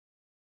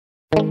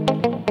I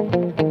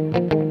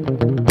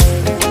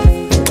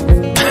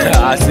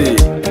see.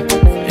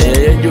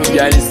 Hey, you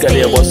guys can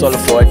hear what's all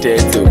for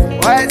too.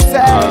 What's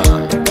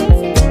that?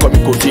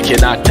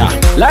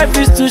 Life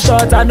is too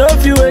short, I know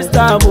if you waste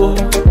time, oh.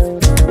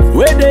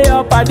 Where they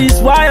up at this,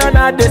 why on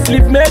not they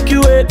sleep, make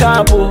you wake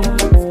up, oh.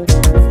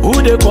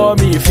 Who they call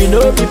me, if you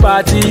know me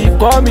party,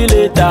 call me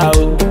later,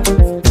 oh.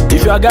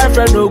 If your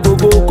girlfriend no go,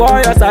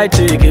 call your side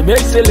chick, it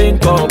makes a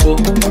link combo.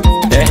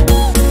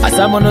 As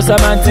I'm on a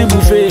Samanti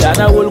buffet, and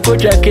I will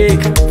cook your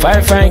cake.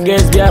 Fine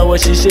girls, yeah, what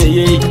she say,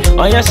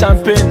 yeah. On your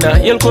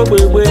champagne, you'll go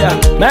away,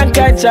 man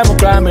can't jam a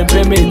crime and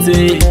pay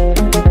me,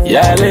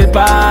 yeah, le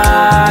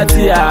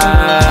party,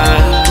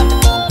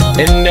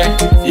 in the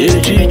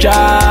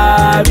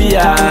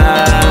Yijabia.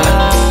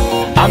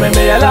 I'm a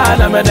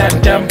Mayalana, I'm a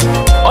Dantem.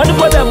 On the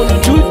bottom of the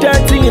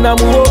 230 in a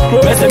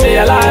move, Mess a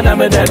Mayalana,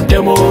 I'm a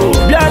Dantemo.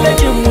 Biala,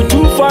 you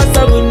too fast,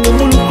 I'm a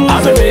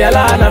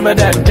Mayalana, I'm a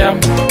Dantem.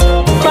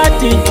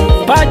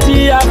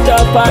 Party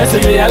after party,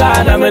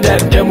 Mayalana, I'm a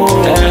Dantemo.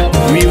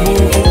 We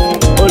move,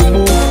 all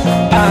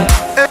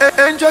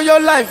move. Enjoy your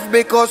life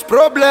because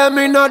problem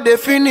is not the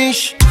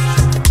finish.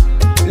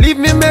 Leave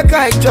me make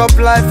I chop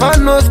life, I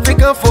no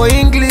speaking for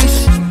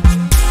English.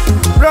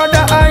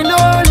 Brother, I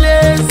know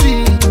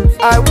lazy,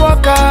 I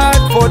work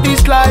hard for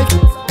this life.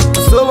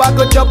 So I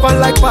go chop on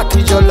like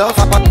party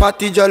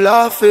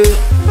jollof,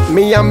 eh.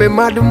 Me and me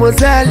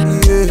mademoiselle,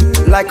 yeah.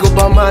 Like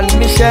Obama and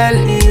Michelle,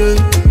 yeah.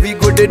 We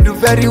go they do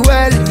very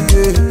well,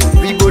 yeah.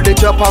 We go they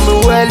chop on me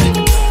well.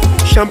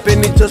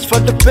 Champagne is just for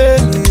the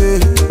pain, yeah.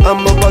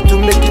 I'm about to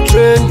make it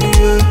rain,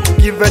 yeah.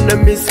 Give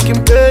enemies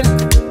skin pain.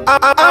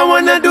 I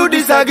wanna do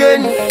this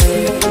again.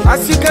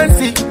 As you can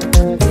see,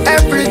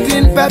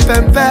 everything pep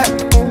and fair.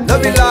 No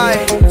be lie,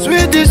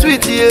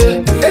 sweet,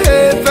 yeah.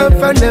 Hey,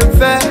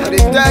 fair, I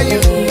tell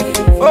you.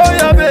 Oh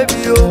yeah, baby,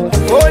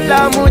 oh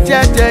la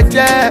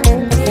muchacha.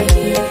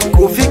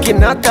 Kofi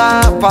Kinata,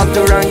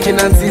 Pato Rankin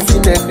and Sisi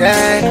Nede.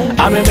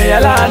 I'm a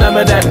Mayalana, I'm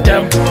a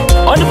Dantem.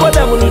 On the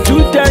bottom of the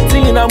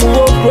 230 in a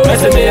move,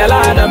 Mess a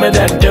Mayalana, I'm a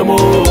Dantemo.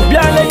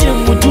 Biala,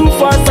 you too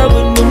fast, I'm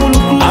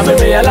a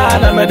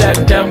Mayalana, I'm a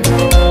Dantem.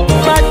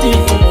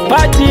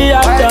 Party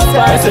after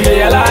party,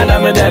 Mayalana,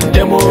 I'm a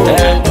Dantemo.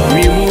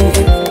 We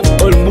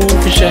move, all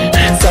move, share.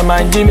 Some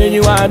Jimmy,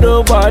 you are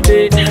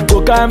nobody.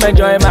 Go come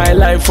enjoy my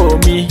life for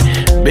me.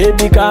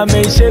 Baby, come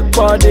and shake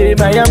body.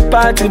 My young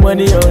party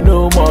money or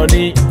no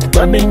money.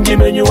 But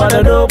Jimmy, you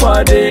are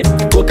nobody.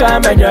 Go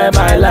come enjoy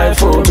my life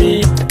for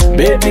me.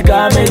 Baby,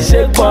 come and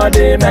shake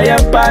body. My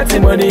young party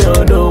money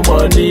or no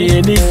money.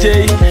 Any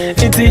day,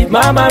 it's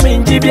Mama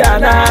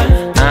Minjibiana.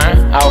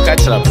 I'll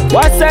catch up.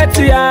 What's that,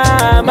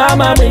 ya?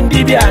 Mama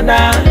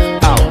Minjibiana.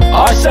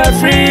 Osha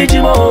free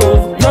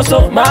Jimo. No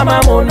so Mama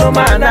Mono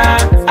Mana.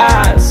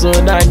 So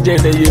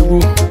Nanjele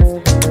you.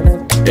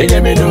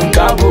 Enyemi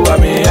nunkabu wa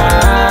mea.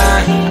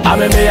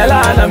 I'm a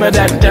Mayalana, I'm a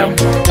Dantem.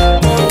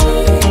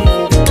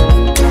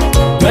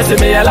 Messi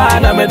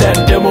Mayalana, I'm a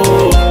Dantemo.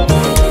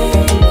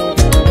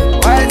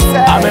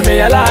 I'm a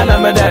Mayalana,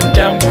 I'm a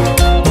Dantem.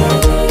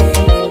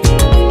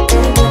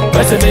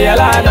 Messi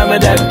Mayalana, I'm a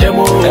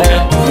Dantemo.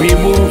 We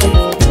move,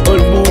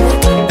 all move.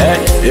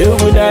 You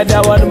would have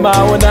that one,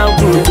 my one, I'm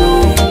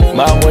good.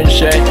 My one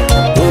share.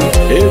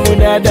 You would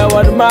have that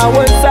one, my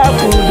one,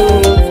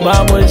 Sakudo.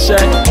 My one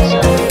share.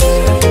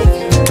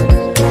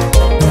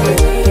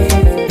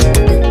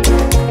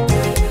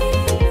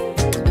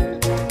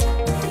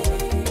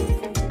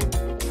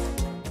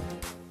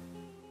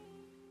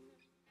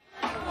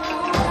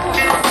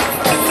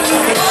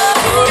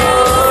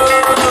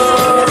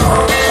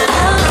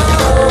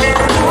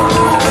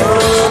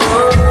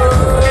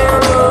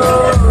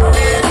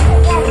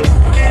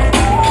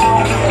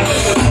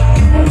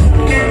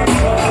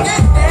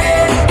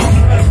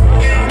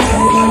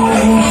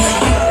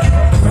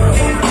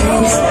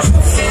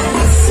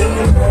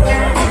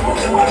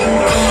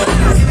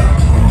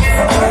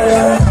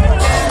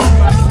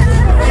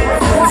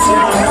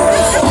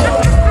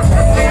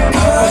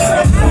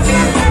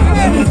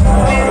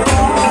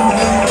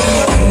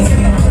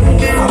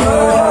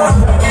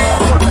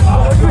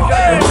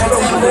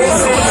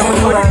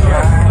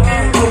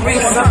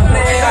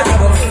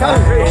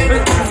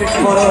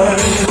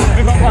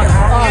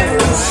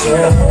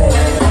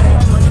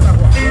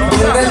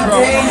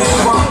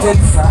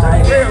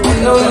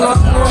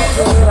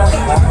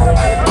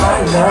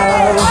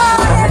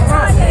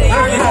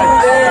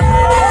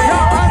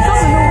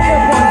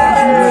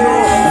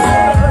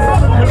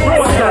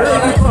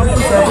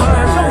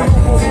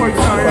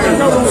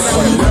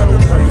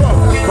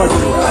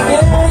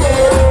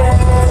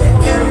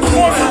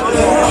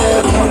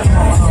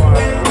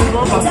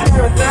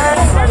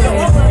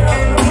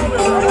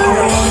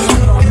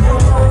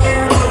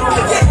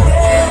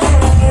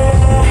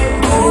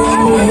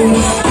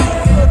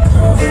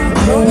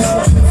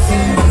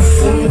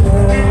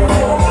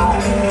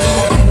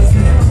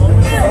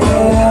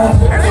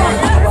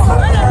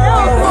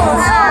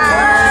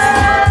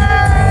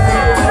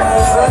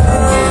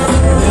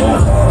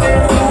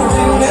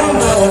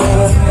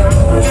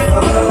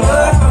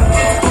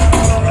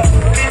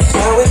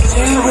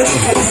 Money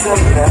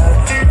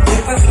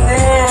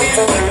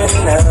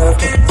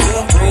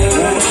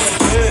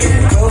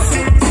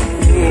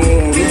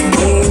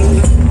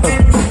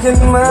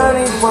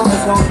from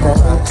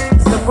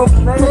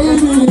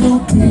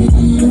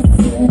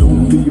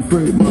don't be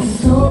afraid, mama.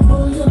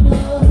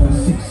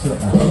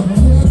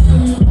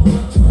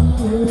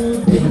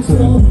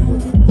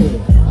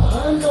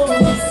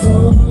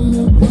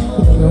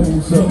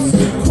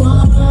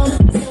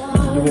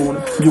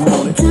 You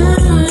want it?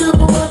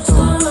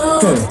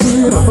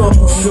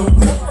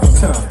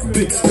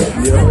 Big step,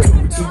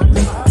 yeah.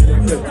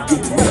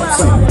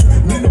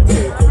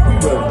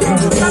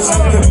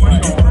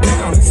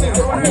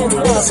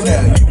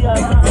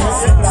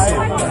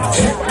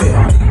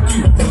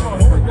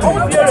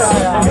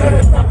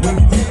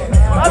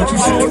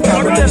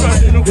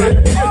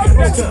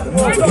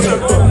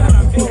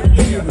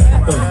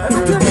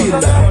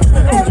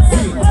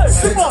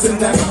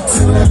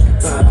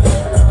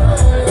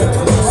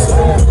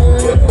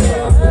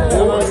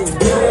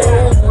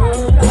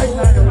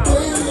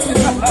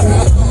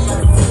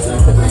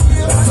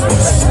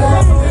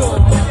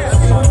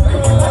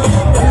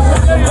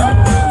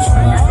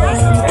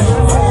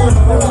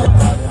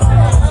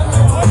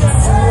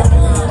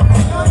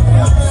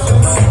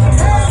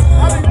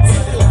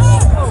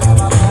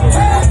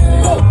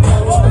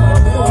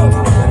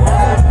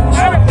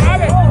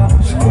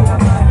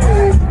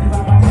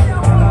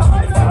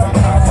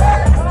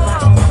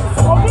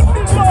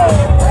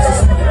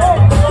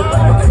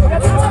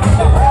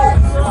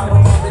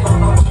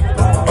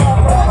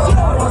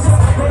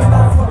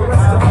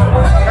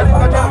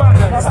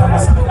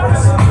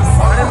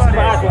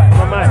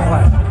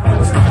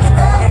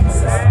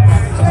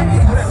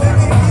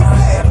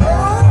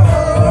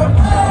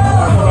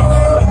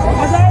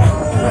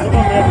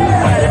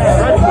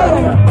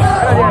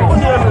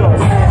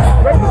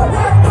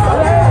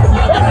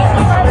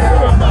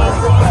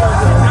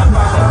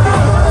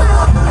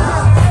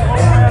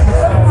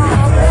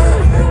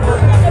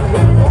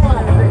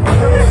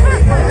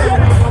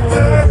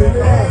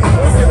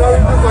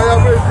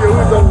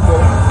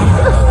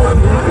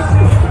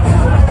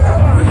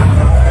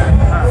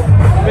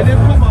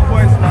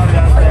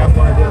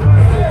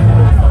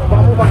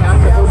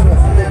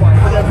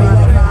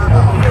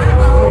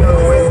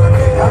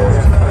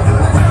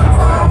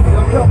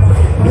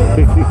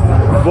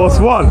 Boss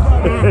one.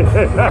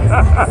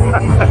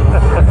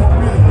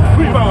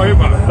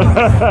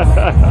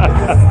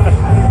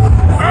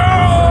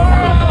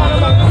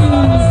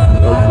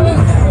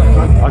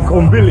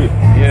 Billy.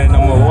 Yeah,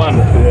 number one.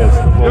 Yes,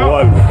 number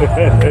one.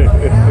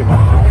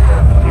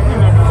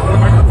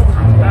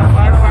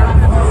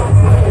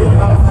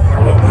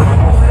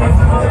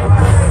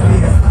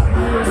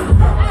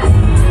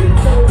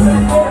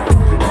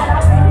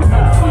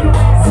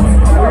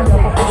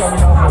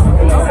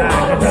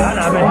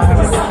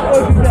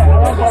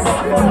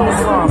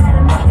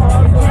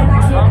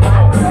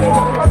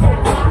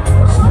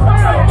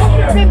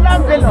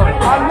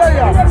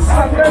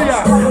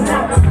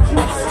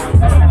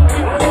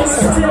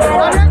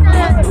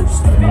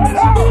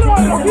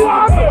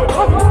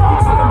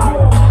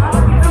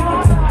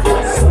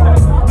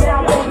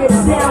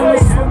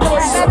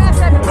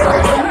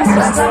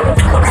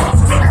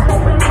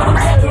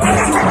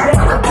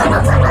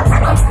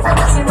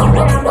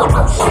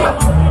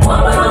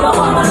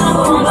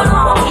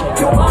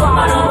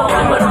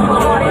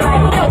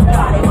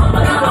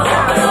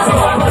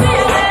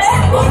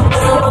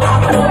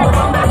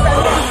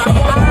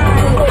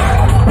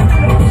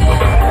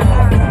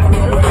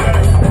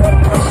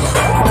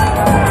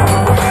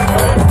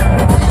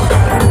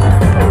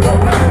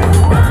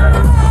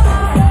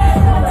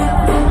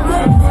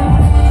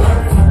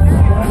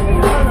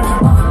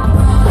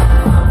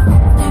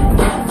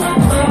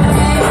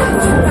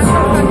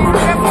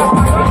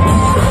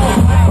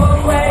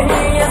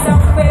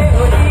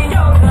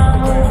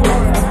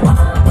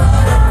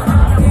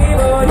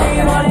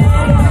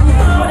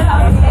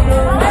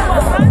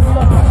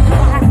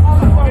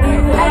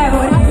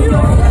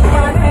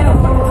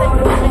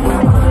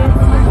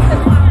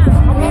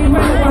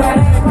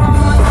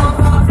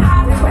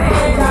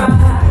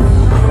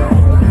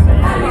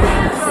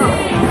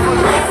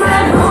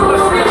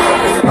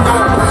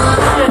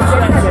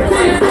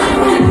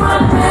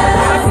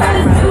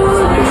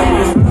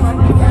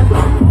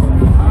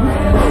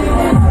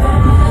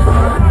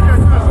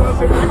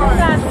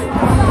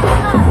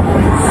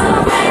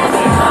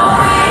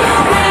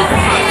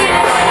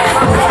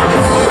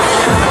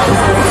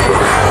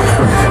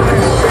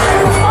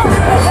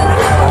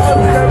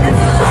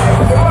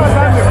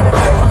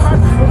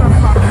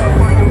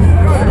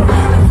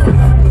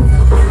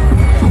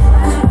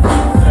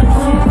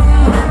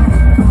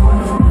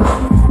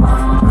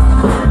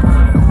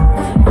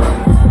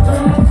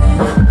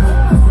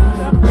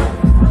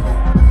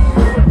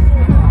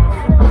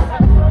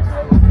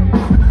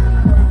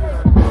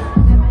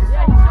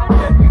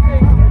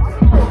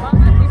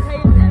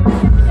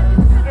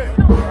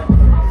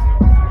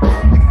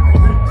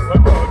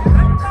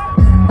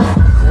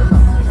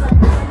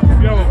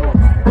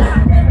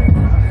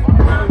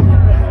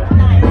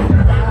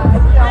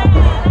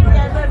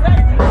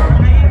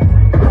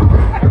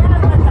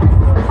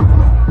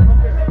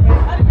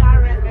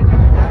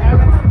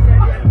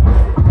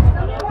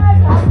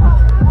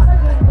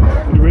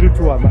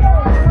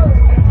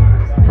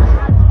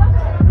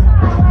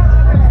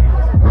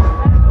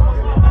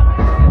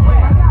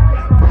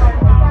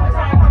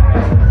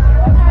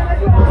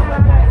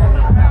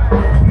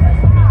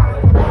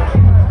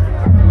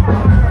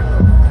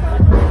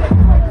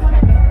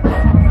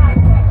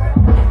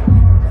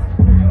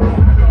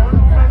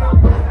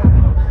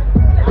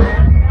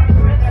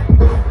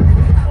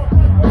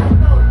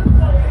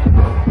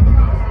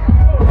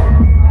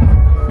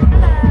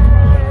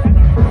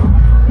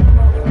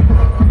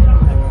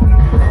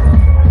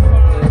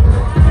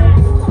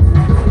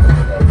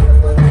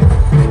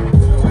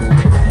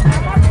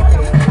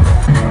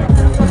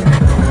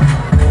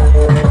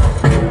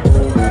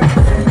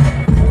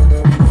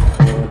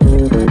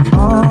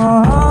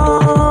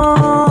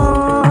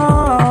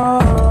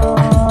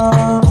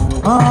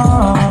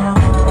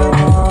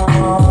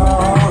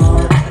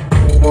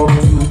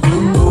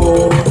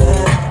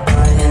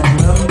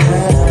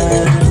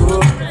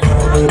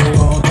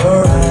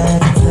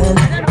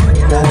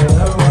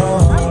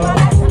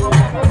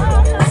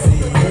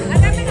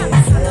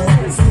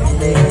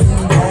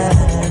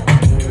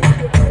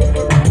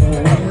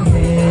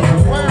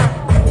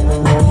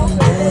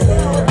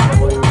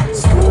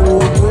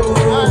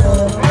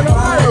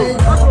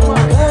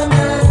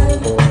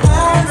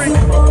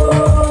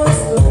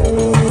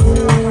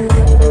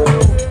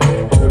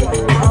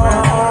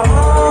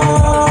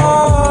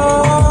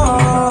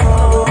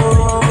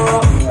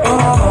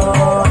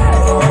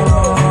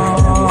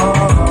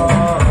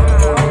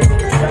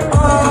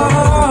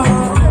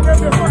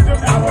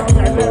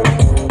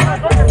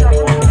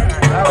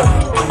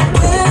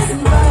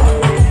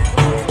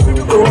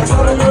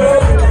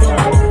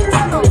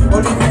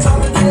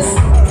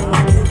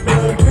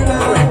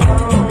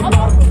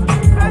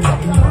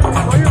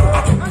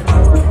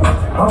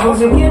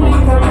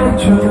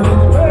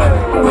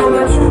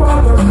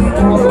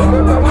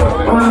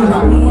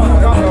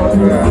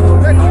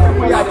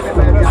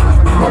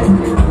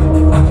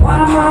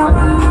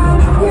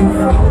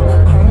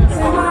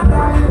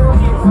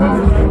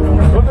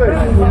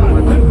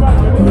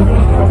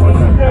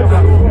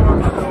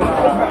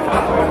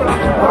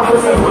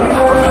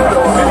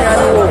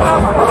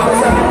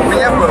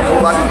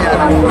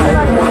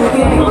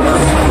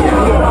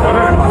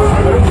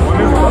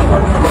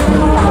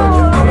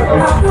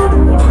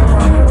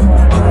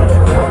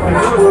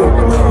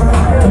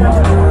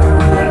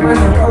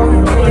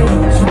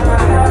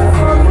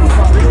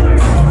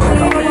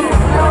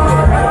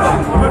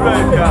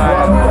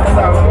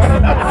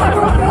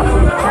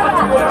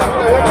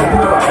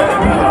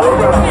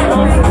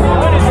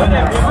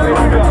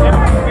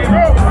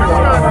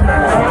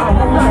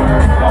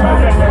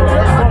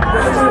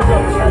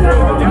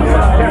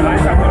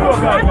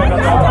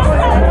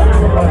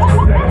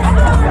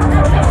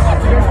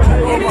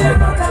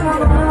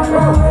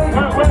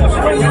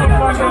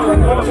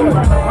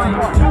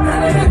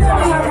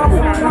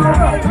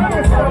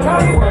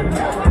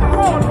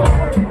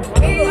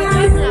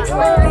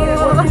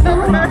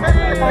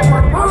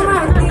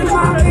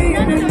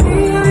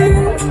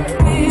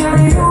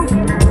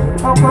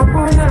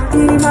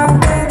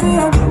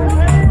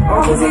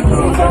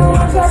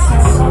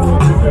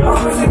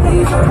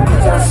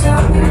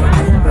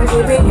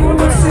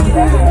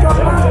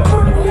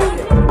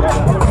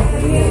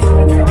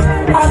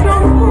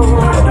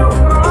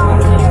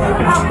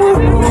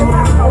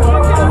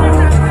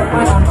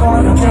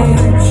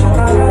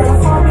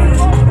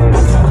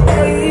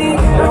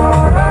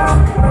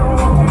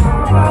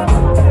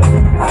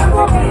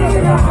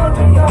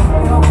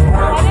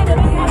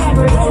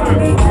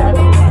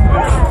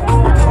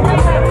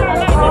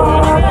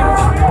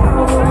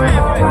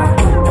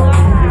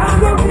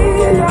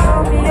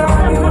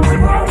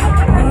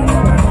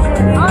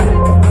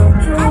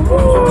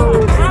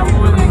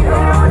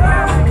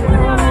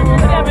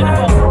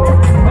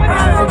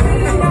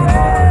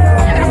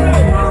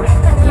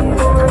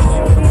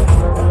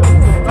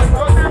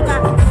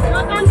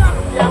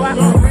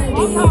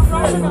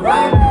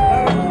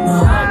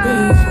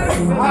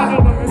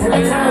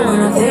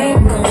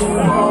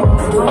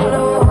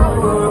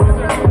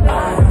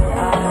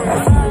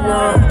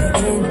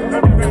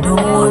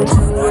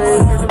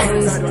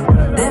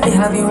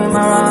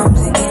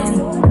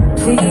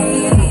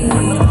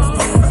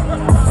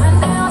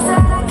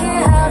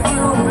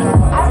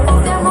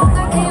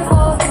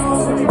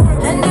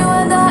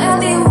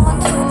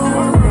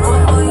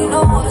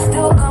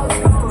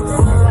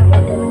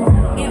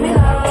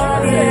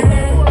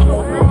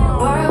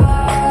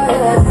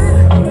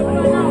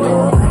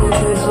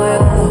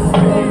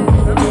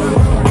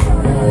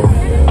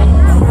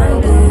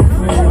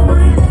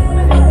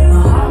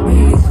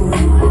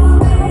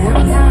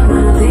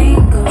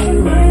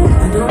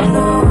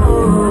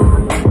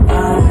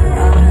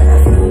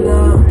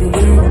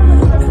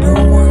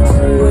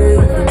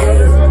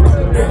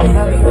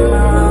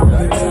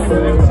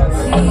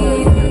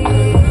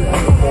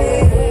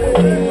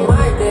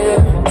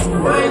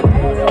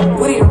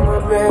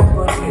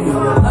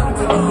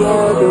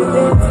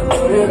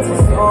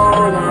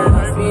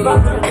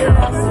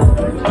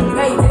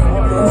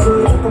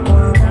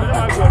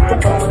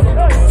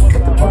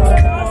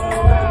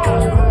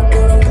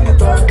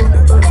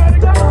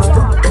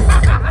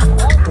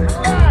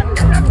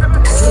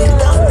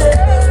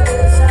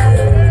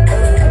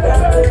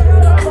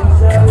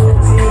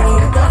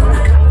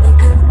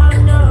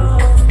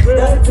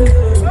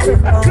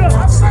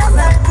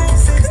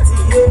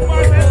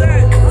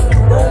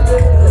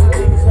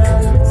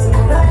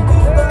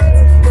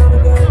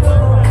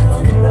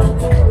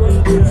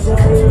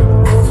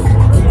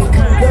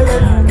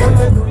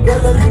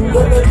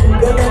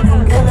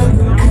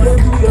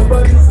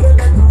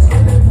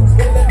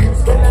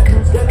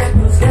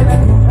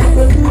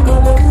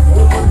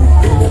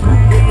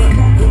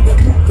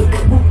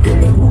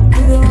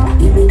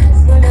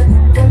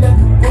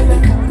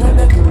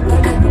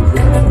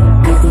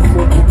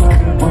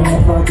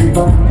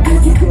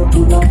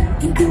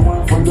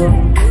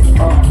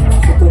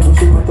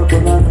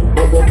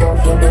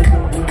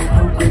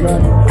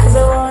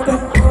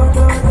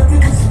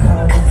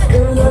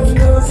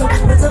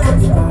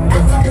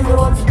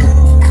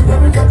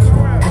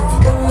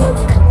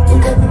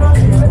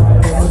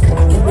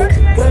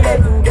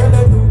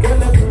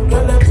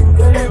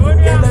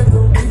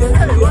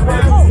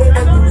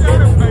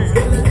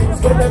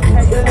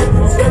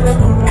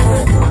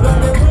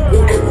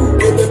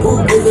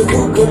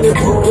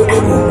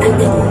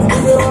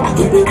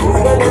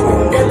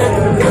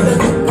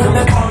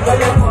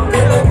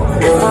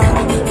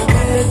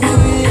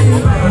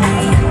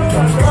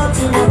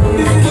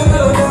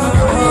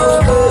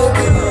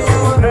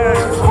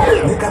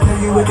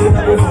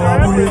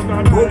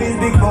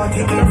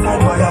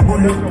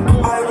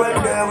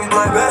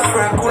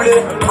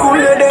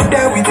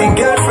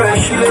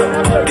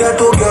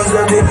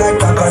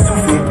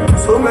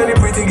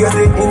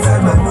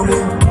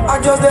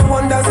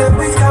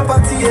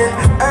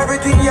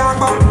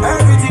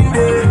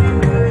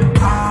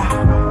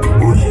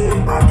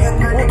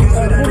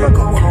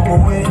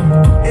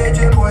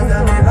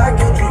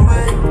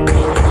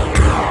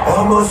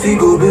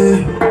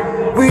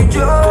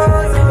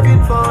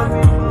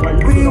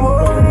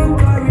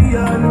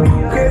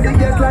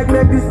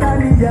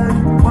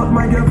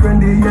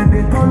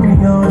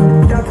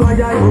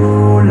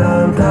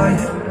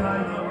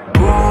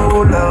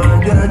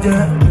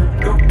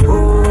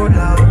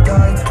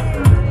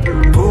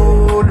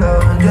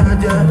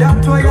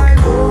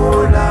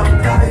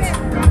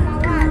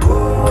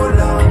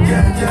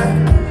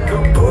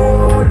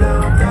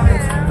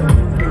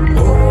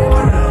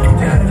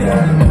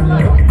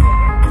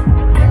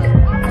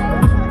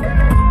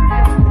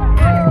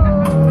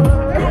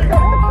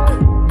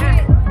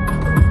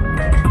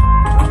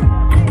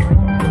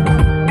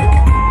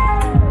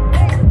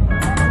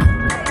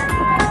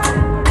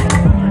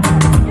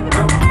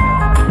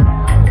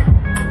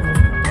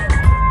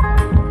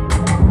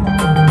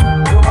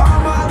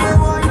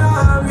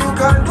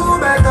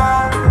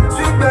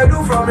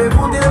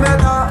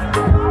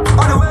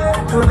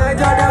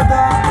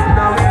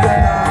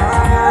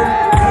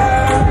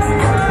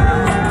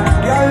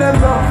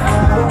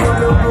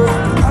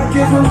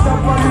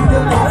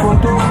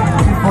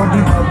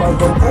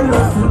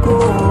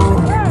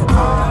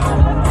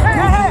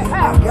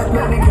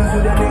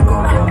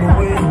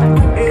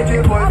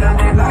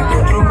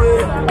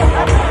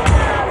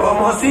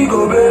 see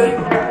go bed.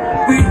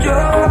 We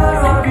just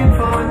having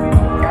fun.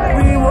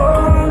 We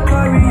won't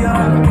carry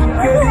on.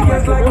 Crazy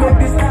just like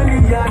a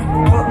stallion.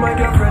 But my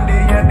girlfriend,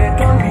 they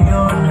turn me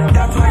on.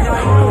 That's why I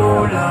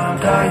hold on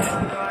tight.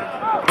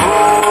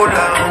 Hold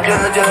on,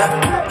 Jaja.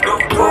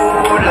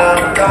 Hold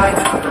on tight.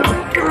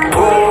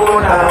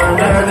 Hold on,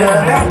 Jaja.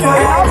 That's why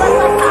I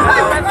hold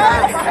on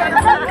tight.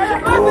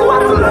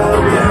 Hold on,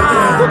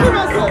 Jaja.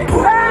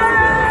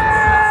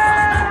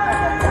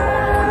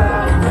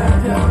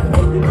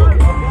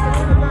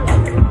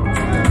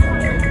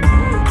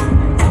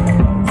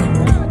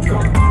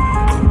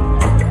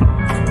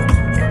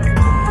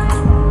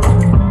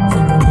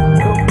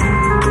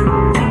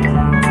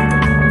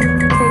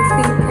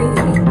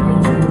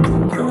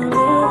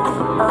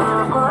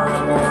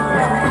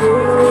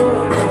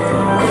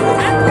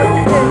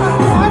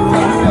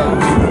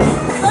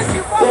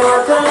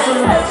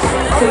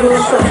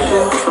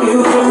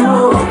 You can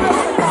move.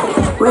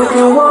 We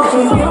can walk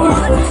in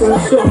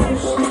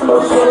sensations.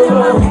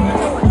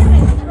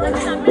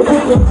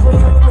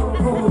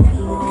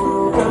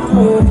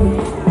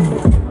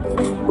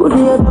 Would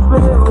you ever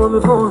play on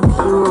the phone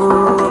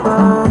so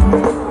bad?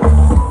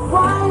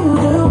 Why you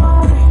do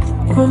why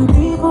when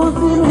people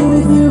see me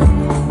with you?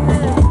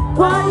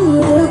 Why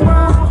you do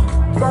why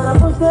that I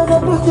posted a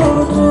picture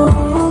with you?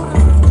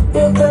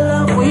 If the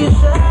love we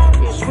share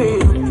is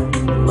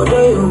real, but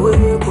they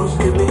way supposed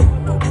to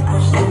be.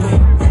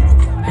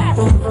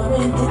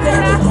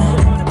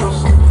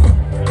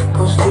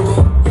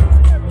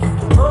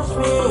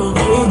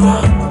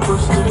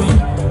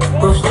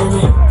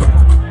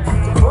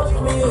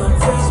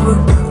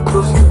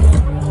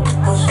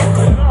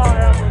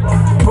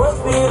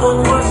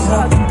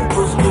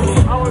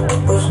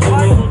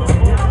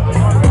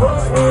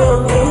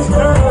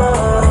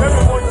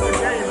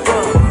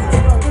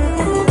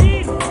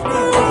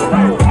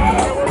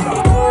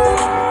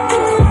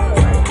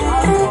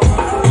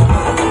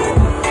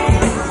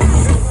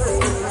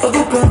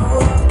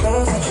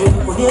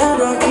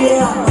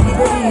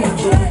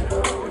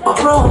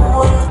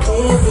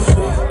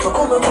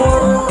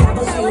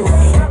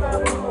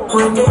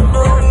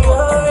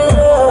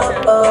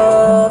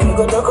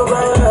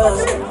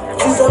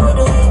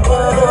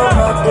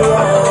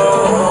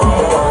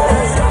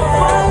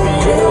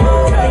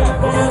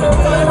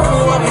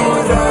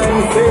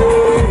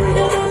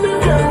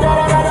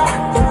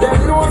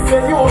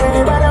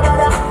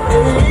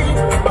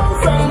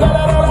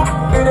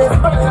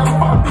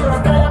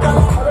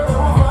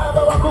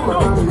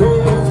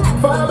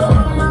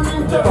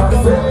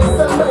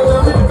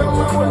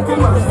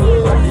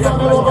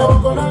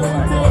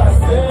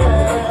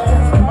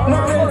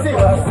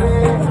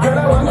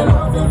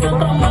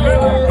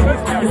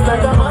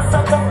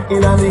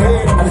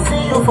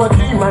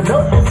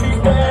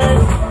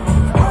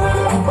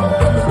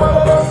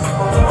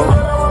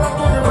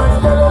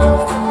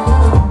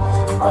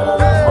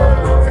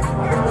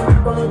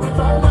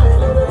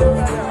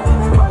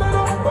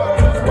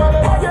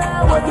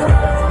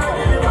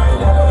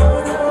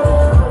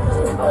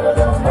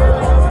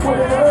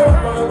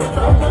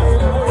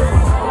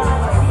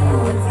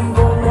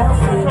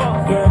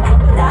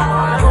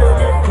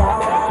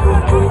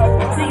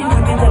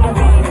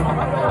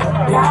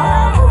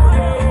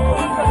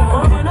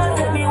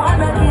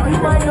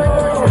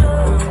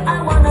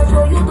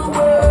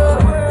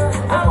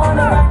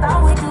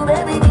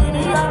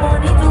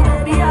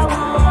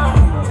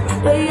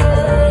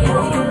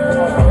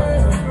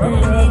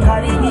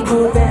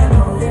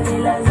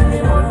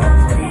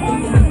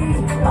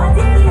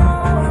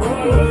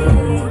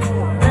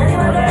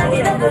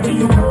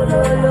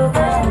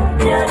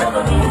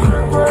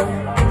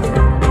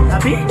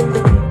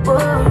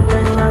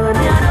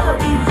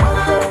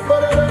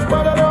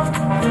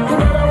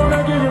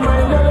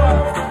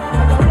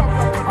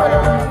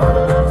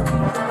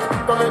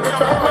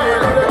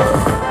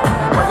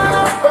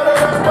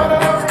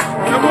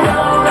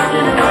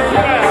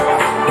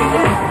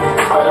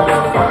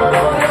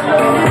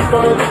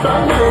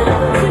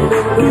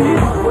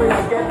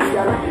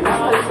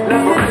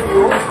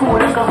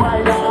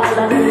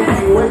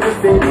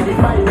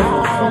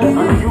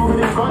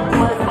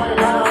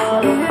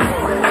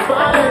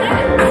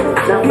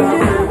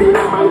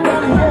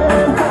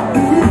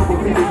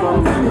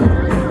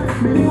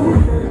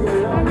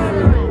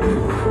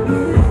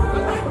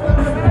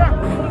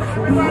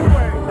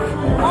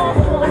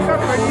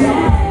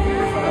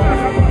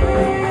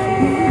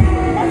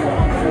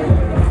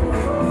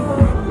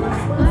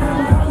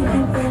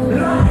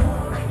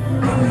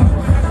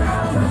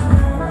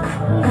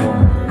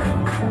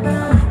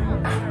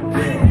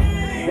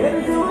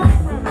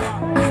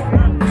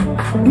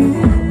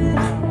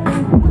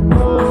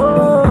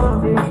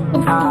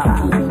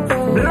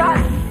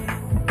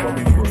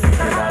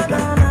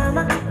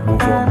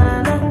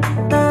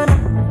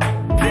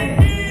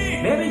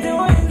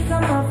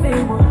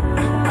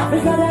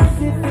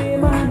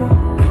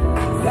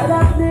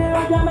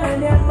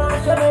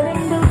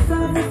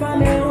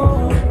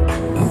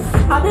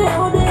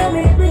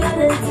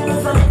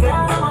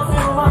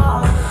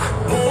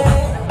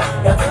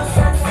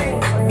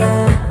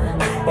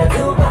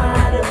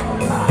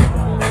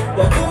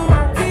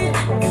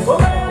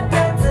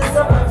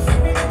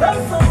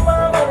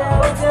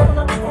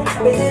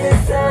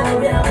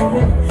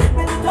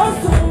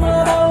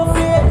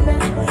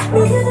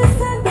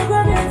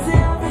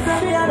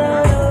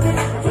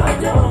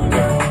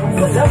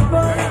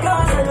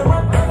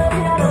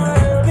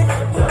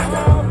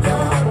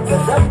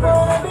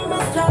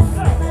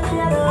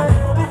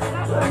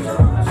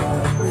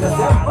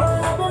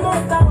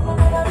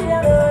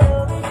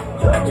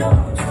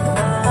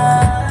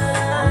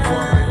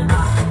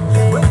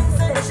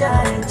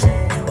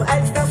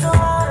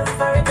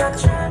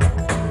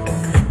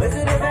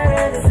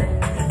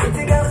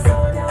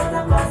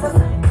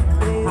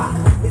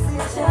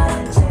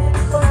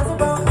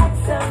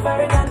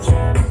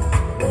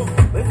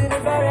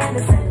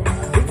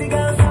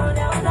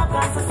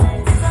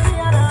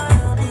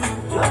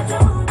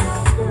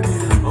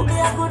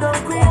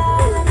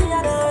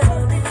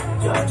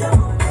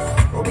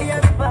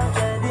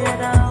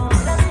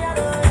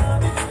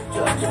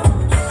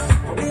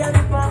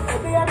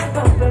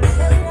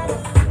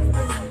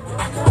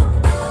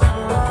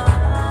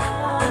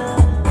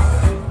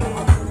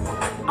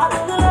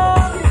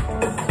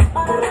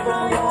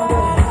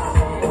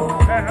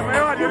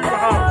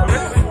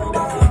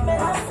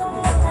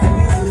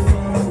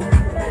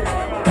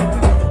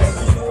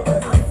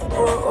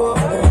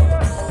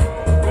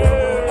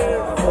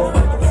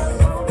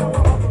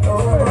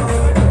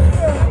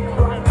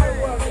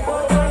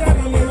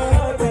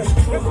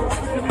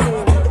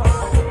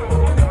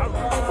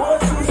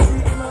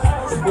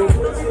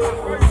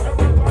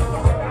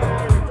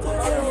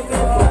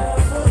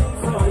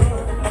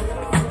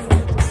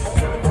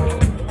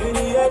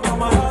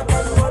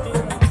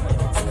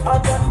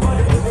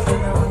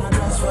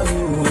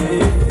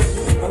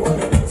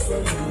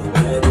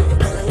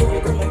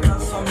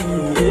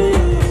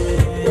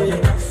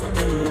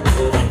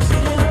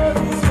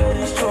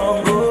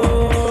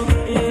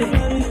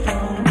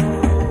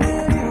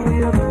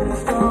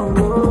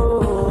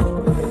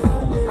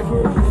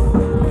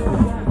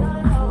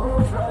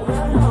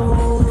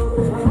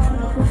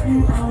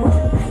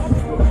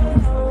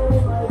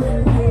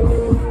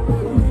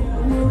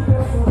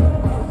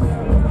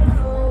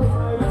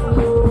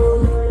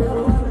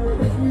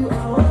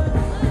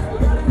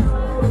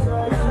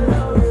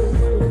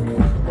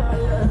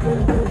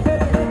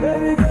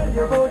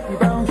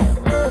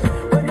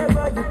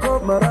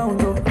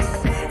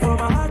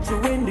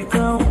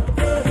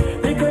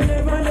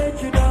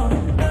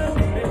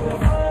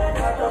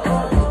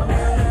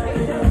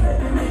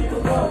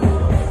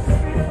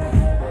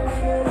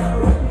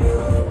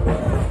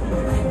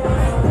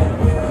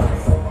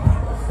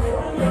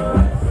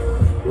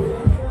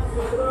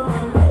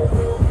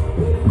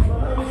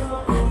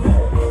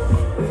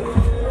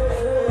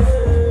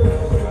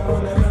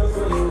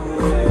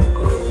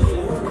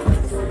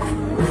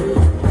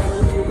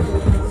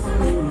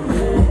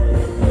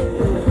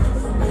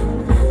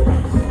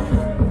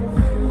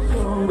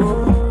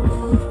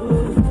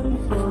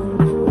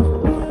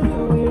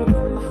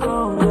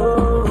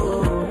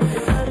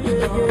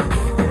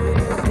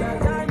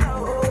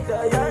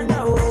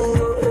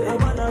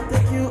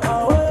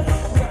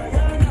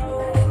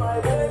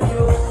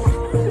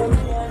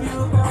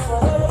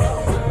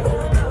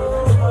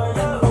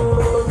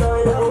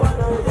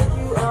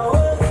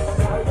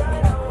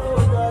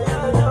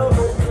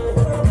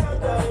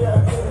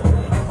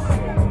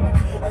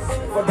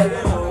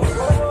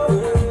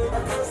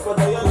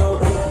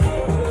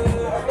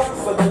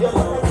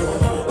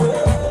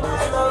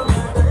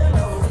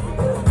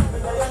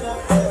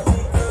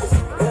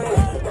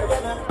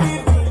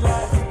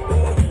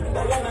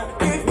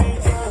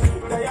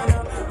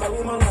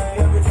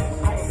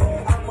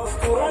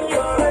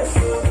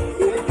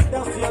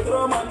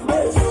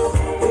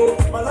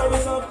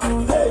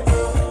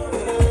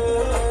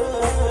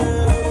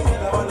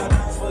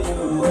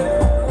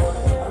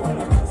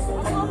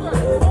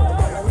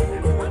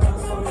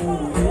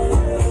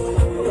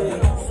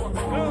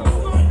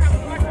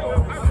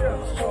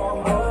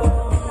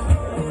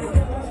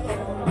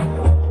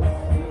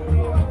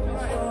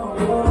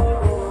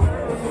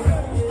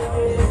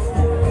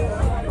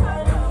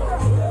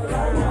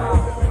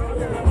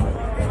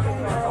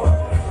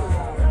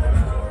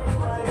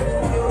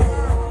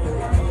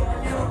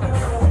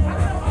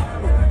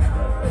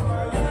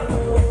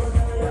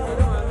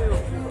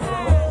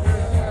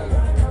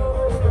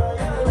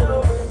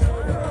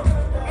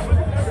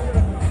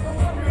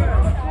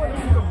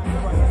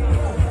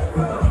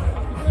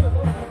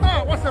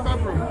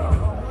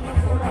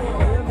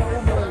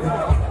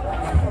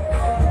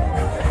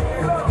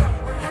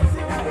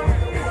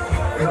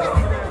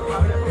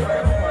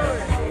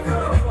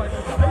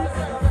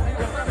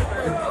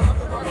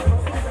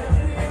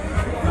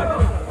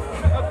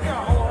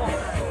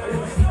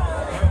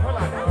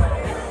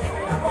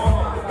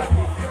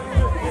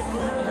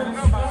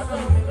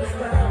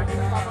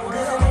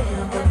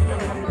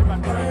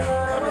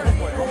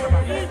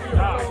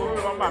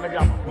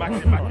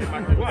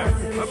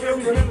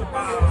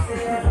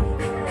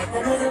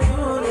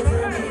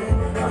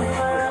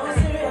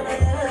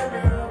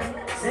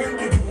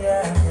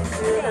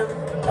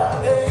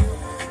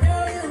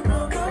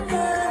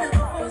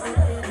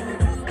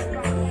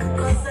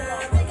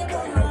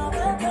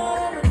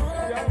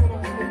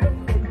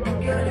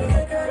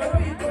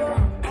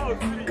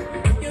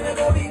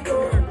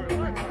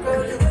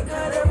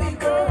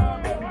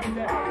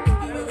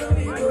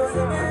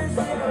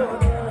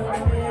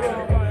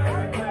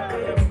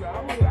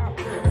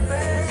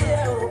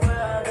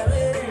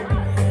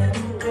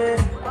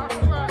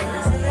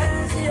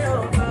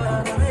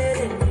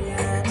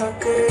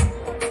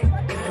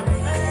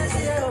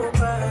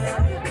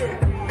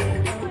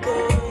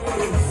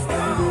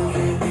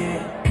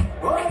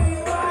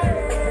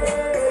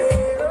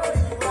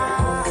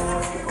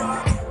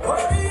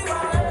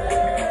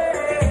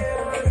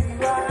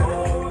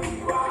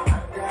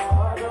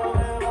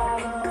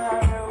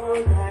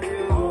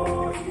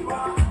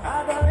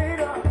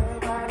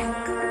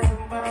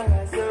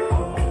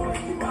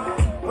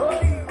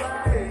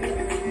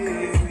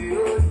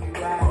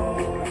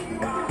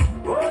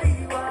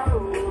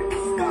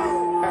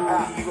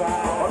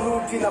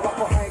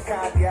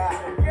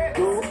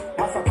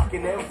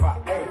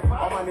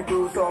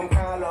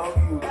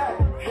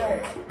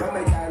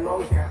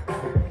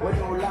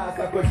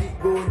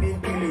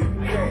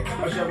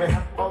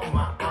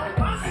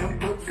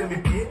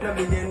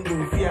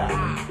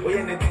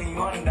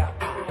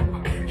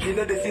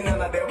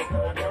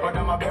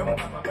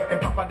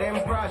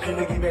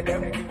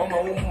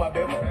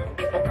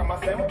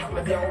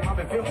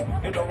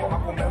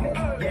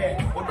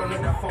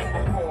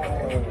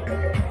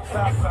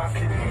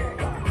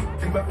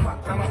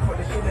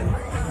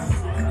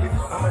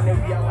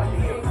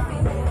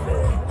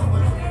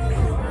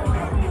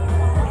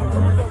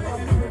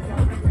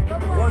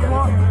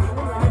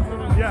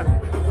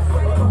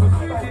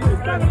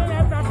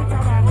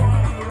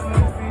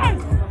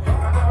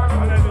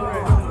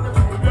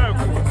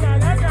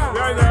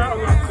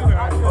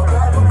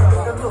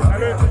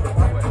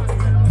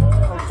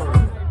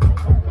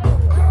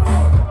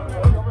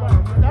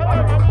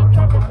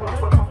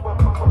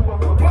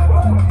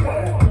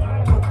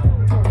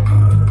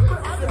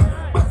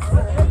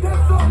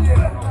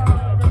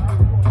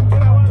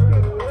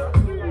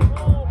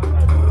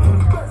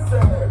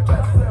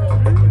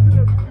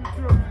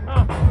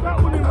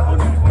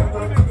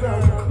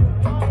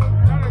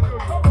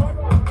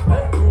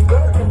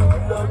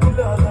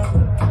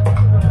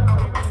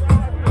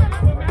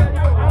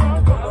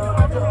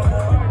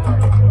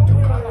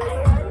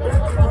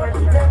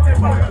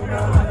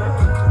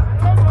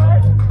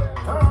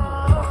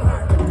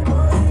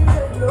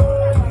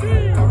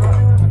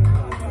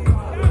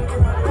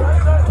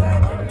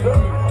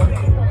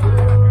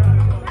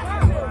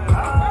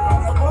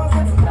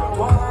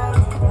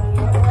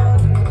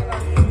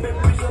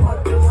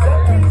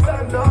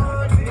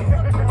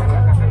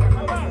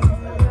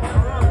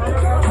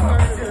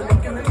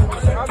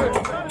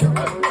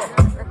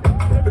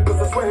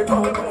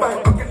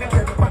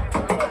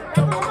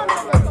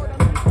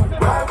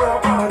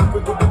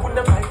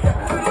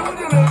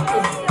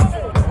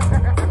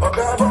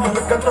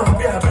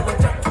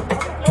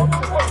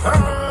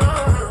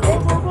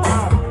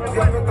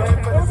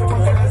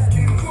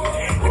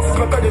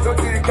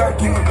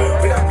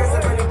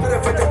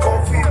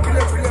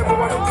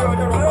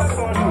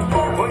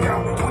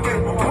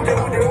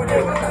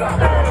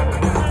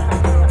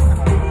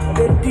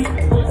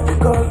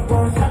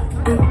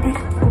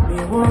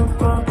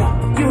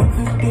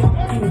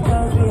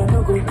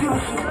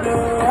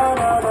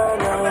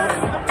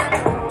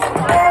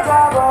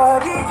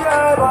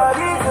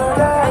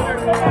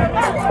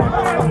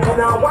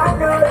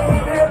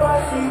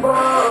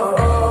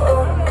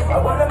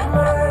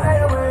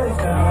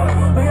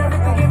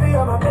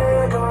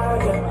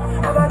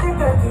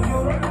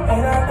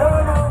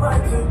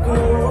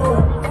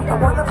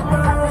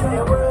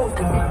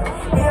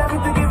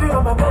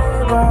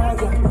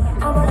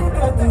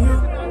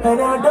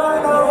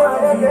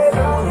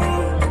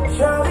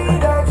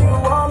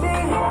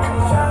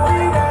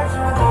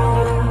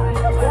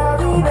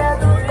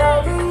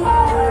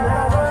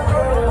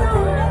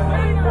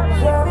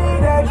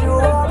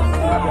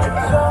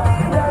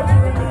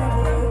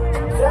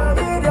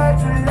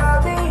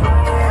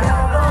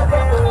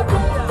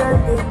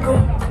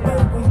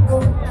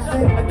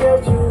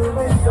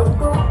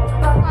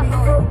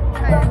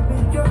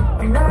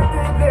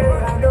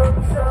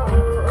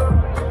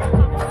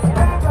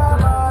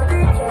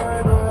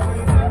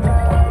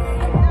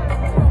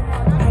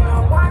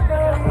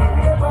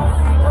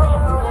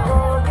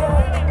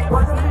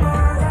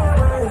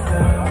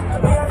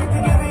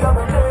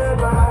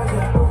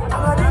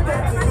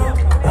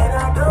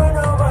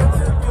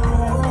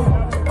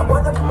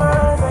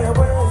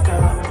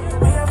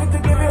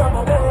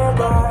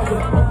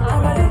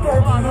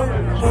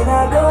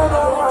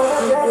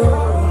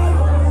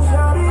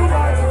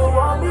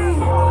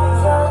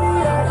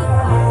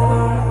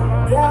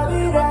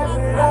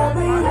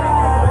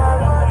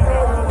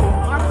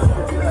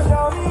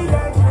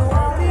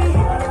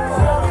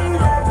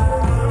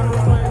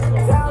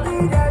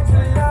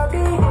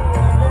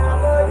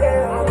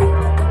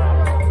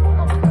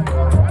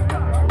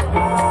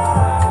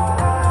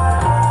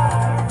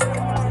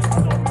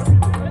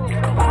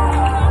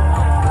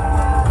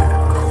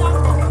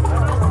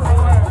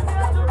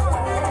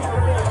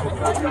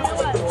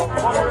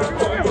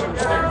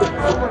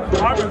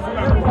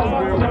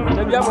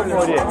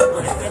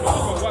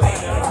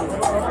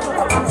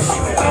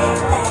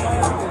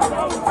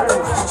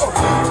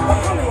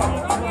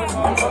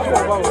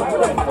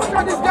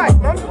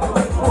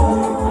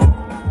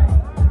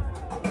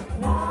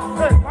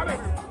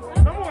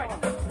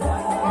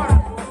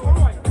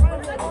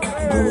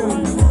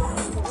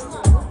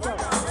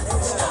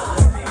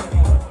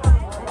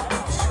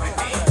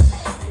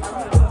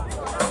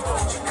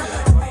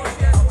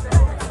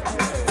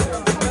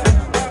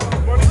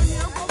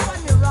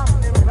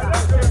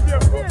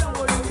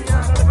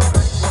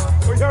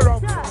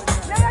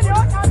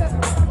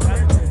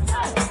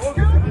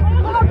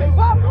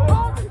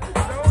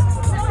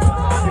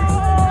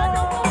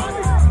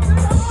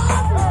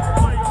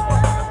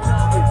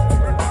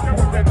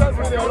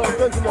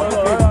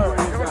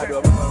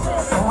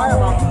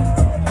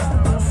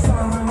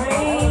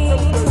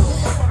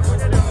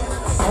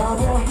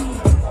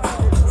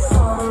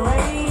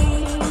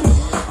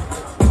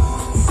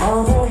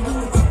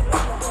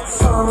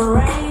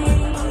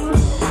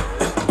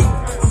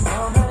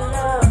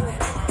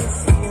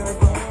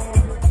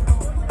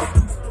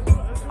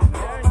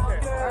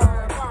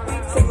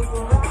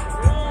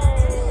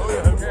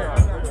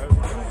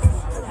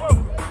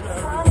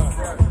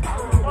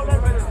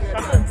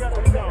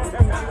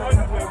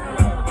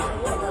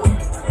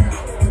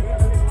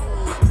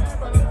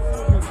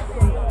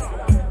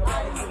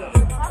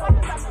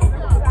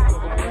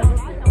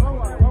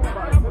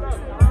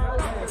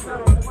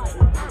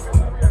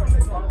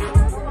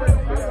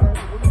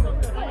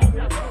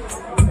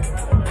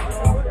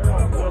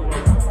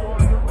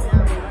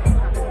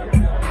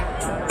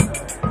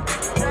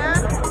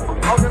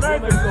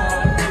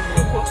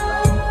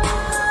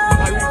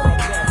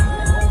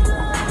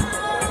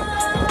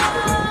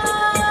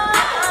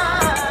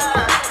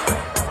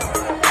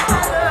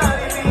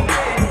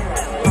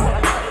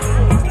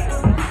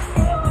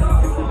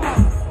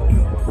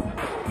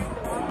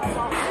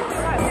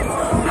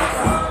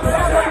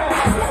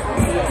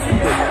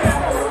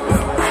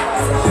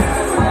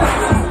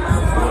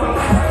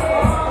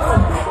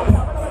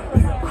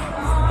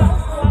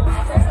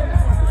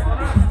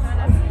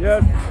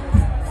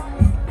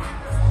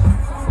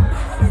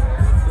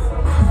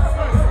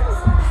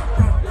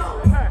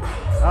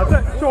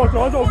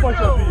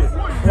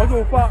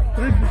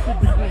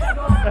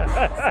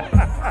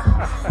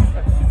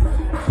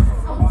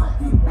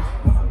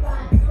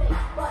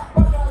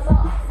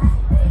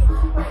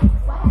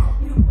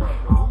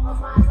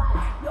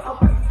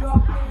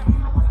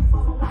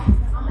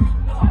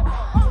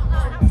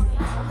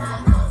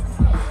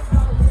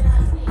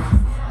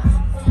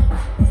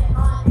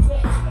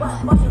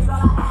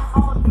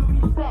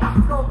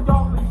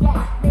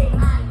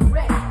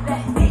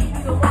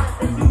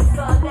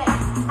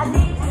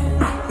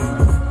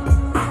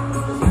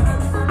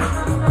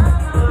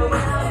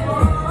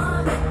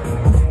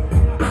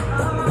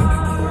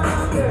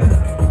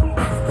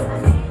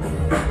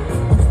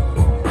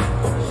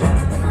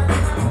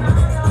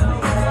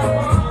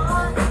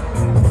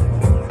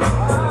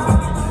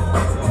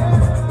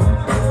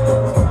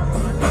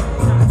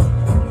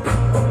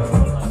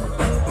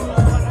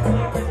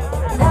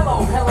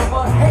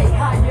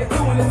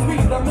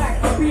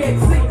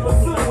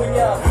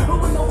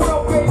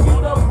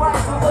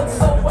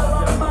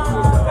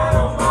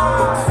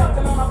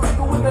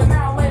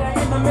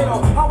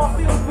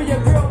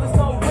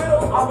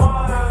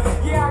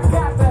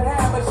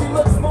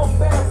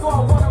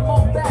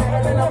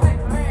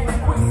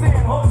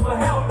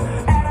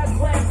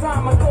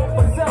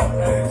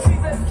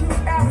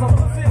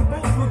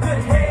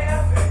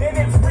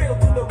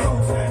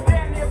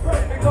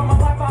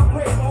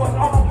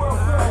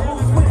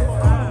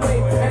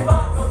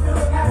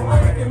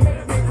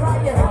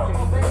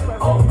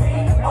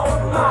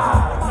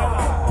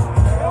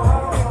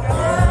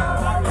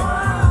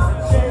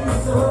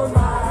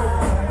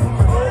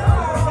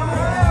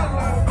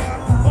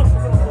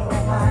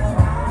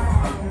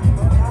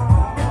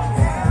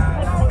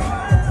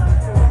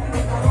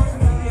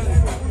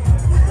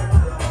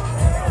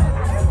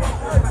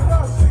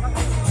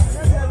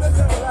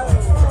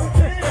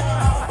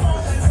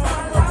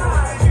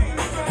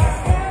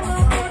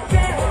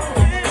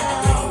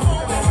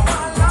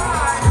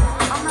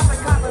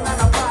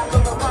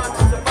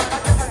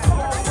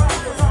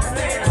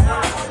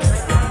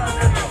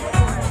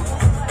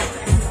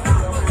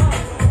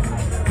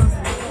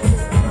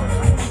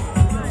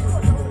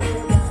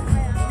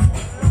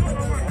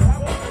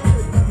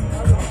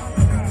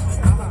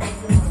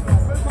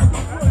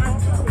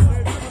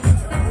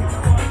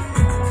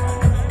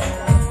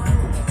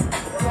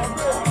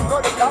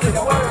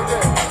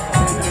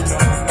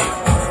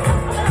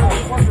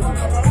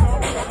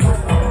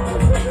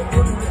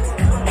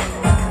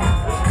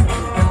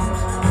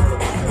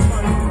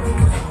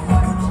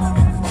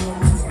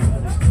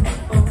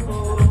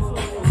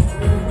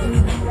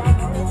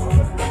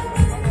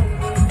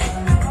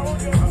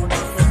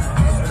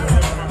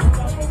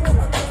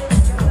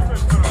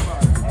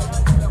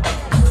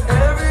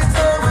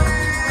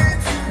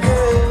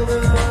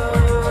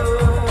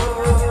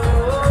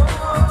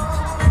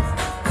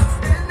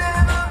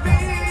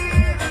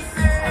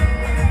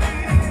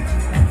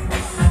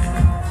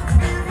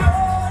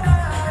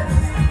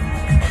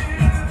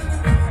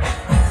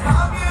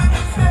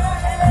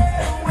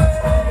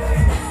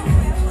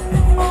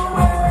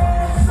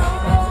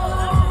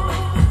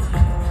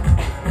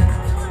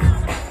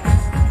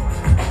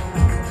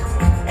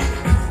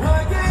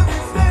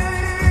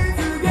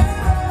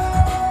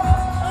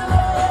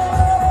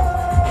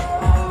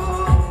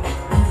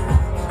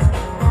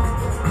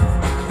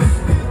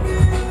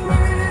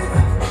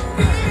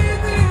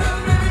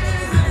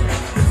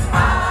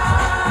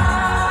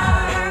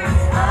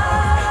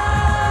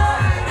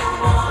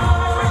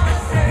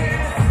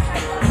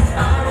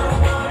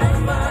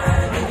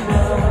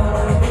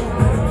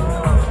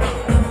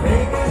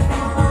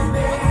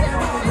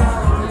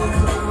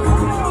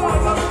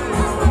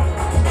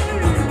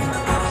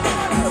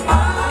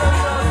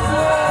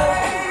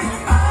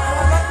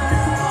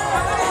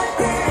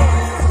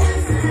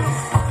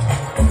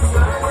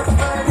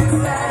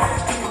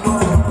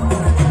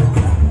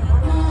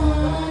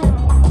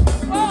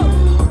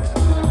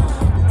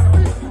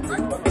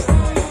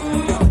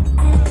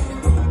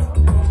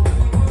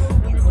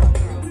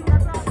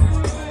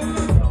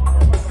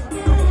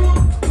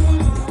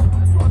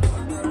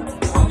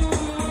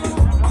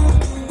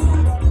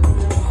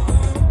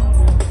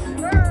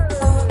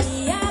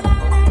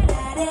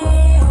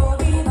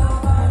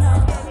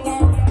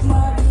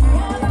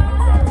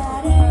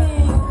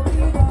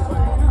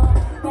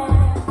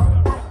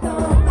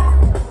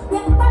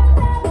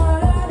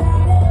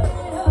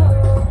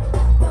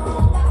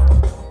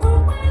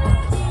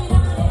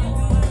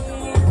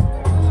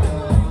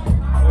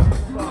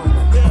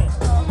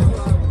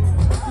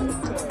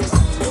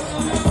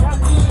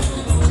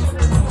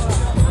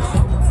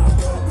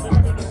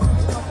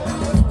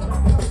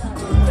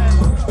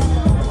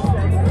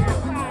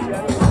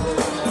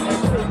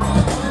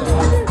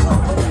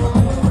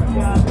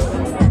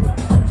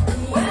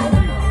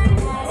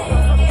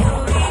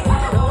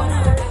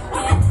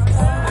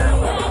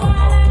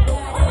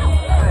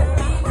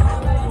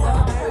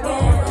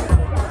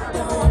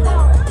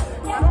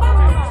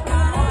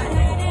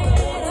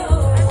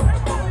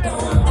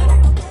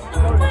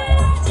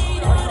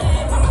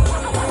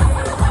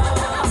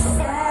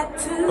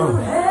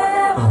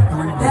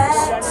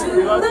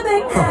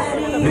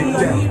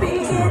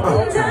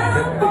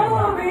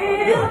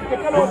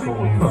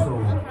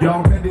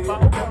 Y'all ready?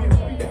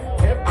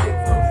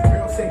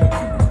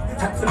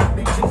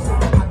 Absolutely Jesus.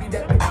 I be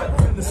that big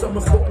fella in the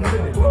summer sporting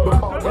minute.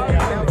 But all big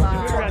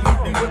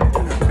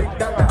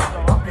dada,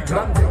 I'll be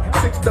grande.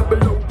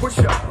 600 push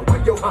up,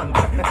 where your hand?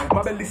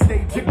 My belly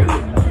stay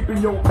jiggling,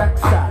 keeping your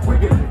backside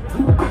wiggling.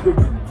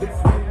 This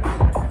man,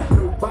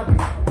 nobody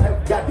have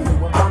got it.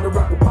 On the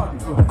rock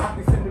party, I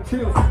be sending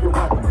chills to your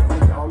body.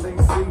 Y'all ain't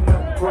seen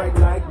nothing quite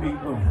like me.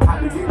 I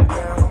be getting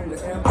down on the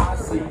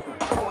MIC.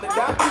 On the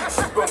down beach,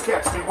 you gon'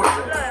 catch me with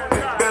it.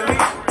 Belly,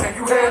 can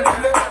you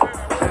handle it?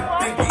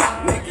 Diggy,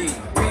 niggy,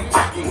 be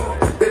jiggy.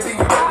 Baby,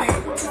 you ready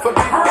for me?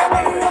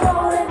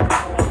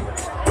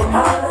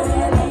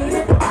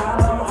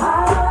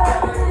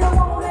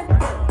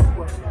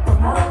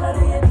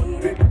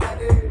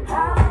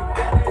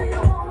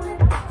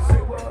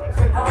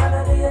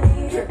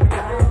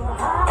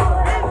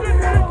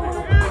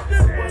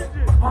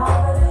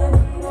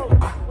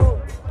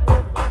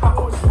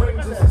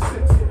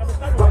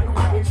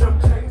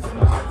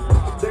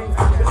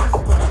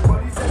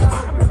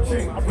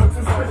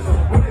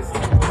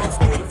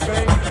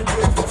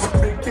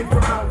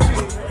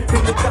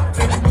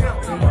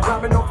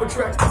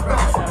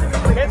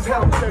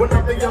 When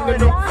I'm the young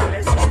and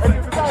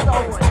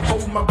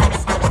hold my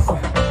boots.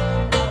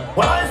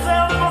 Well, I say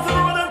all the muscle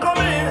road and come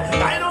in.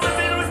 I know the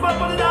feel respect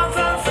for the dance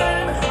and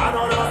sing. I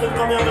know the muscle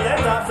come here, but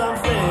let's have some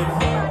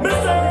steam.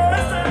 Mister.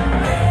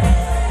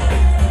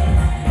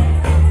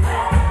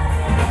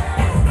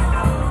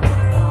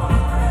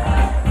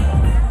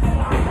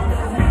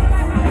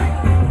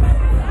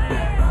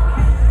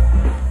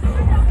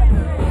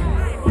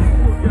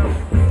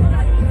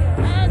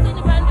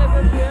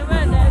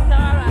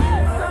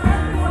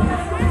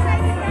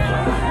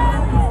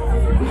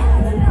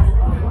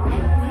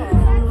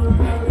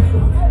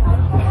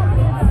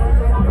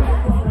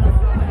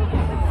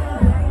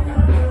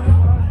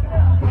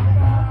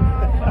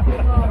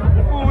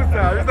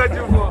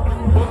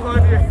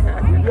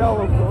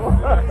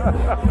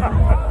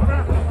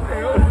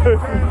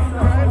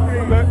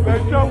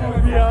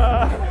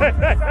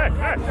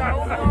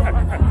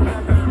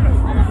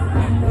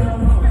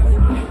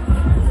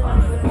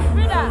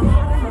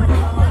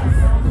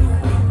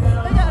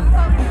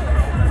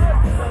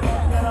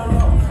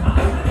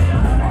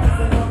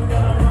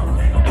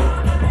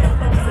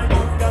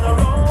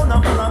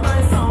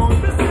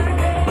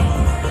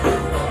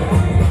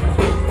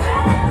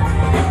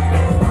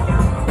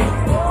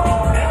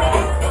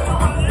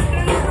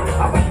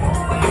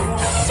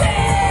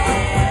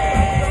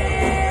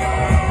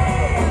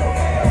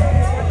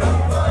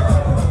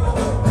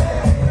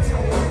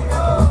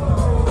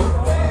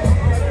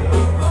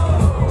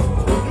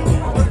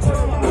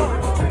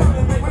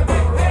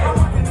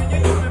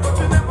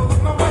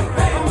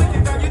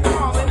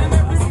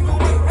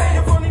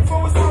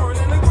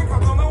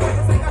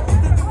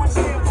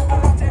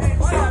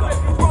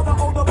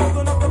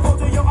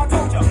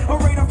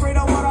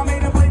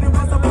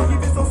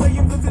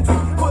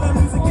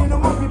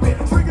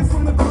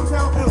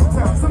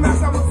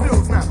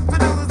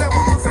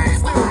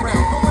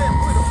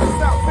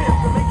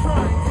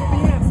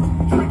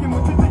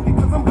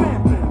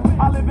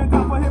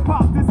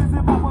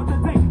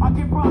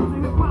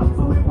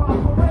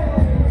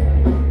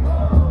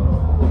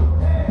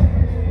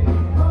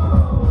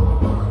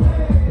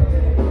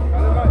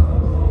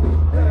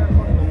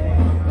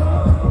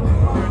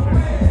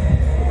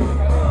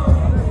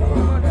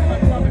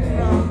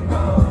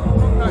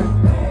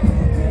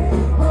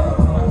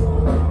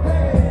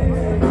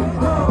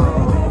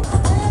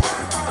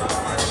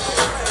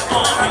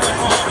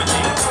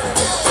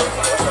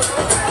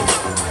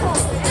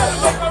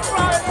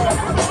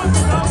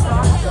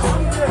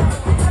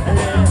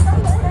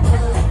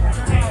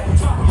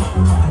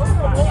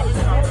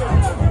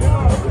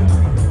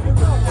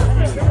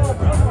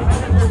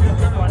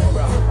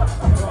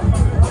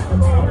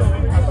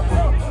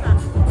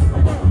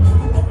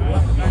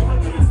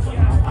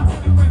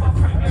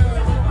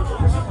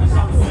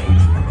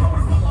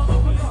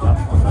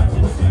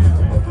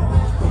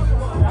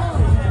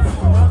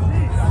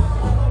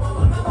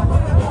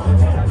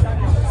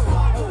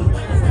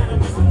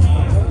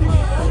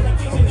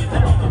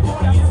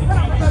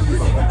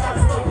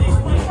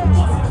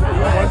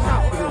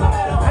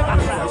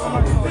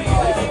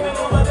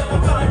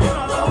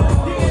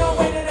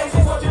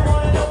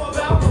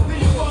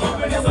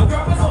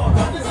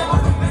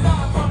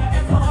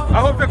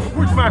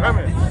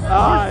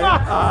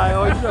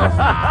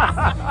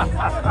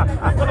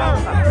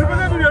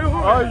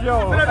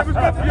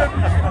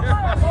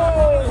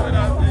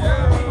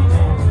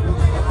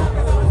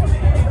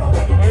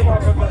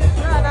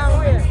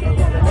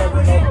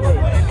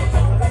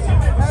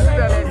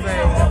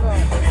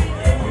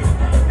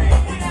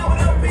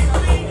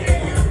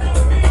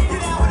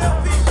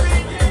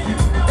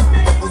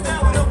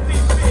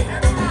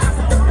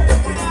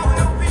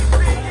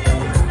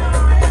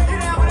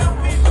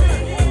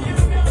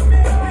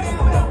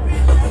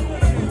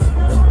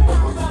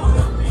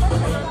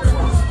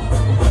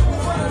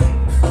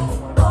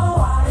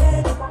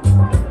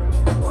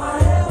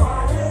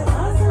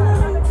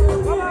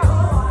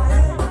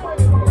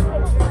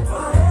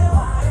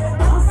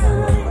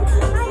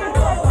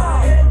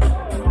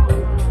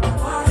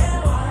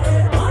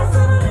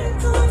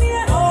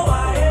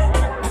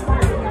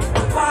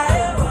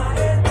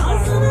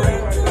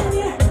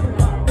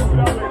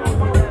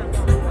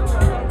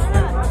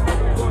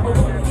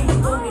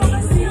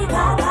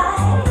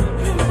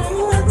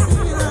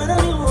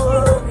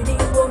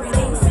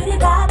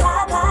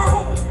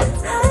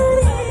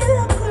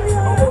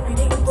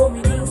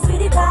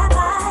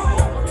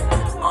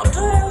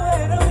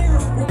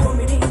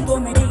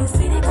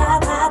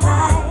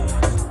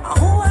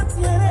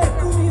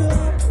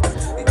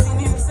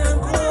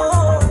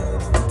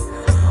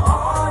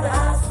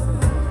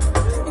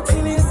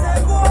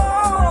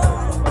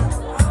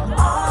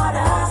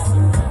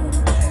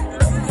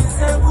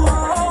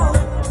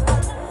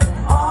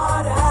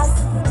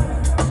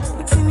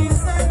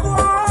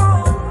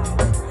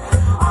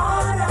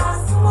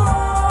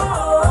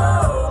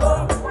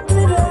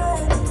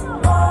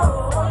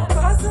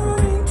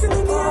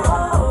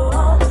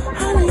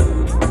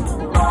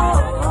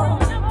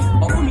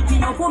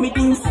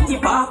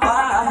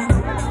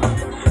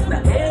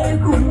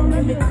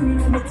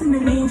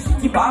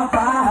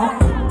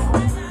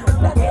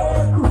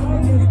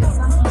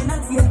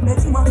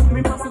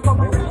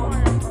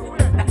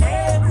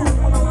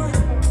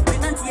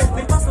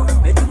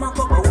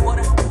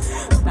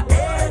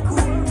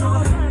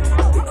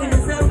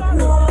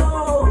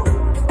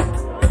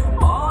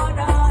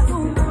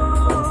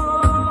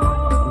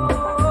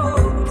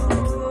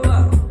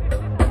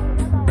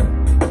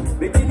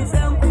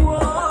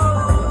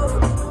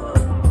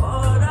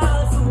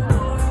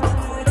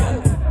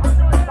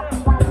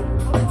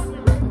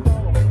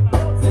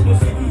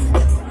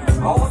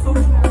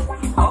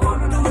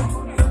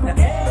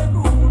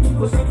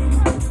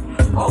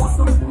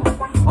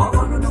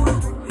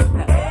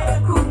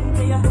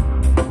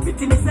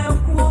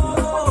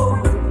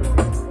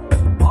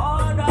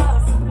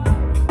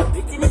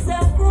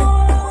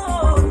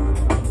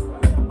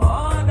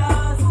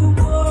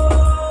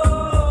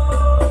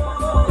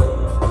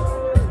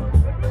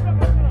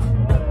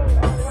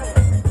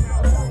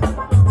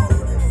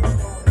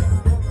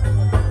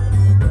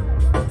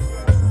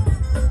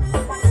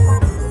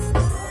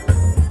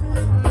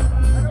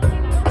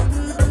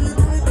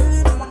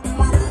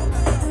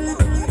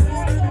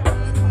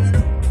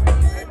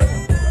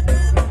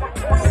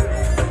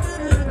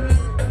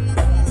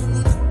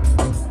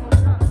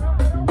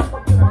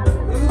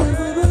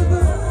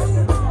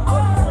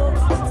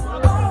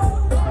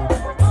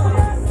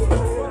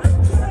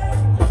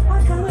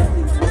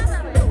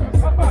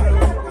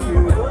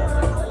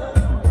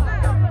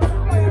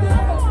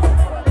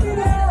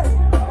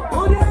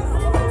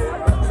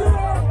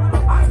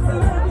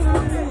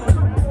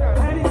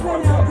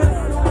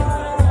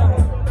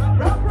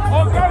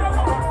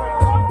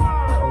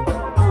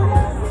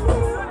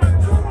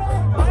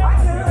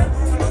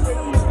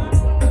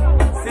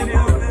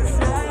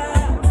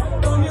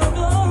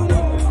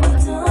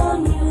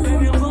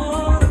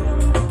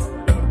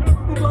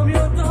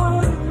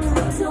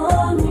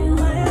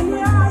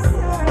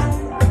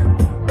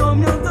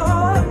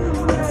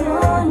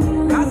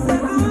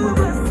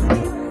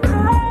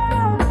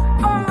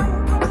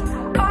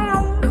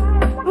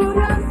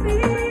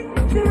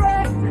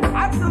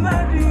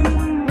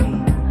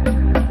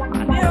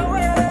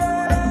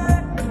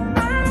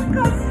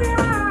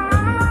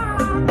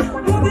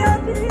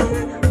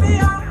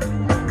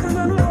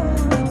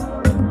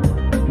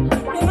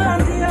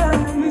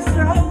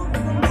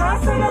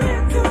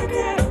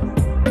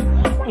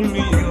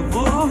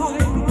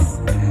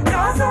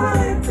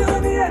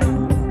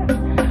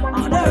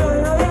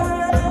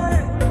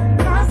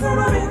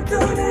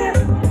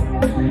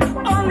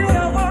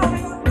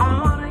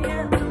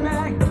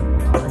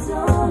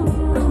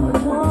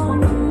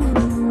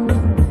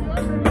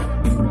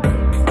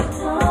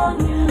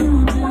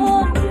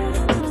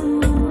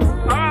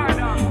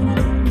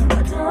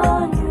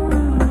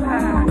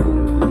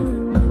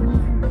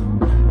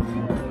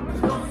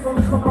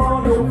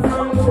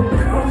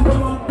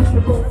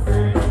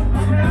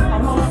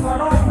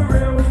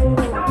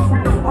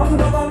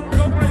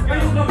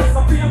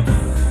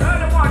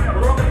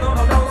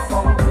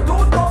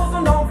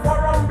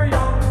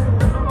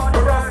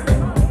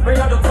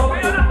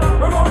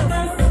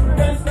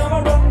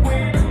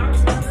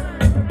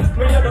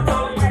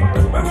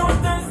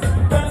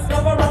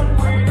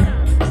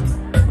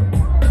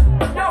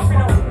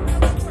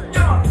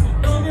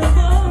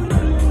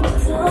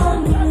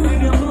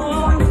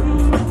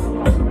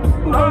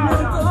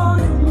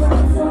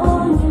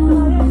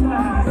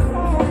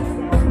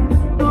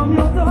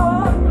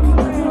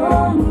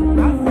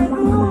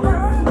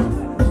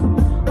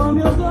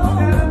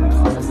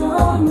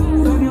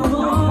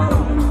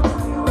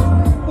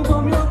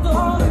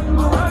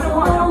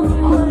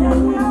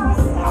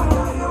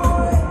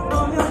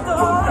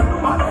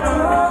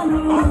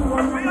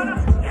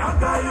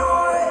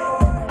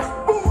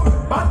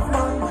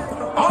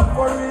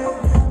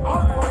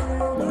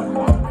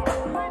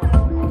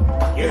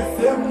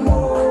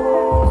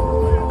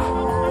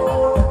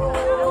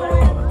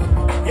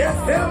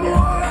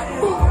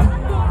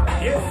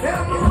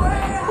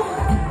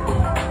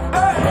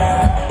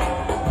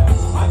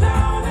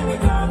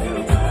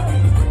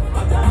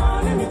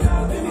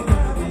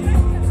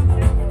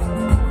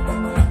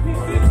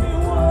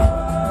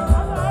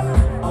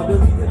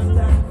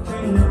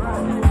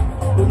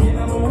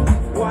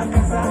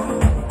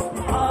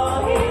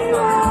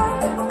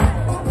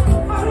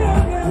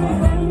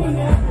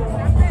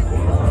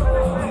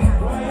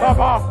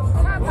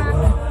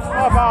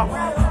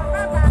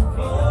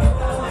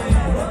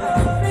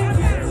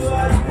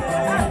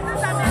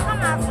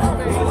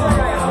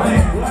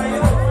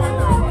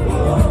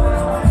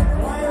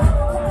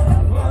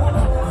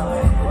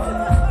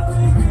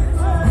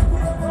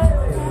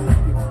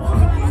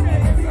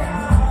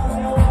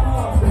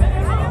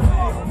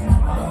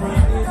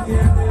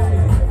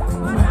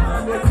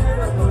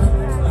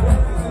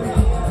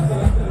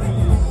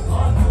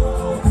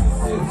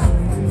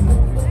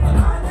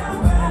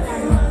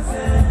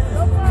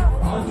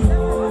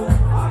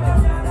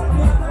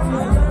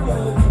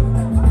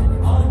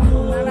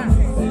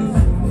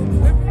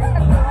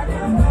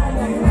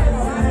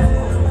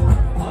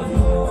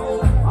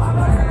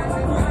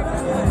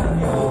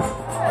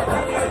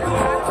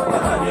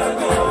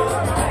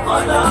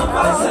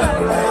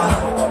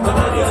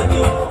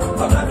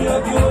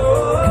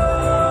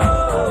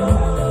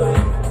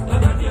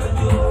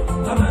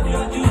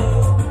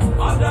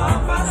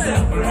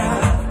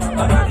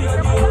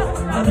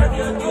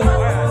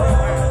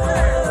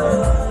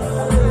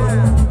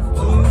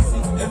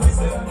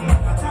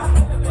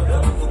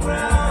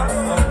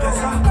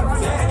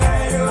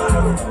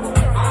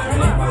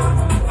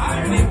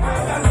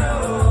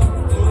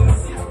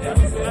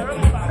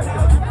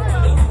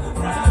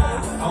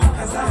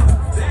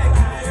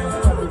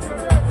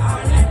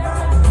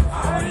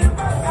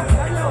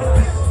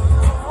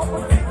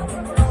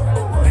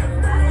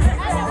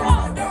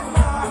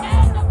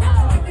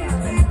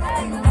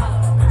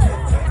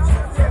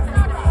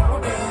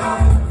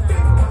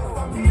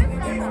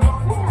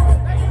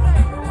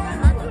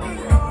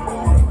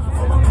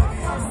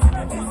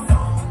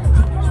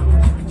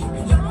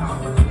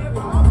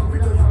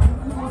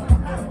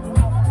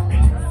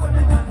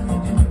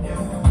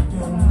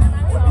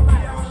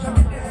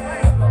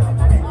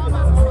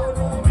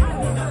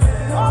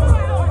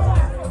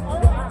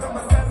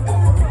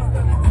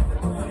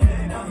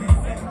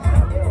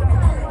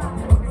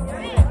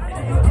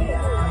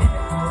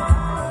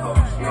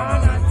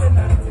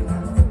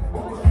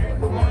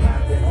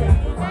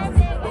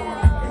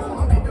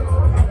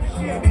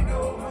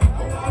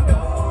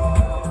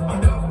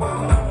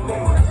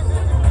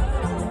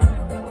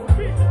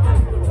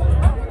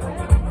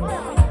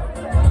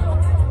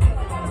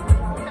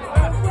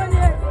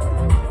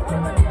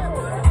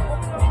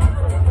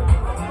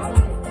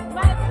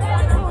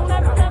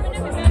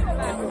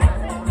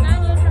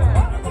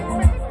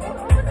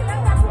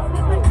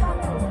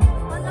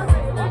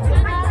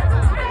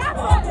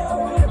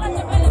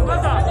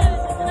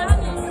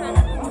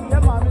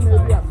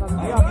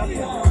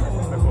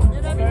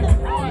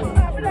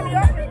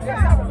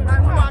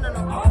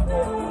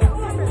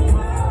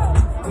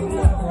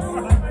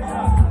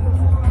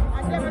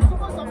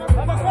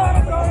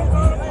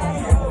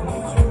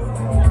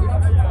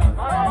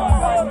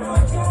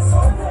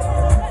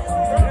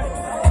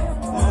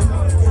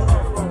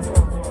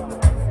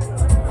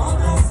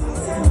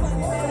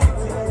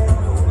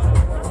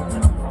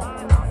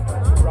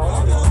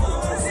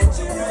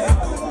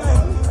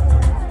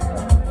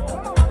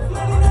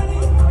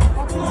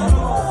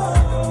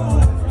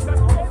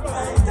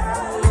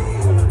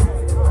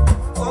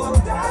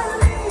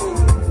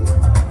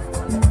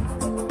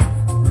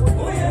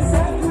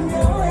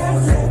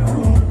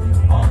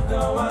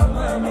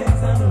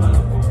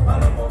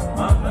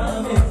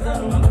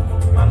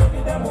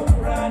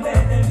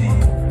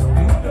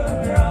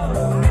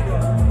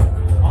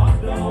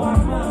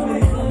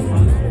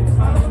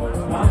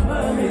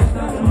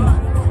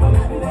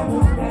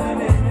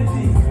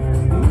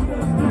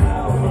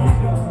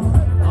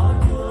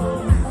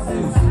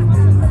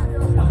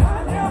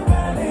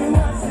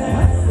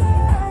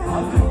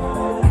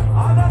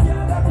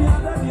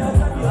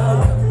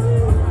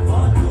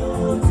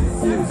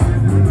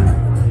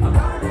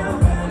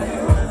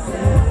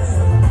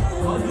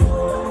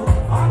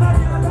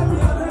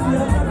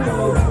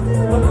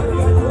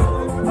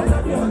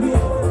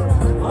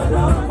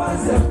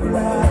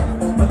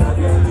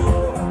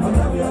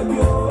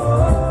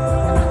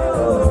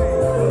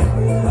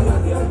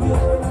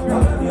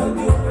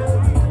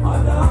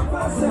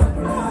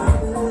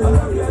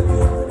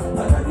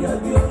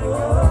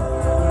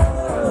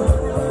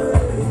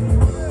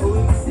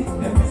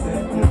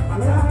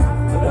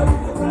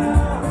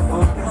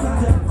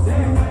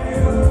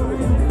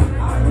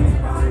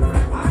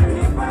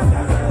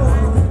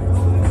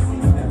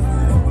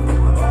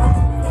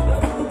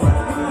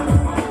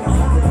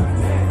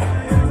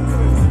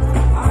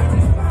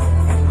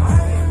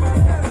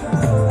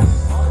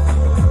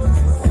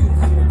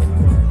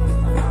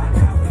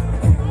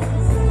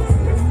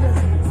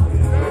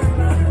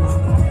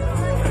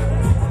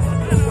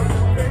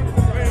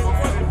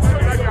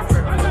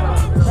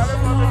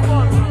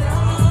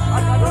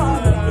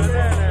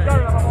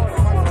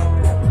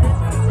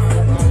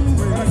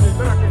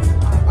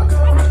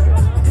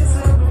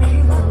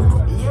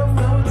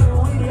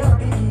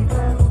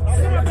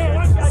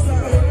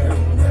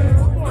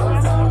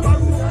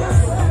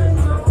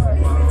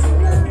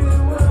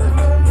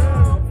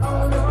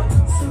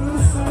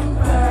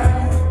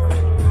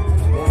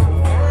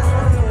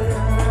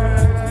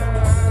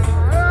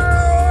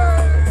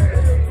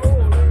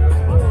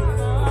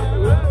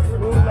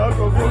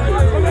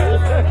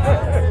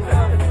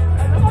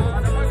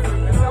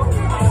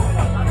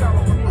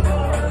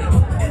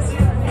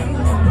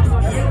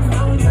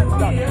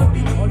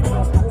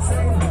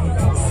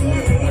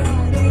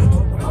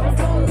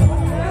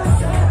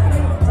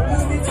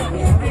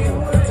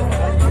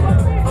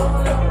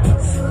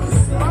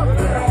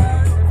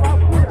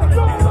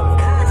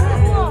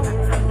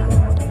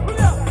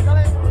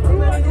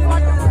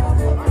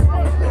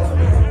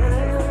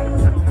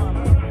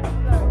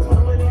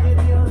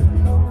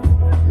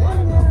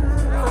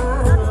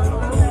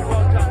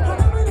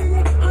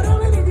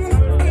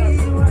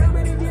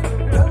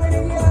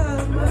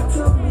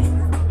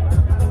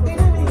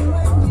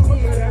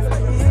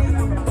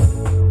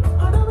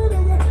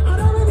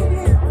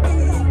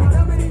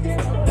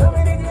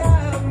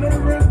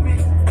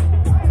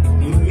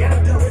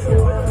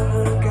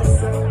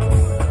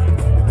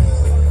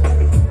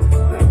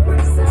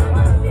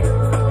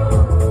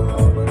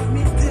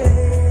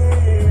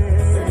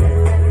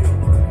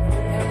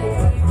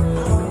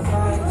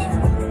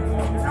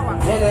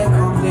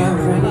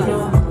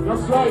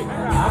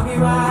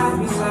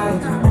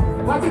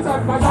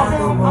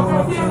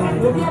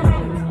 They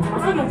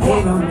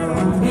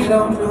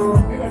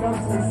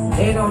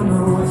don't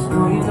know what's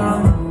going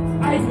on.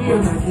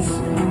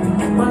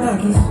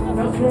 Monarchies,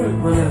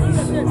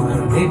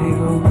 baby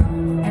go.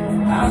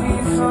 I'll be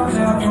so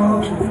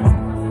careful.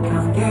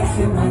 I'm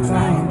guessing my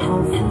time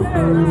off. You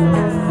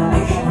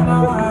should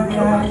know I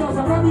got.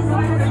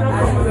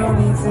 I don't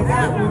need to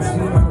get with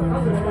you.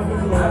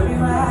 I'll be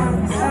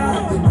my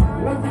side.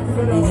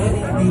 In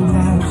anything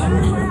that you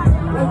do.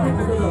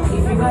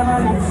 If you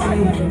ever say,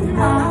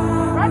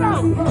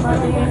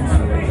 running into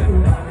you.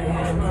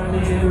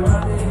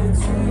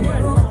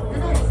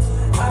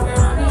 I've been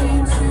running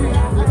into you.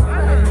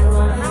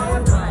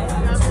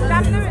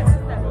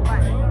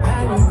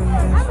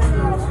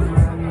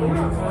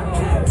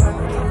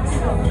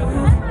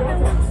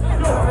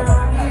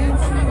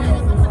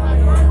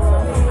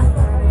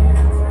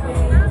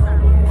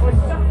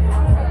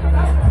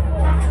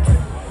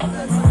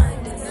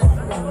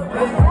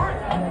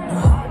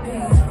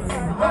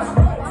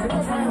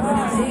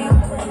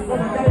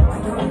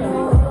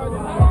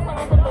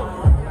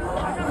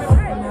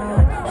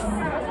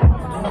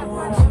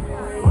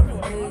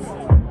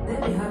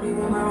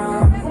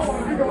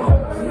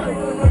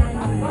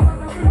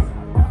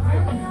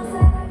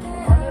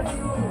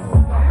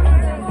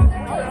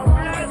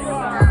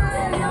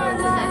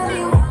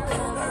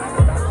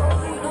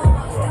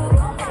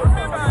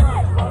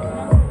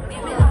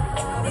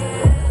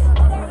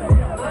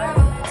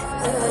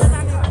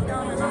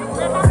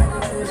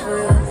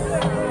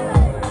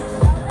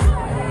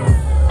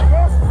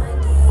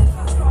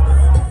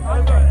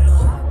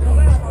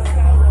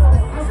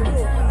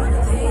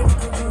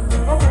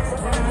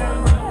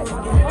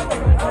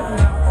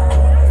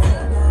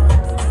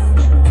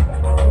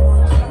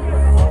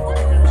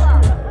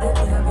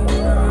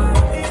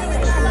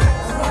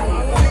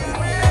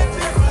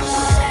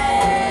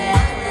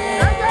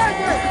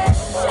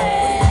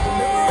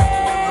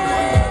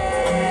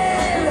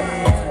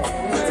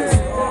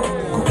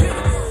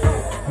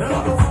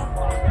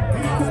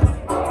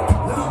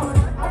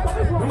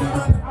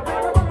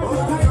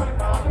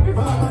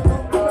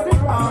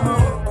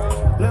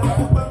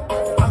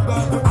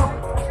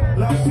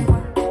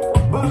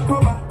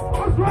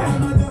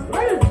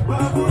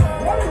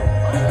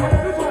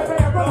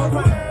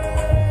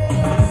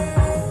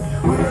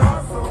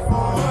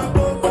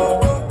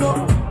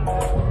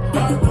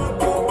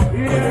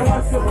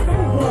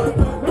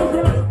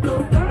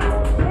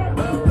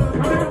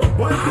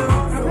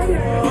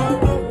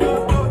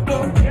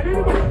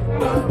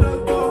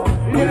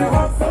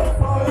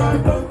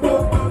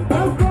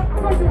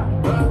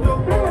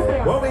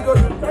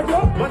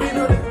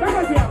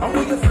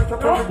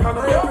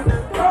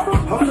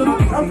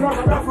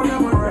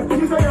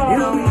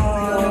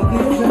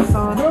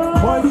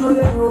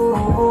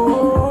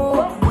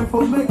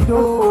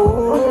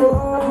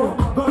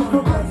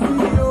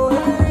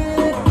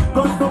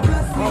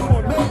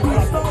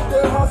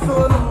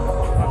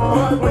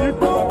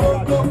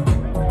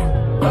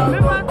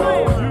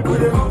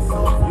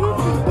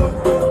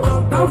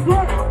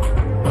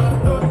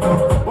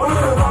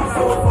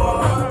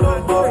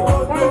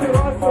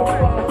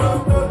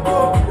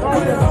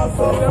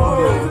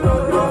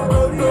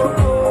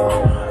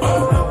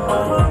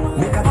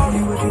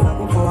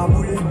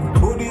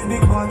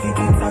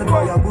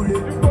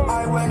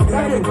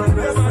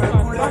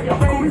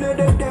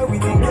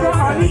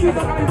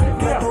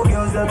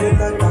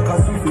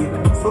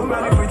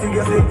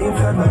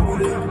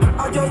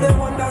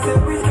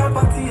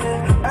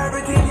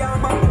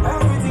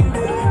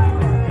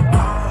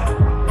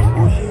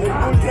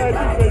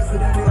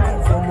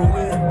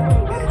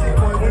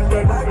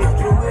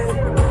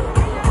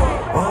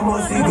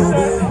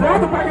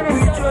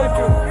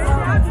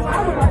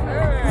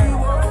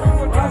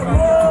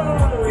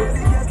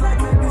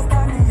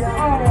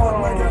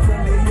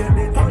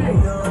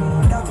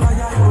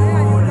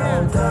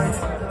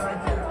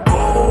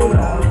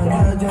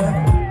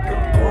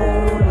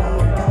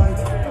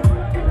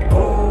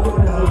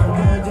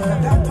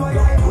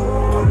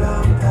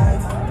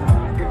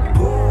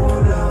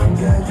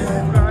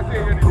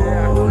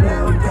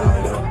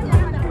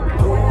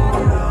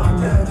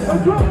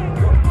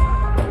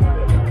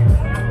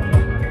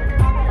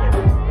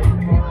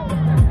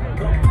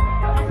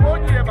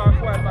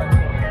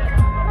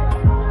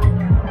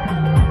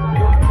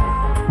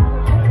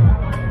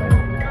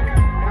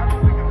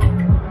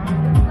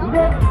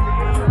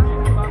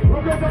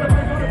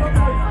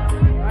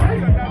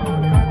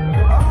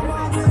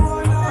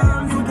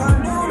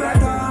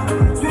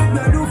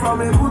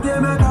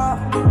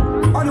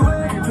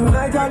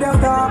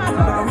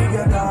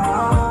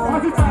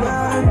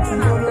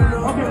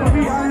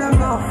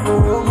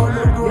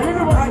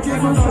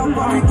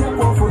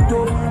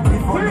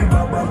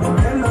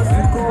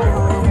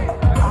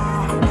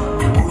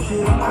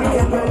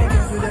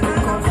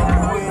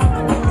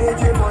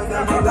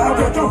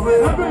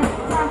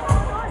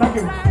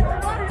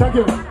 Thank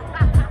you.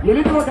 You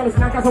need to look at this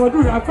like I saw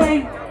do that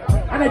thing.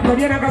 And if you're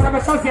here, I'm going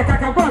to show you a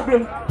caca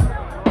problem.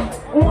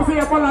 Who say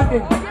a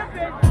Latin?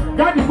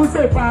 God, you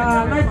say,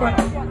 like what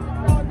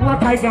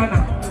I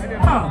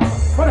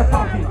Ghana. What a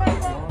party!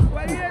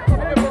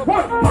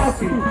 What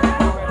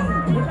party!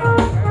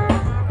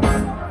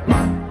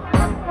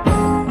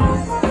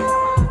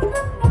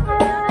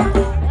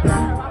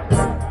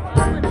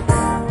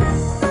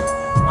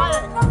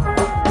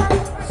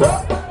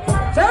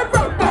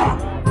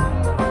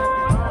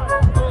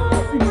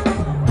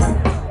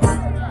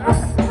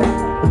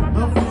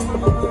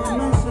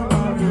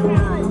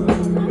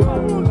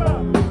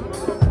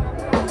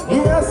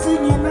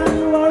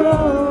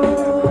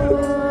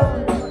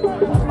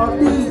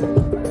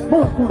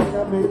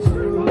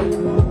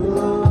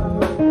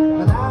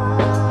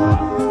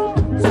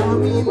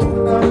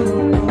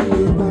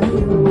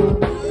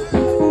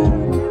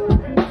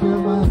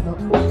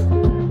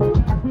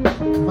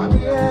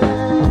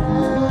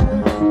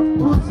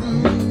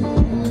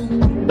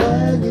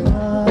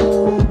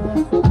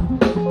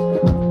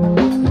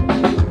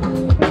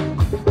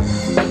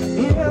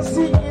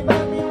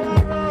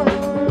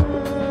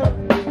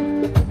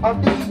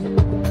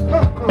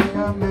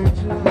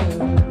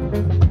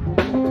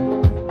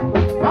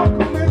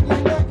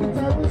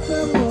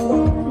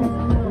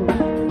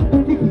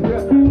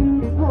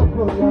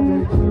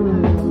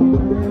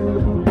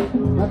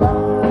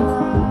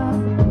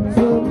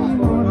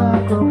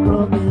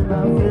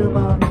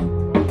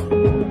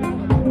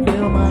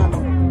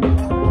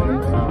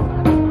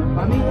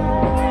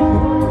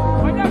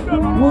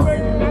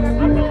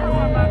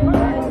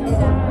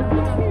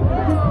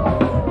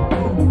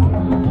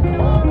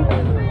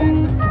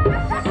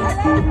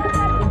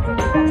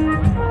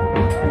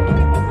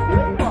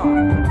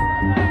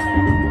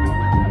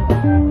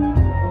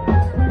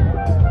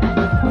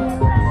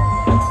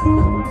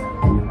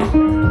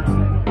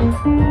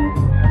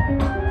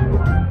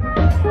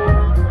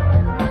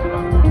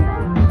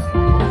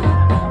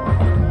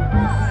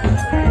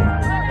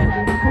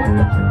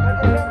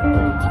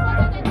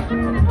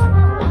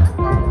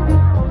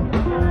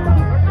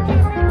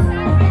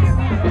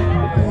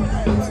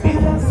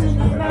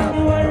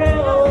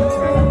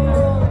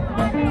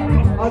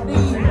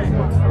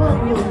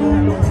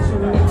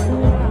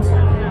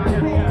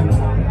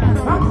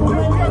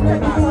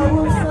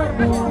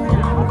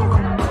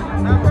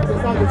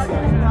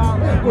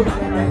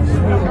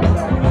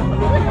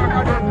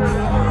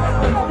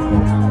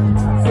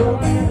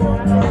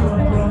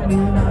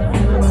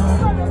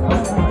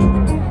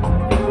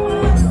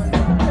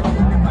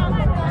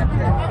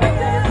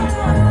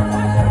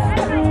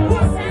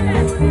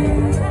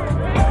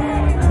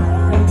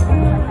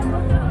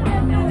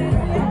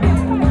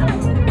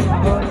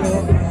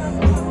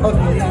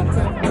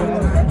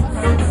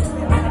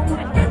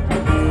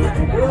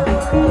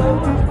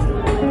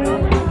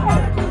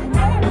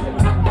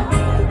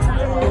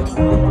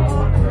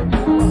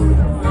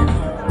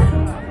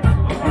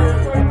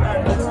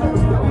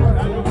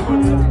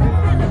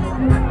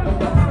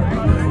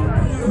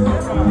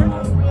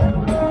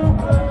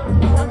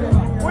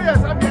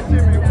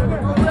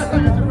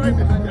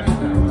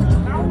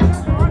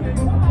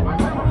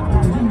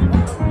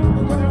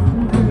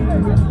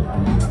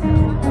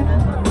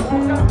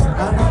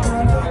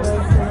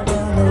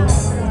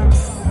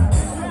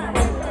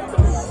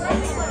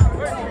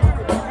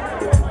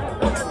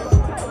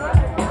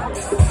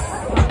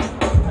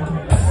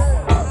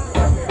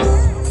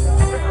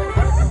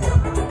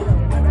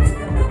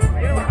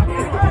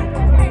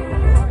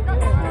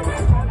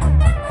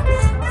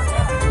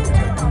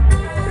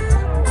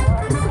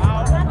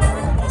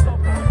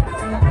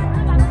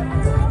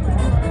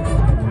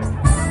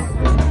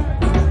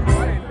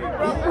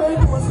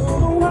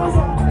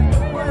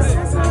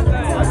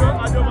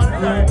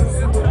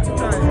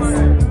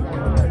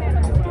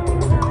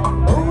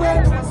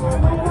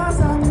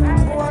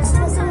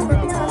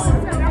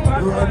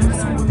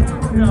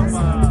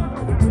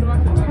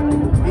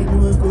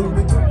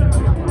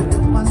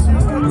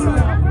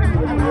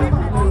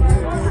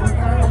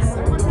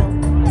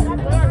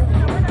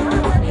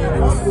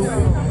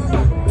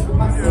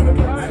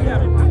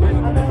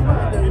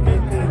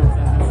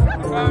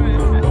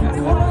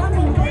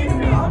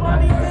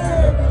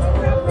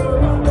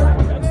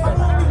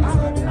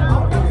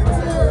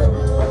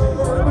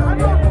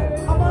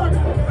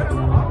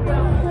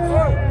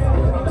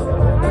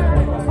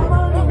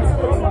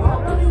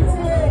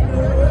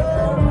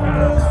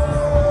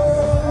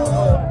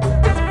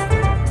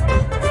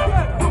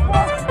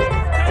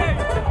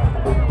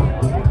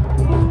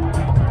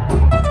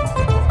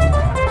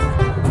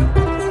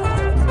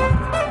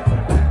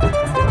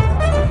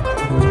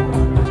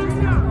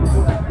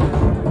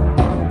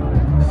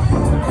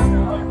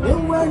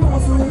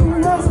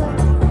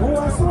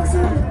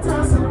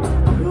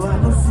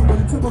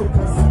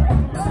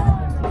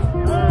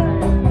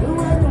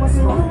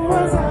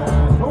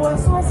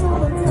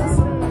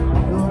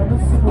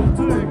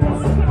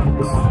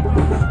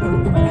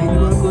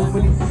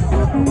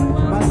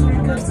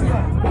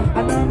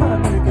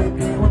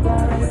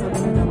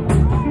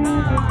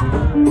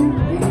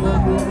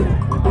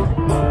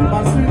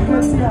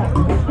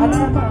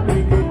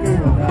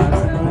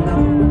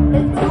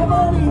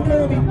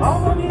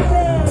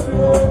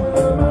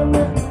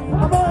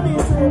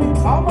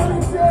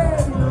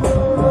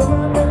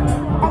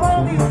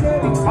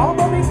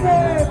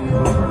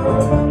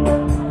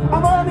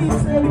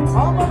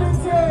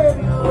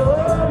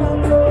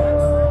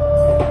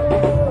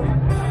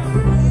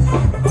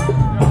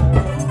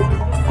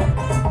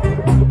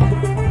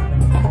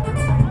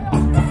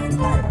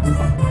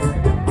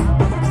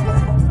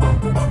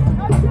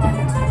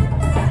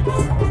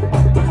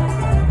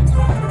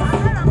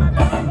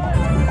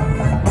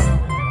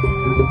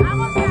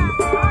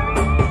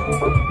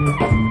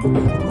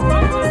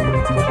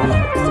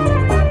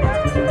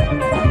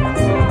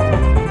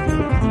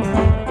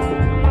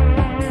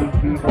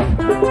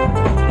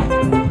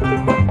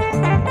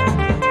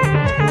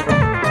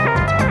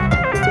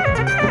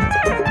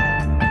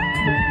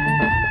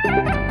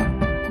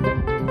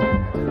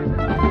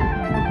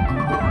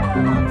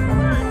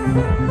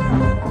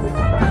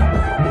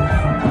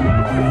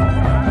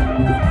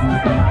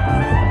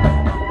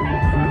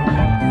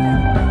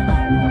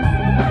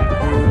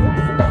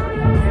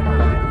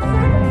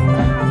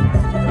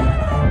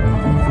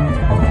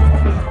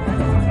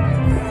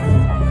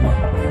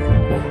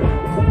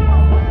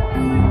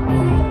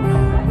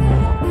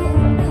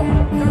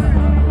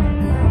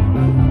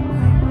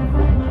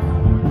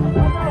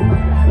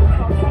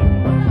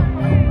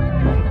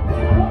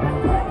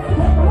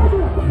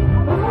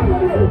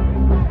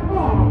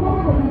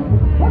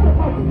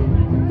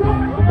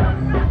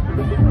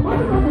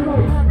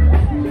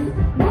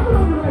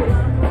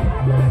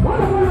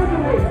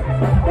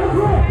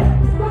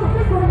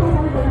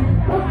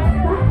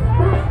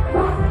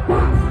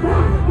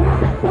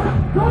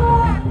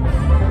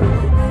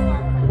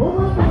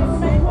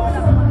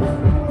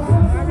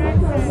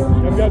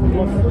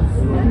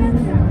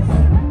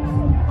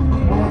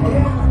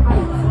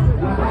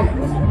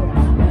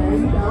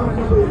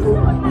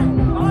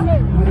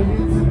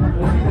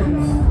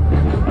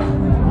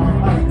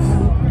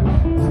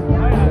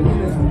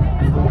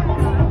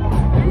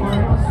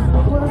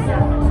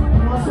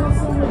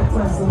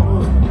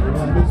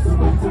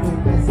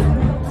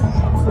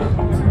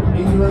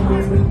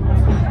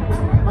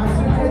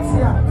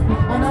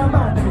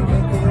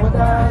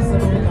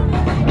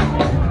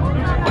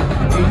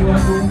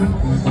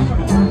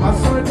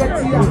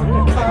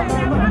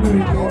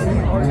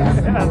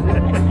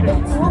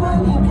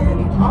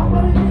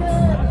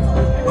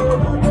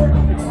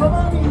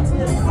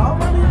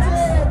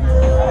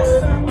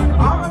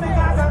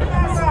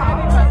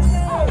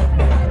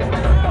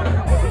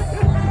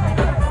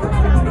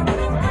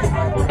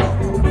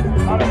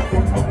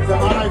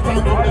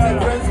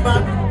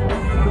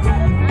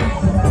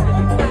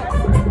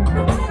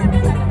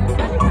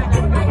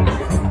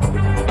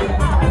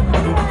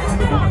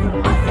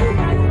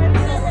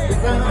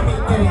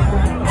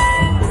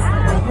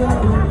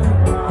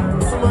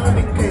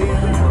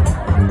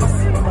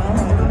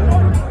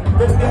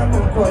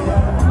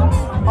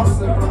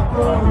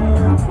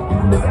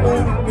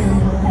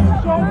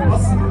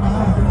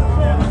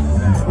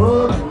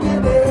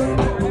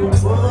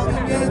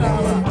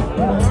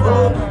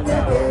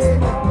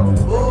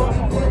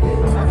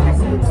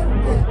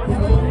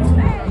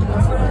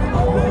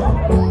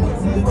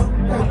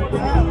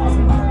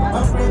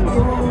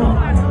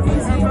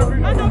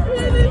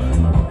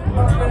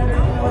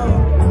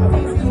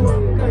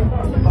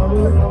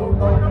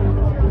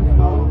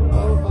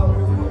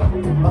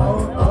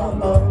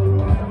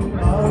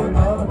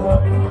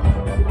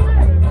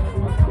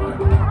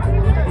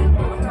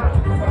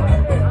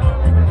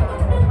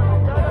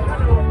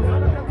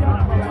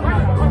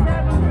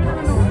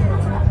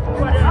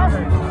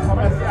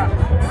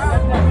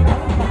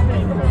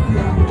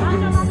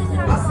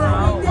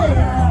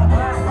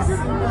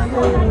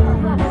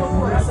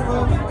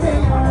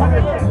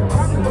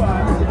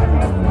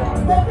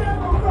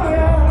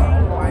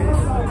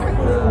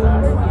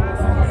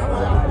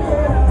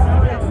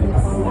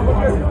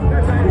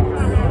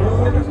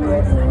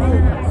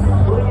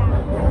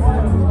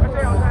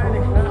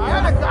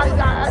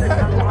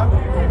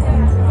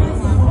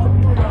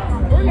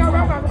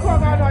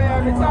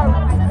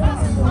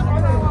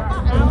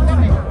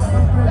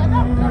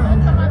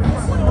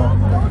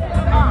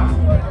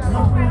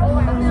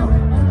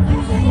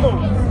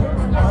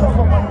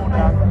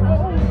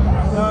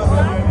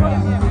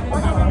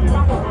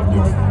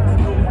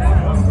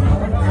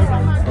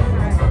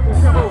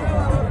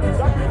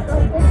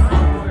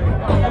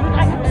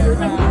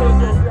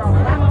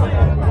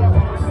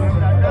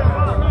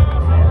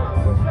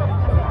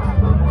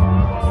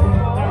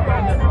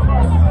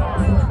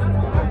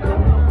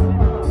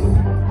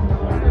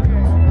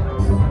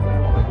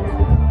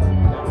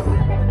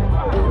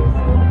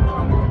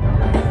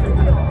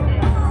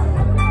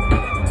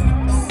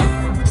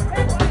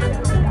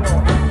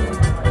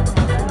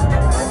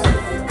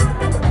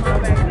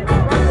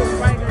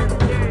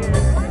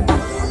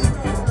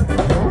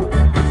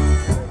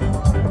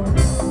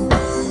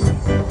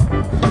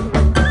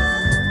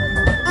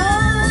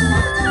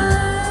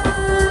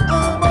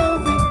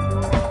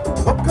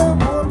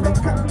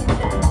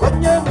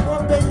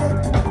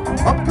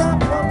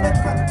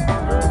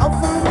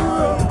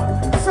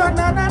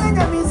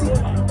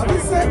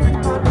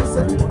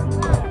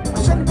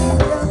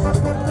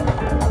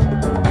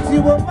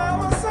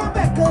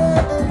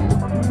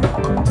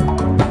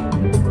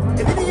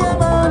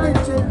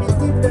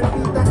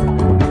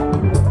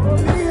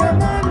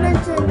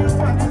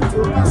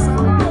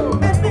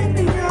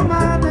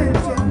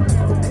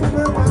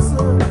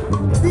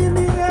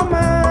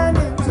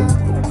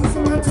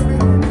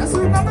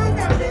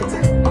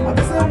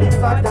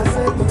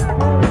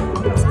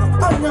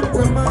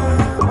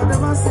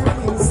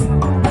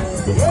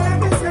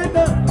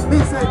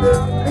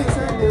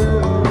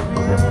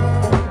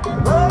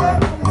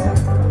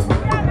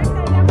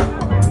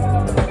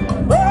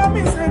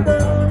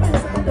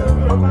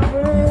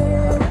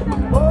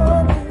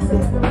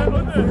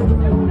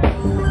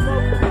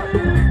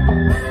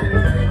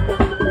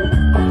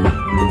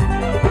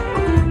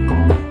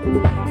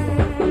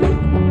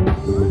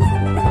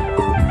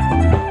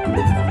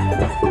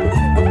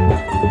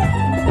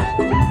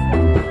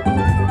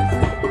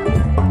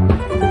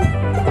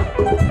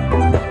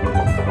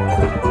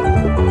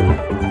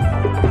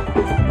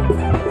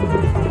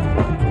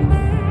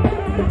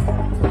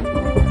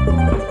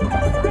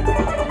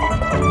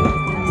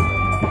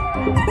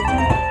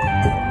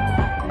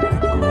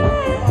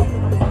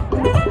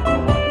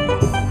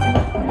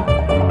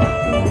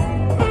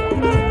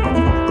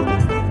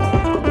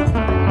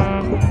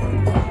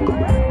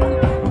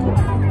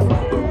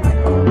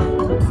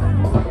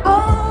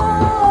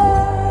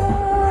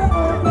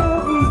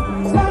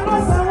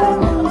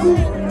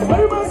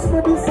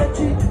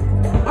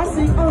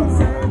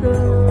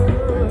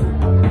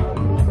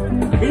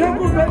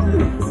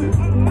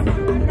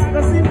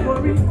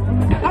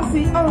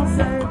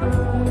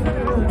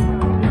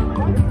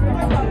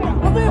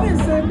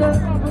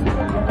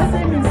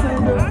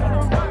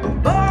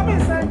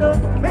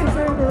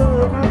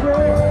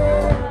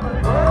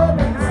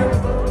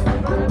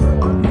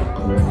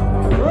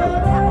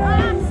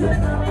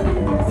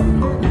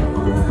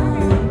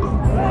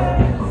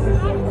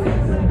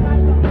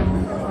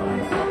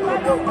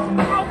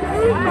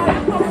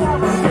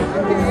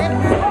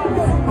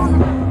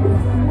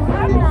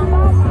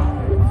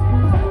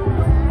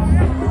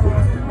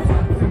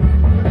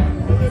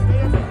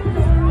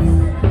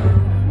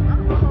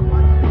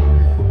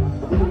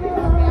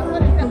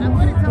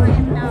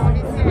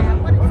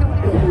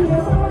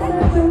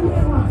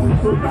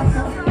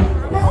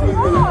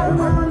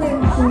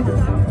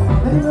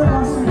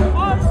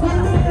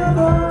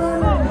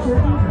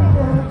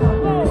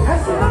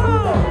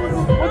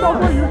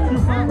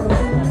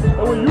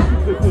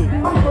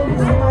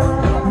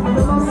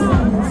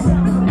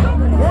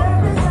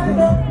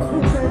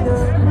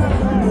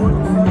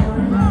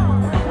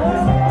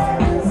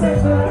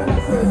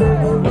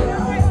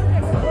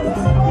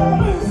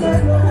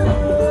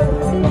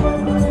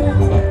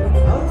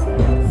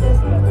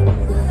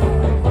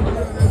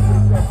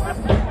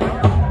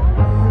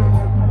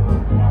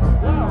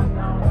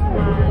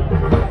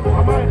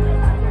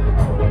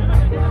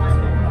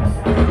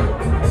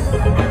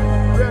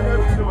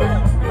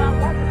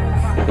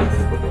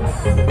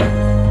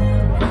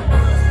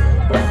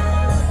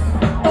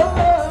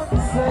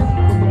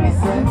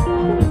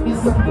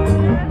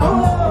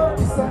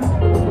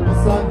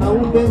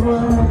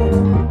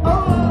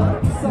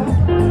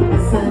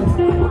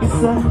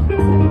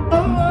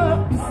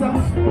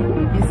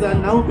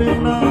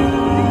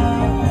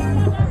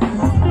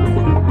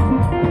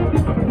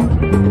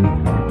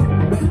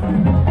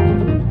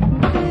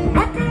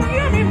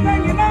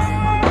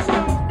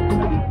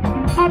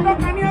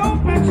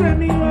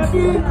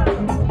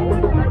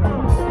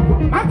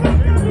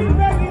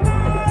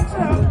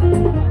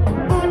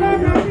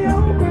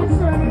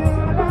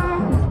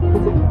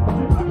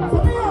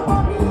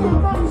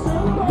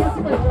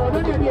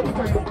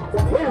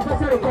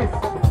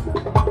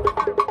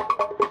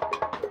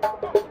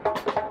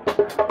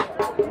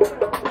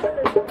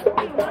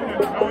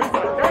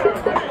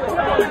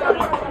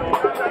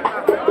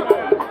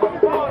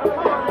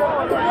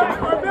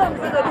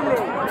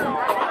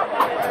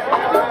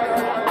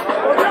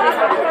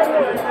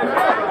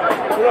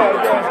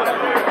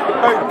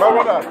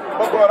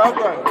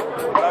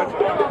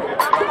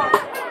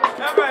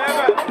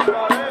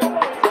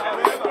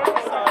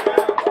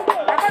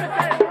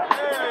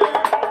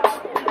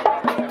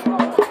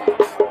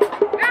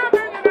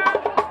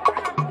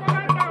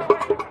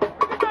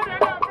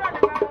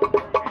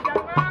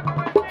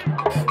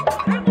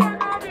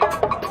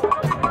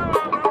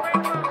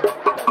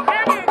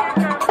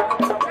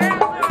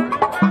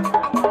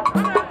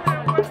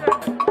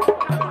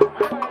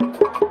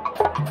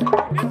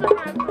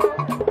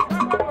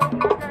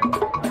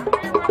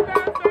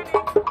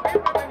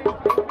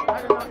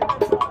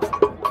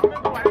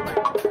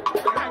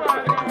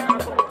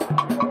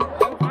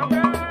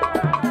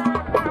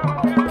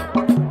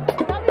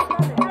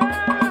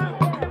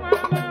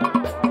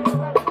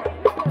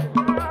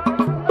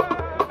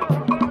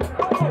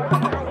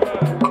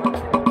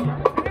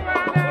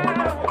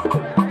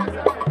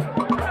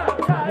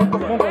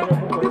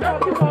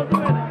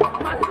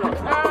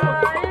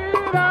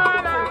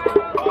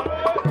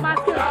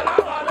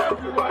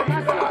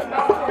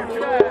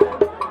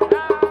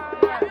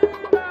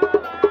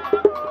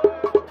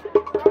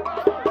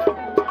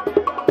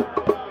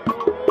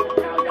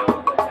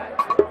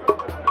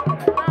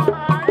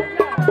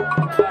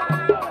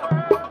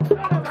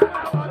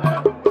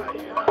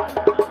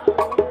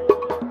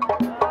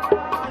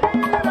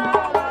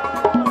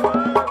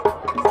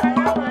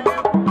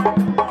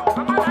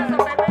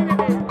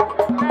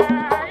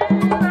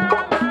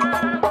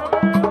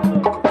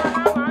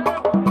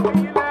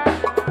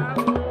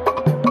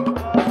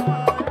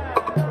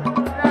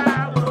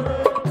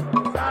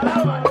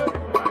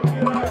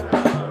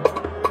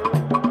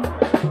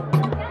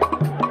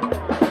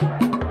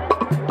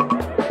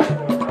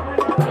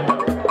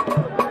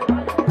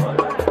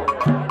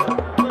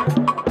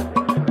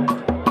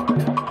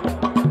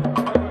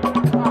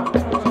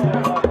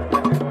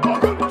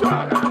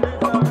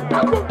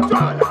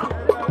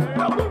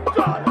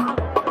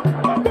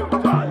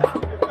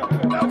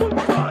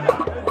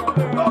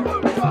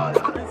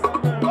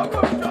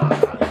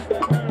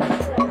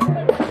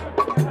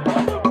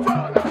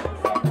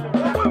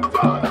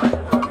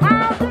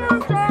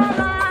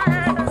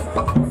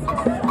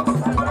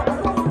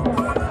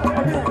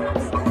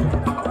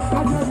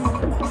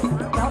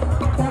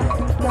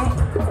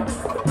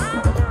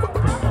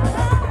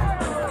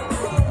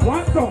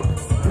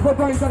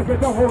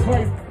 Don't hold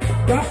play.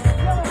 Stop.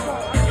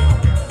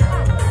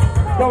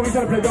 Don't we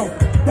gotta play. Don't.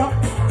 Stop.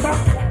 Stop.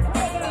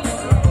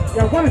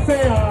 Yeah, I want to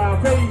say,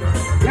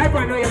 life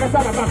right now, you're not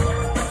back.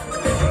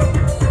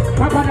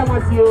 Papa, that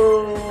was you.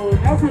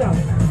 Akua.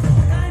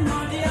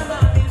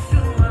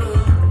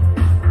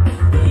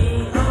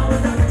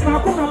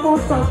 Akua.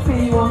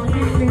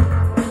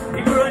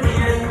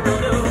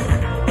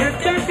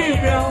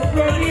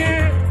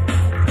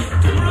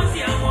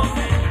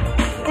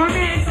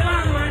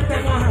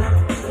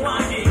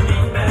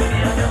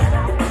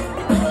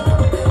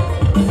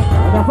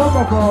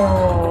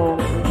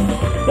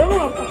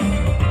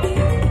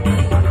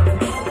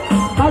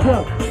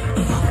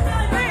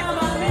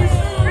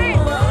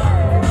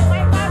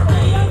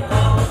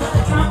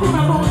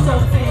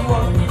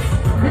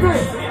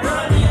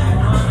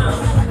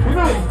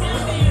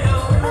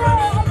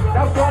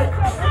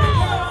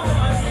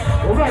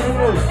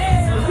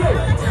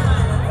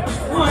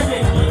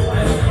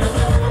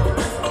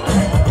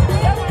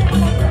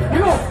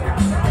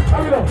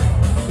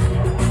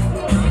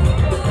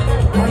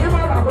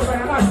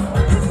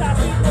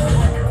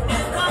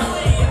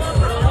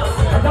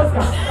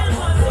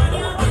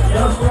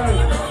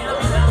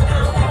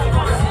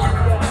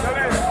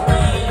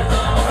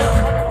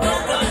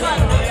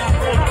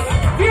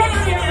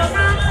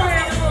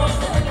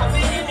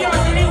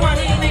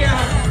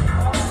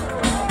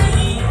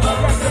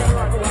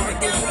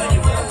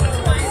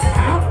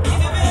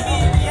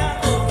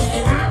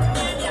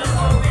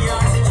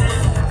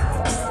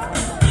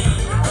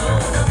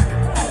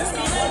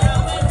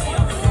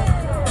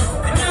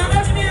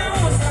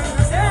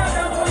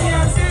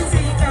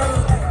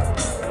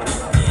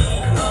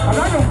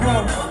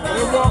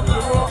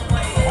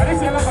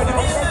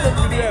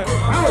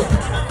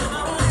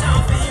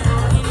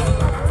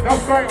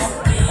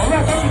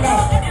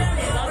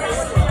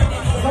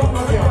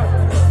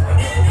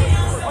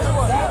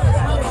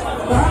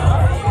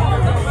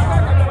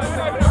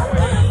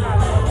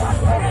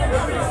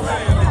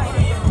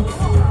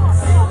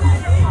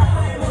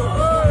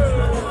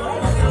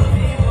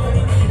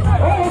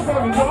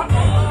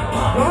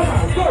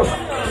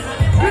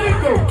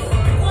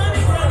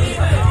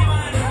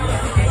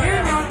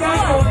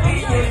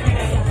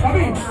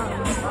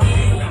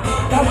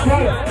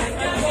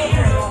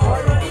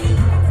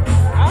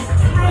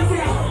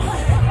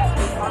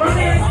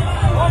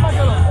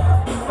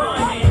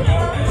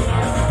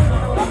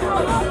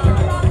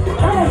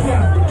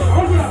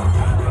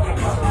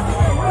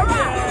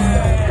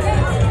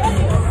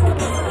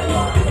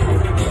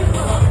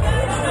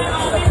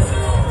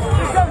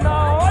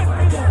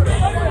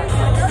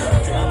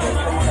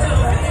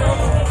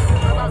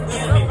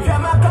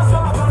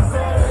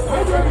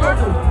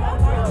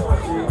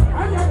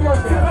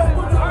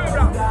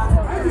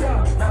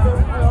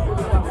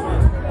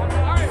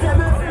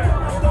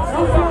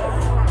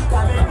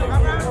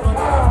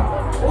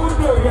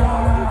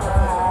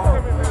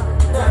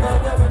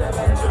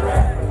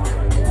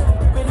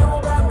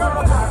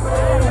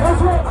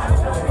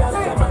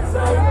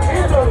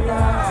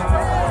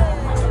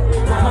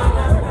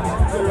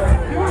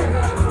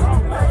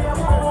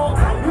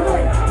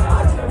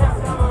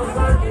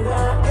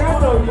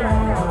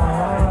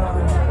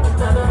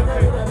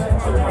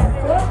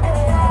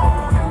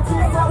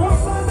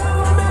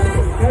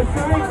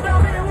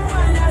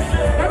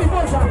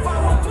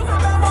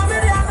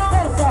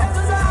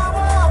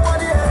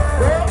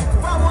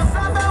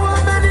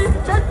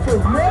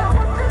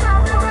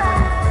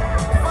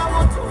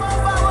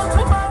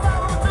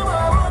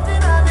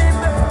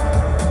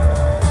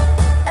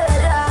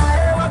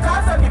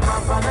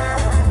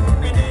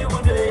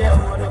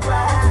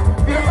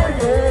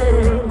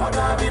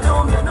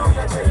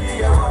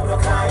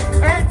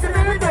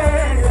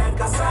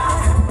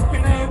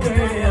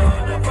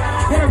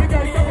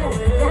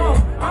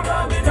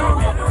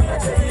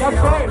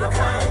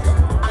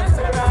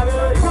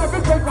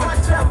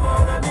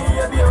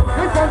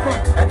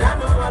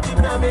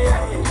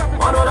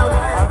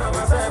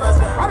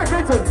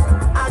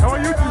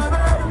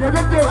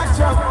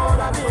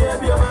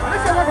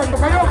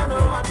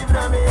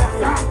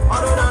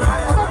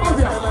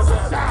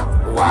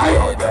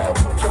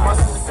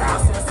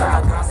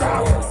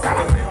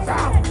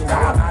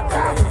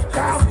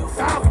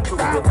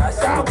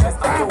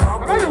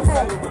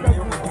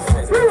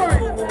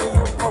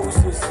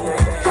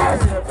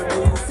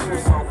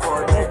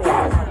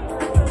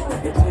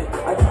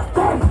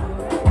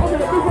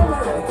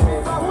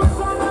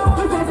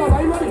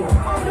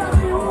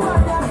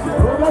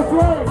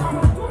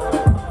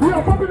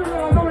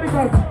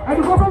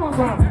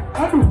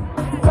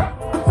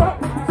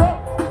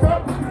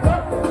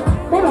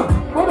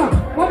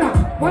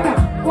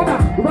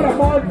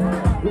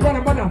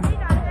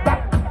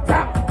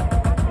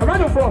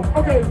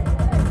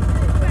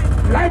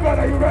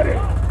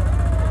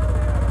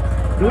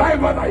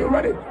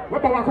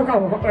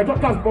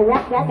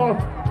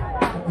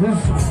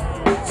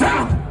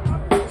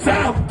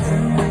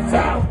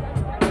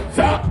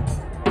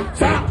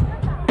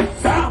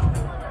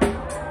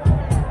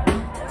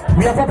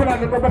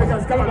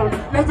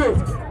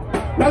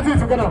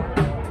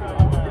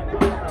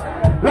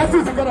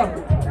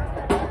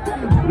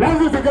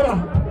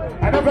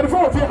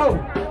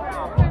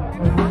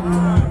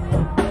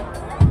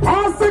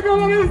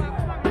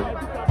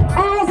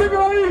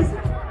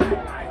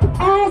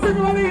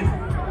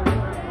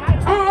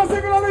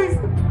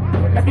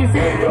 Let me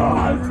see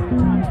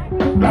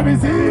yours. Let me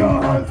see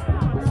yours.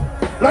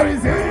 Let me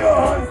see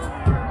yours.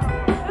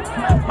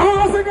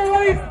 All single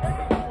ladies.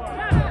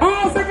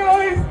 All single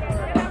ladies.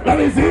 Let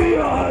me see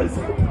yours.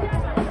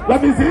 Let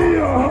me see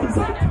yours.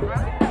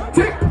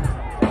 Tick.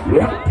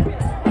 Yeah.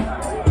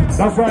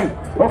 That's right.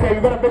 Okay,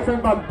 you got a big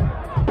friend, man.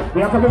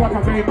 We are coming back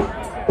again.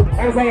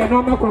 As I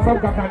normal confirm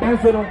Kaka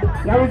dance, you know.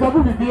 There is a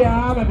movie here,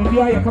 and the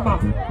video you come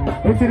up.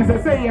 It is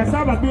a say, yes,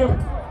 I'm a beer.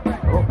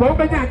 Well,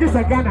 but I just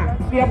a Ghana.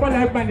 The upper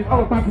life man in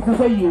our party to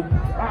say you.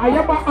 I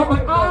am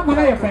an arm when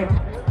I am fed.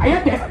 I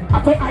am dead.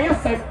 I am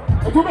said.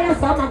 To me,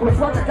 some of the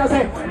front can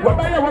say, what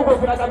I walk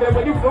over that I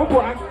never knew no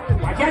one.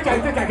 I can't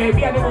take a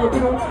baby and I will do.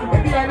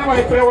 Maybe I know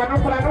I throw one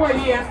up for an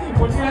here.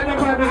 When you are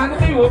never an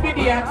they will be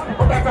there.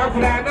 But I can't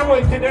plan no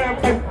way to them.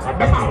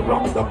 I'm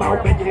wrong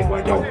about making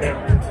one of them.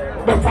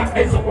 The fact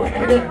is, what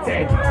I didn't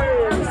say.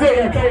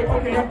 Say, okay,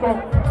 okay, I'm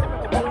going.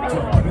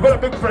 You got a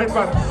big friend,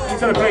 man.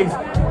 Into the place.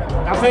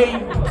 I say,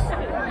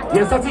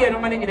 yes, I see no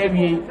money in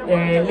every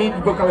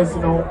lead vocalist,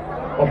 you know,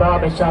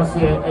 about the shots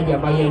here,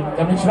 and my age.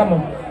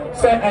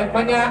 Say,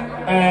 Mania,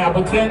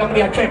 about 10 of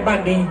the train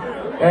bandy,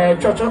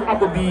 Church of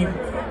Abu B.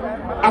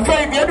 I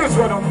find the others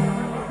one.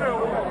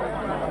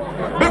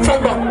 Big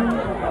friend,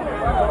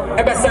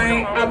 ever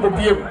saying Abu B.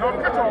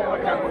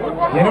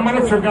 You know, man,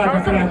 it's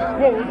regarding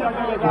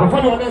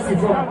before you honest,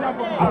 if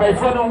I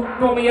follow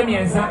no me, and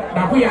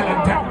we are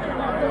at that.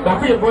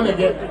 But we are going to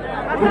get.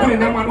 Open the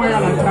man way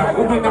and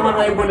open the man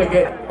way to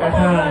get.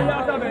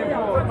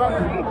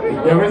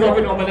 There is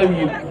open on the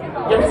view.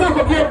 There is a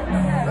copy.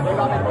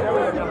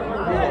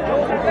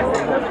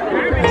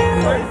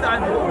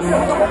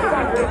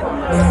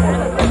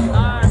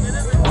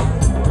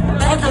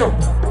 Thank you.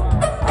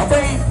 I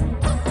say,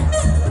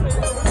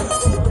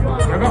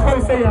 I'm not going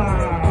to say,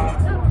 I'm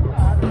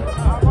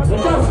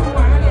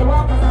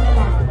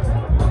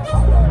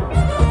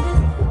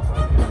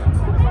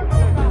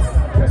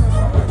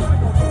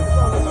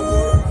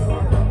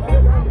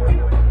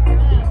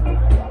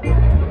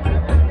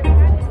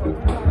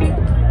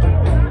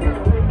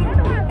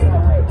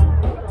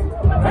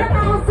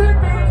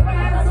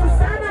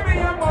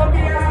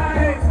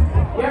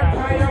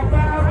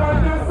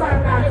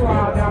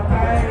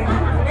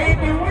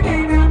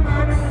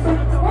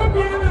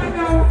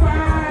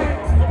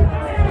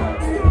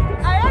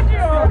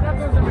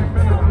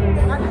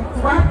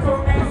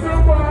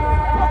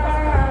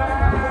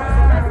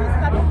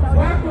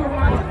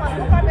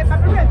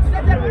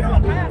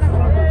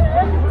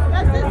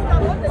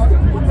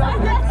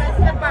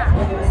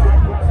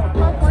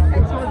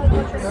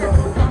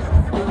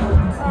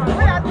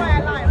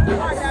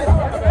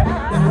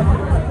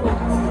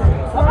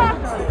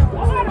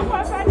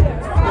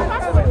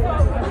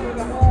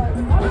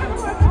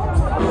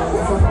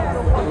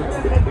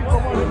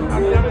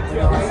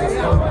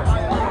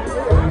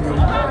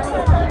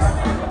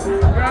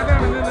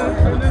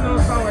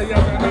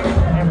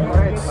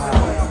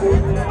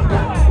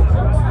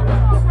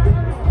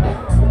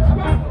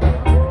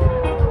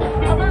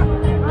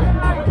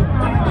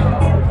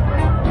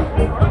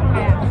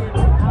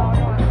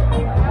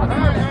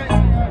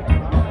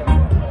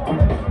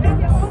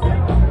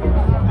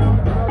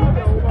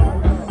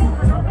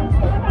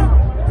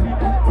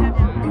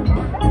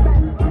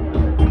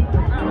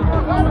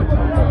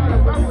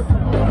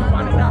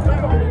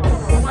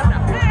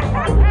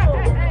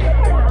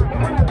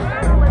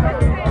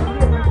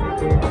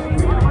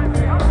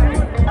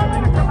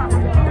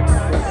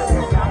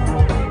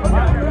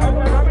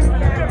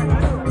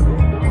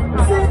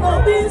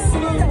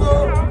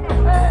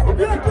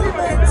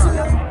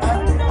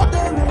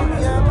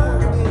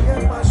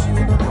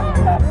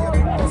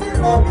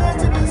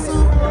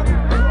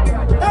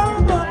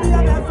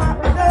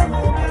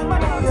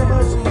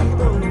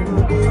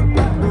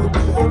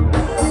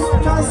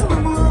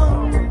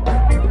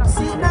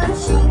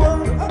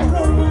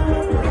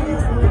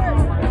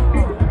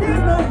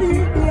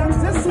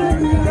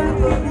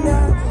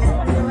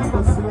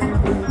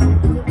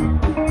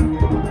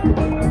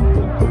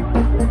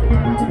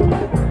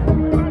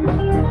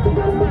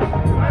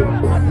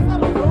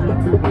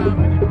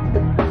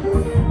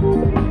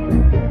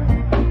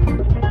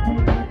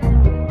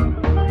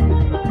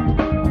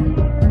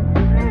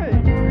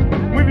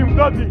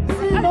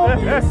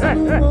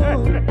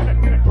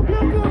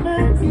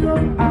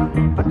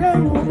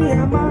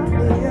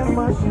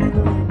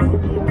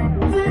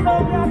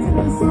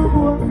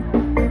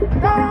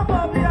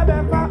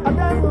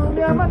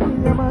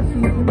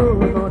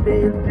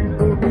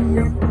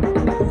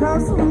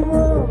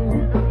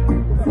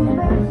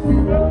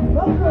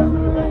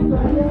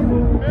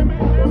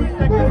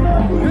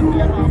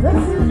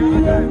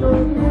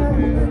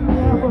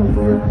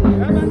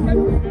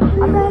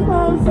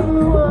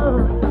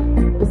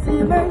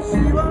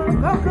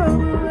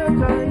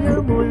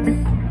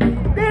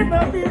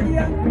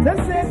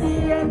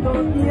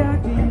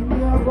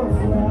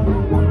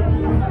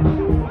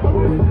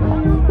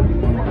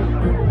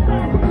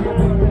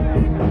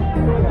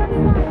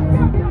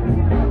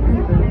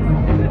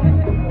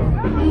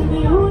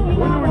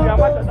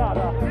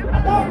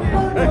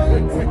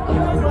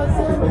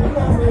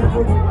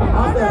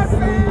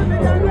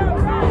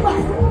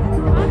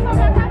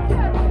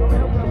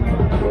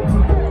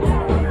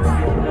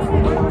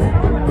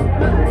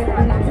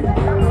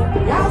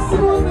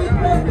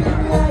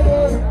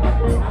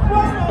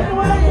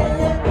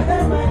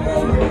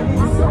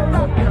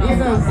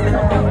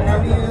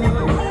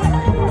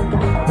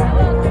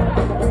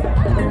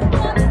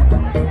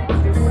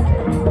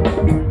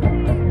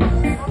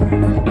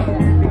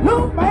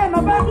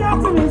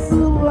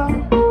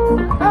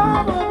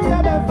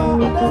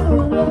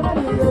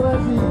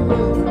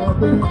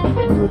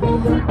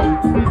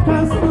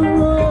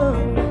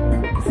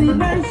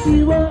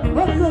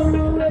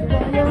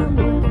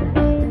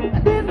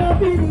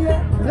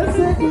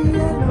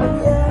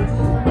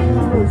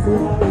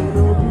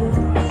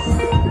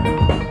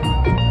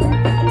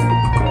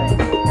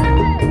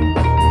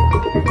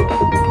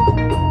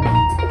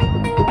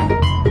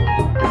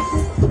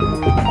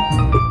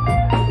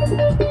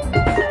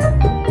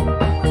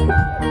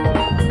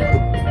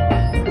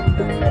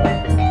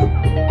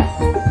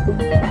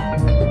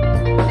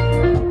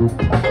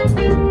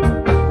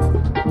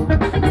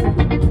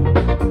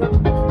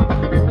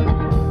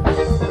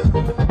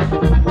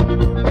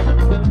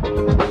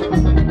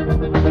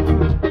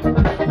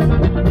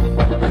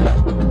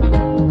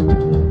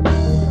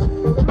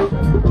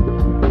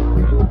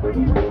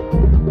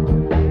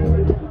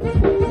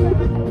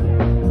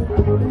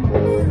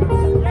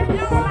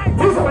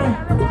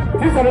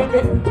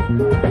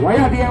Why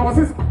are the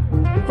hours?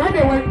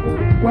 Friday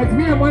went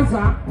me and one sir,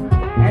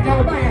 and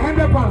I'll buy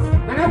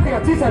 £100. And I'll pay a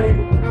teacher,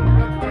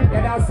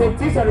 and I'll say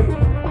teacher.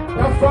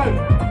 That's fine.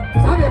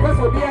 Sunday bus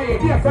will be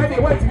a Friday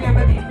went to me and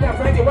maybe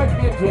Friday went to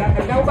me here,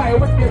 and now buy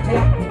over to me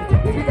here.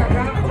 If you can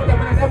put them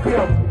in an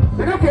appeal.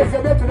 And okay,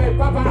 so better today,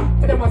 Papa,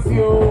 and I must see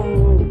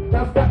you.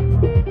 That's that.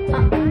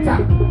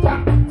 Tap.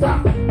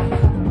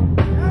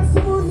 That's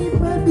only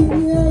baby,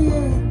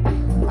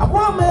 yeah. I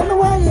want me to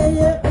wear,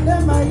 yeah, and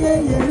then my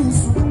yeah.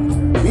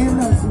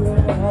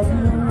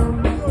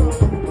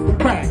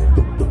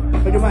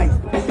 Put your mic.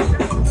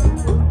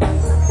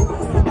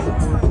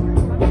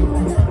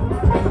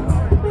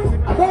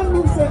 I don't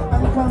mean say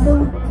I'm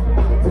coming.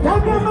 But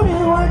I'm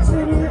coming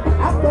watching it.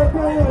 After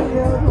playing,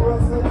 yeah,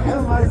 was it?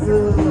 And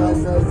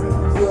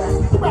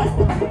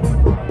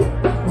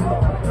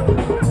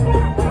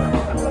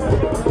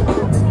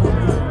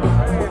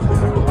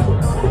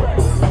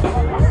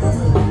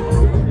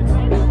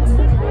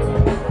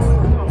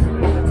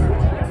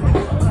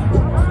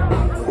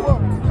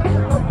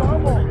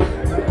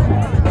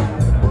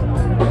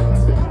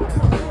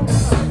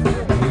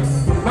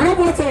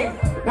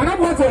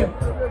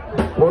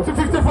What's the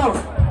 50 pounds?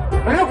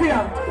 And okay,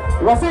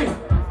 what's it?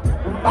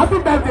 I've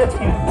been back there. Say,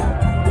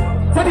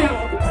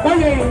 why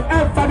you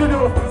ain't Fadino?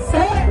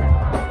 Say,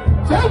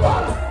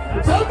 what?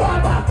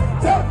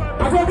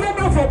 I don't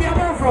know from where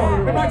I'm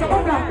from. But my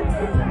Jamaica,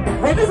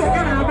 when this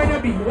again, I'm going to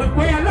be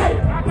where I like.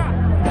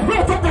 We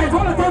are talking about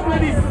all the time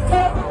like this.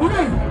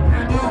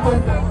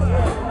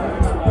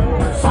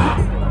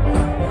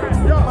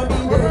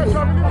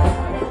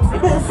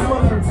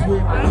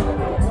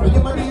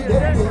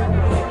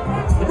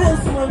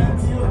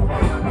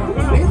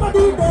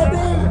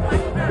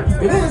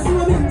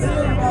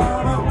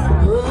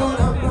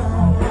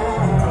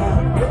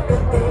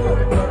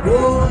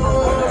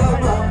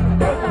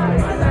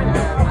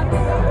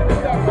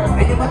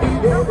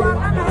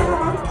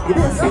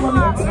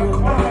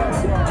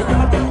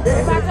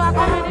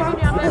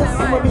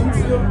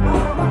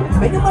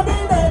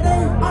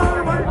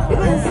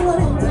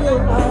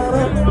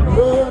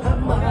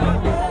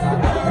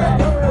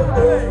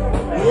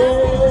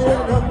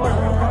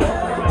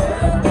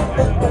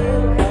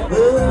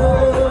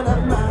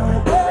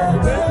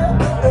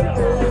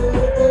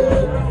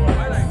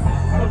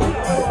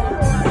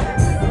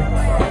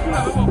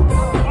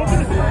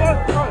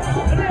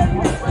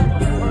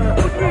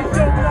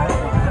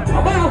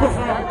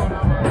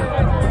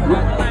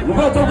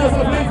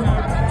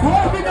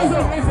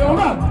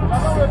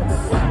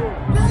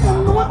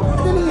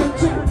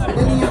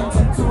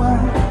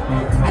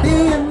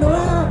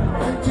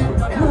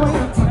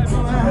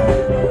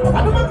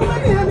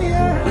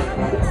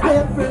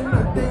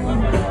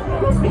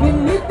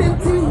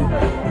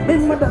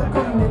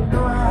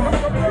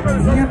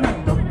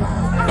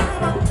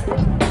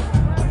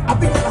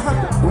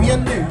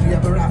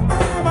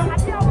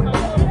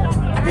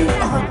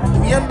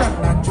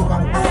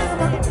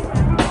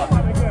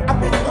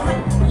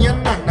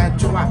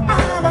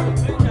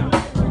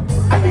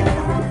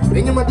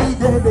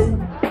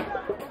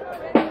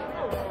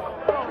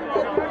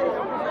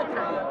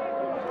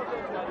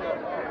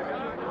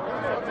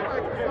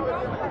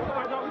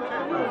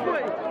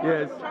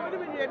 Yes.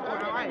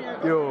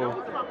 Yo.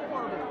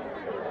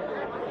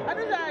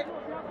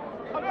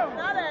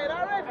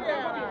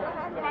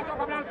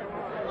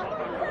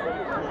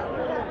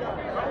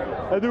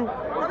 Edu.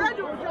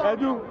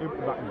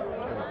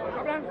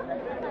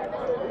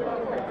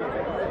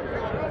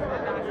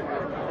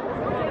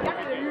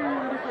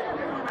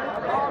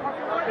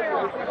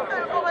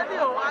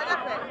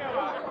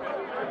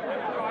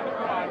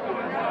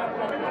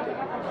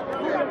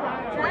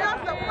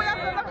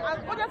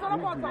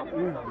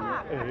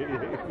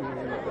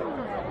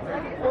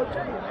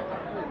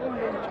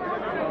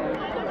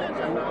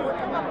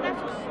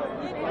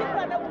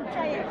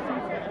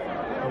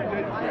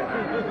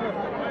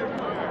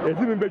 It's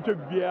even better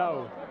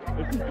biao.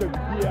 It's better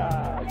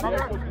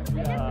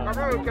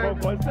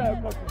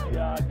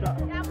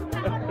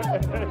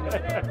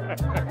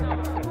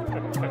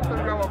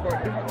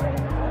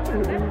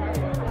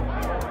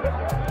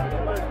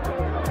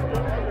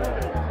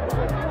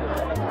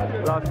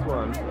Last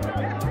one.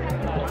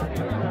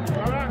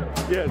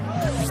 Yes.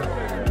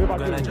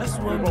 Girl, I just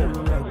want to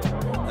rock.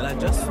 Girl, I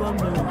just want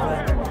to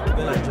rock.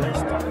 Girl, I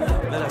just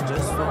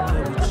want to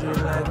with you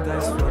like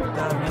guys fucked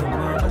up. You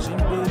know,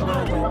 machine big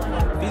body.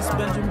 Please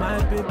spend you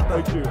my paper.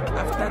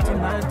 After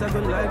tonight, I go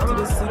like to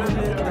the city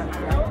later.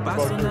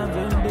 Pass on a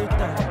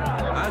vendetta.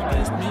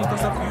 Against me,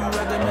 cause of you,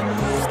 I got many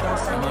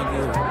stars. I'm a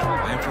girl,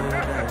 fine for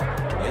your guy.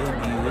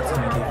 Baby, what's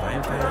me, they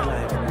fine for your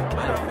life.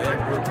 My fair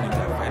broke, you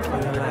got fight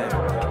for your life.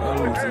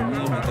 Go to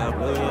me, make I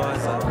blow your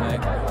ass up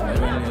like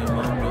every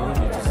man knows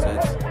you to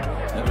set.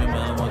 Every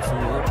man wants to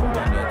open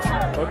my net.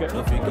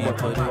 Don't forget what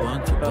they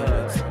want to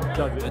collect.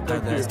 Better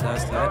guys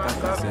cast like a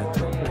cassette.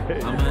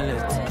 I'm a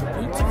let,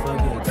 don't you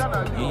forget.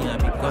 He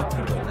ain't be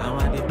copy, but now I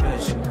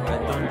depression. I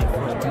don't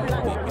default,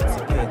 baby to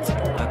get.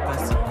 I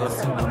can't see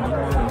cussing, but no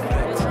more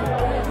effect.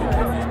 You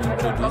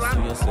introduce to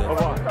yourself.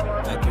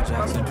 Like you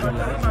Jackson to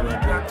life, you are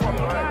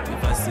back.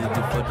 If I see you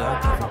for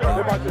that, I forget.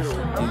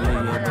 The way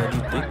your body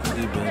take to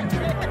the bend.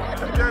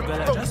 Girl, I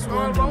just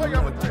want to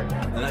vibe.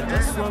 Girl, I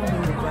just want to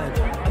vibe.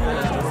 Girl, I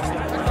just want to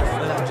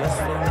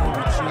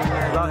with you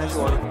like that's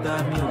what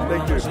that means.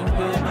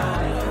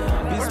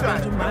 Please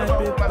spend you my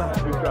paper.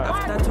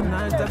 After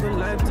tonight, I go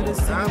live to the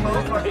city.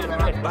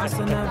 Pass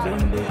on a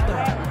vendetta.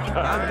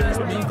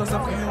 Against me, cause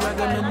of you, I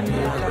got many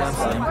years.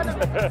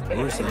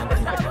 Oh,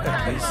 something.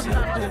 It's your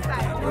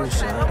birthday. Oh,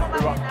 shout.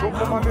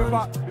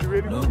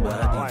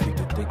 Nobody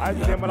to take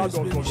your place,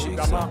 baby,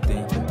 shake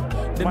something.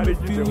 Then we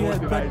feel yeah,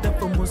 better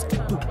for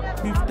mosquito.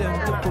 Beef them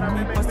go for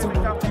me, pass 1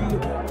 kilo.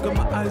 Got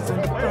my eyes on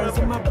the price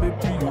of my baby.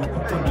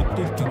 From the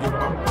taking your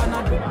pampana,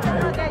 baby.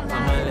 I'm a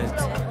let,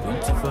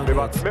 don't you forget.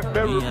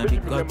 Me and the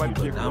copy,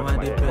 but now I'm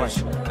the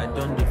pressure. I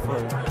don't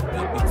default,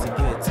 baby to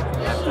get. I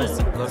press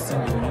it, cause you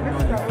know no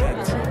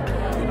effect.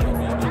 You don't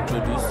need to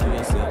introduce to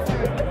yourself.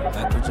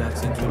 Like a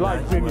Jackson to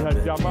life, you are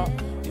better.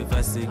 If I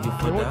say you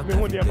for that, the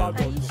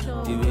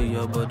way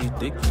your body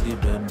take you, the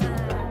bend.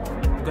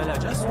 Girl, I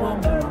just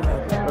want me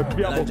right.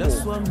 Girl, I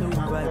just want me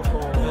right.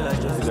 Girl, I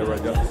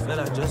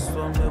just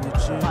want me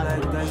with you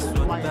like guys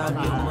fucked up.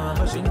 Your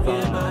mama, she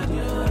feel bad.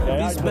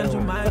 Please spend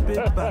you my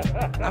paper.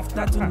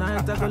 After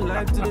tonight, I go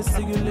live to the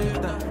see you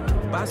later.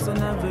 Pass on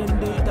a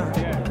vendetta.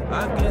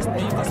 Against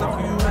me, cause of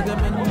you, I got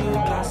many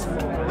haters.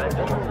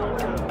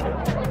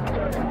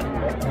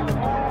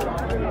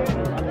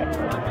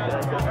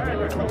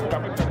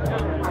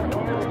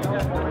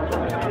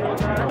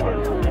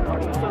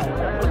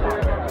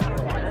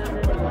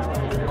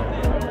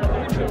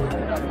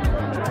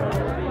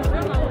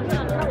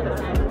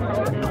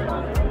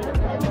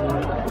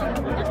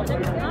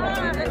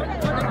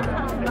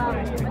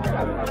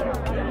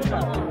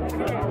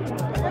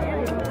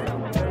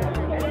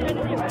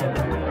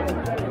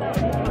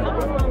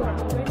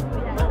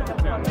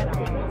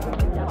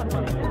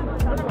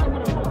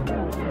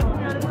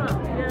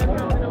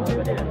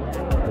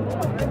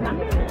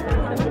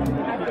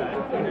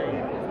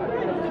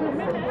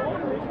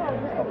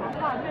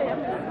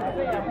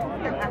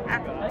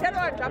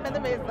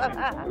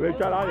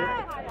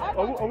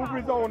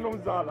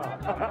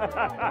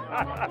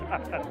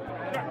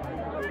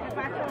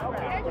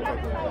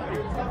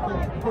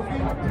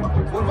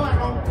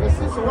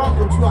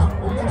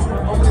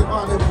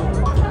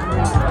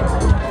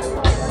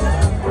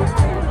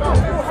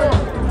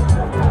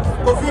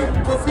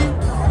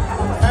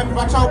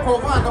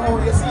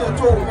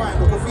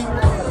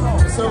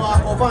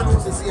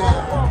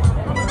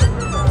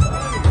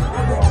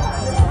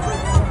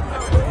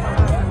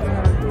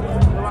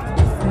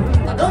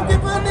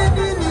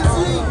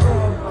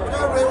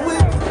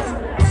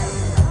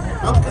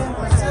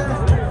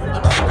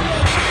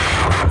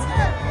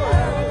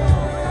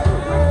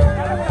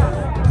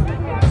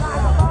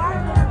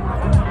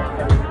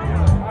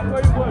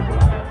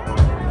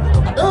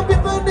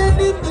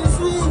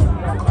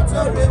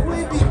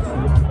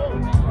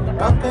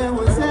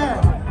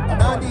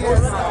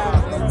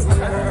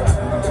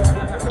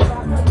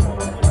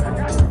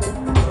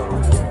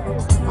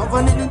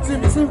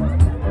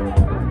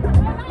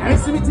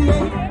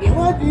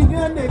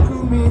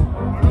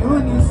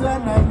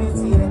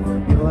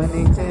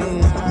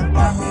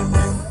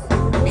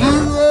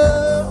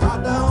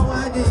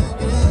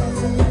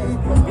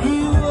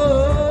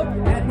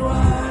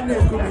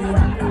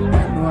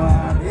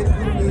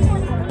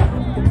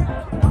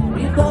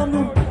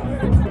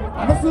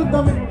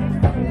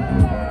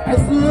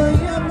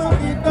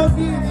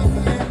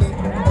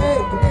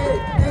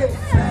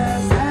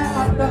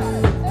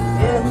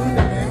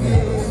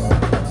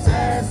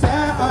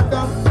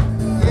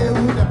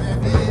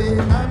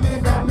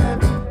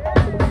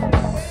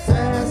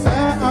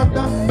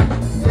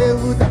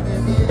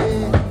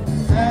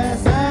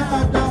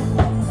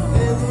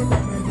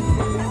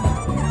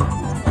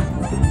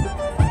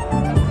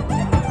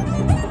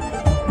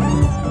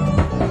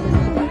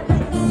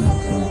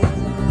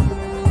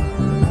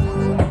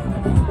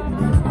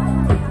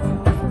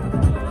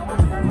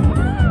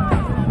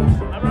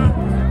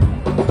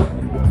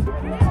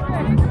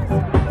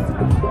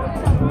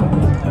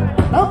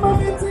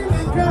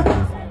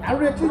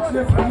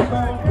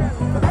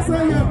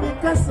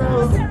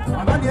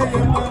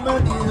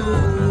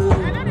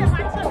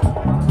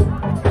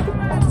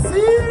 See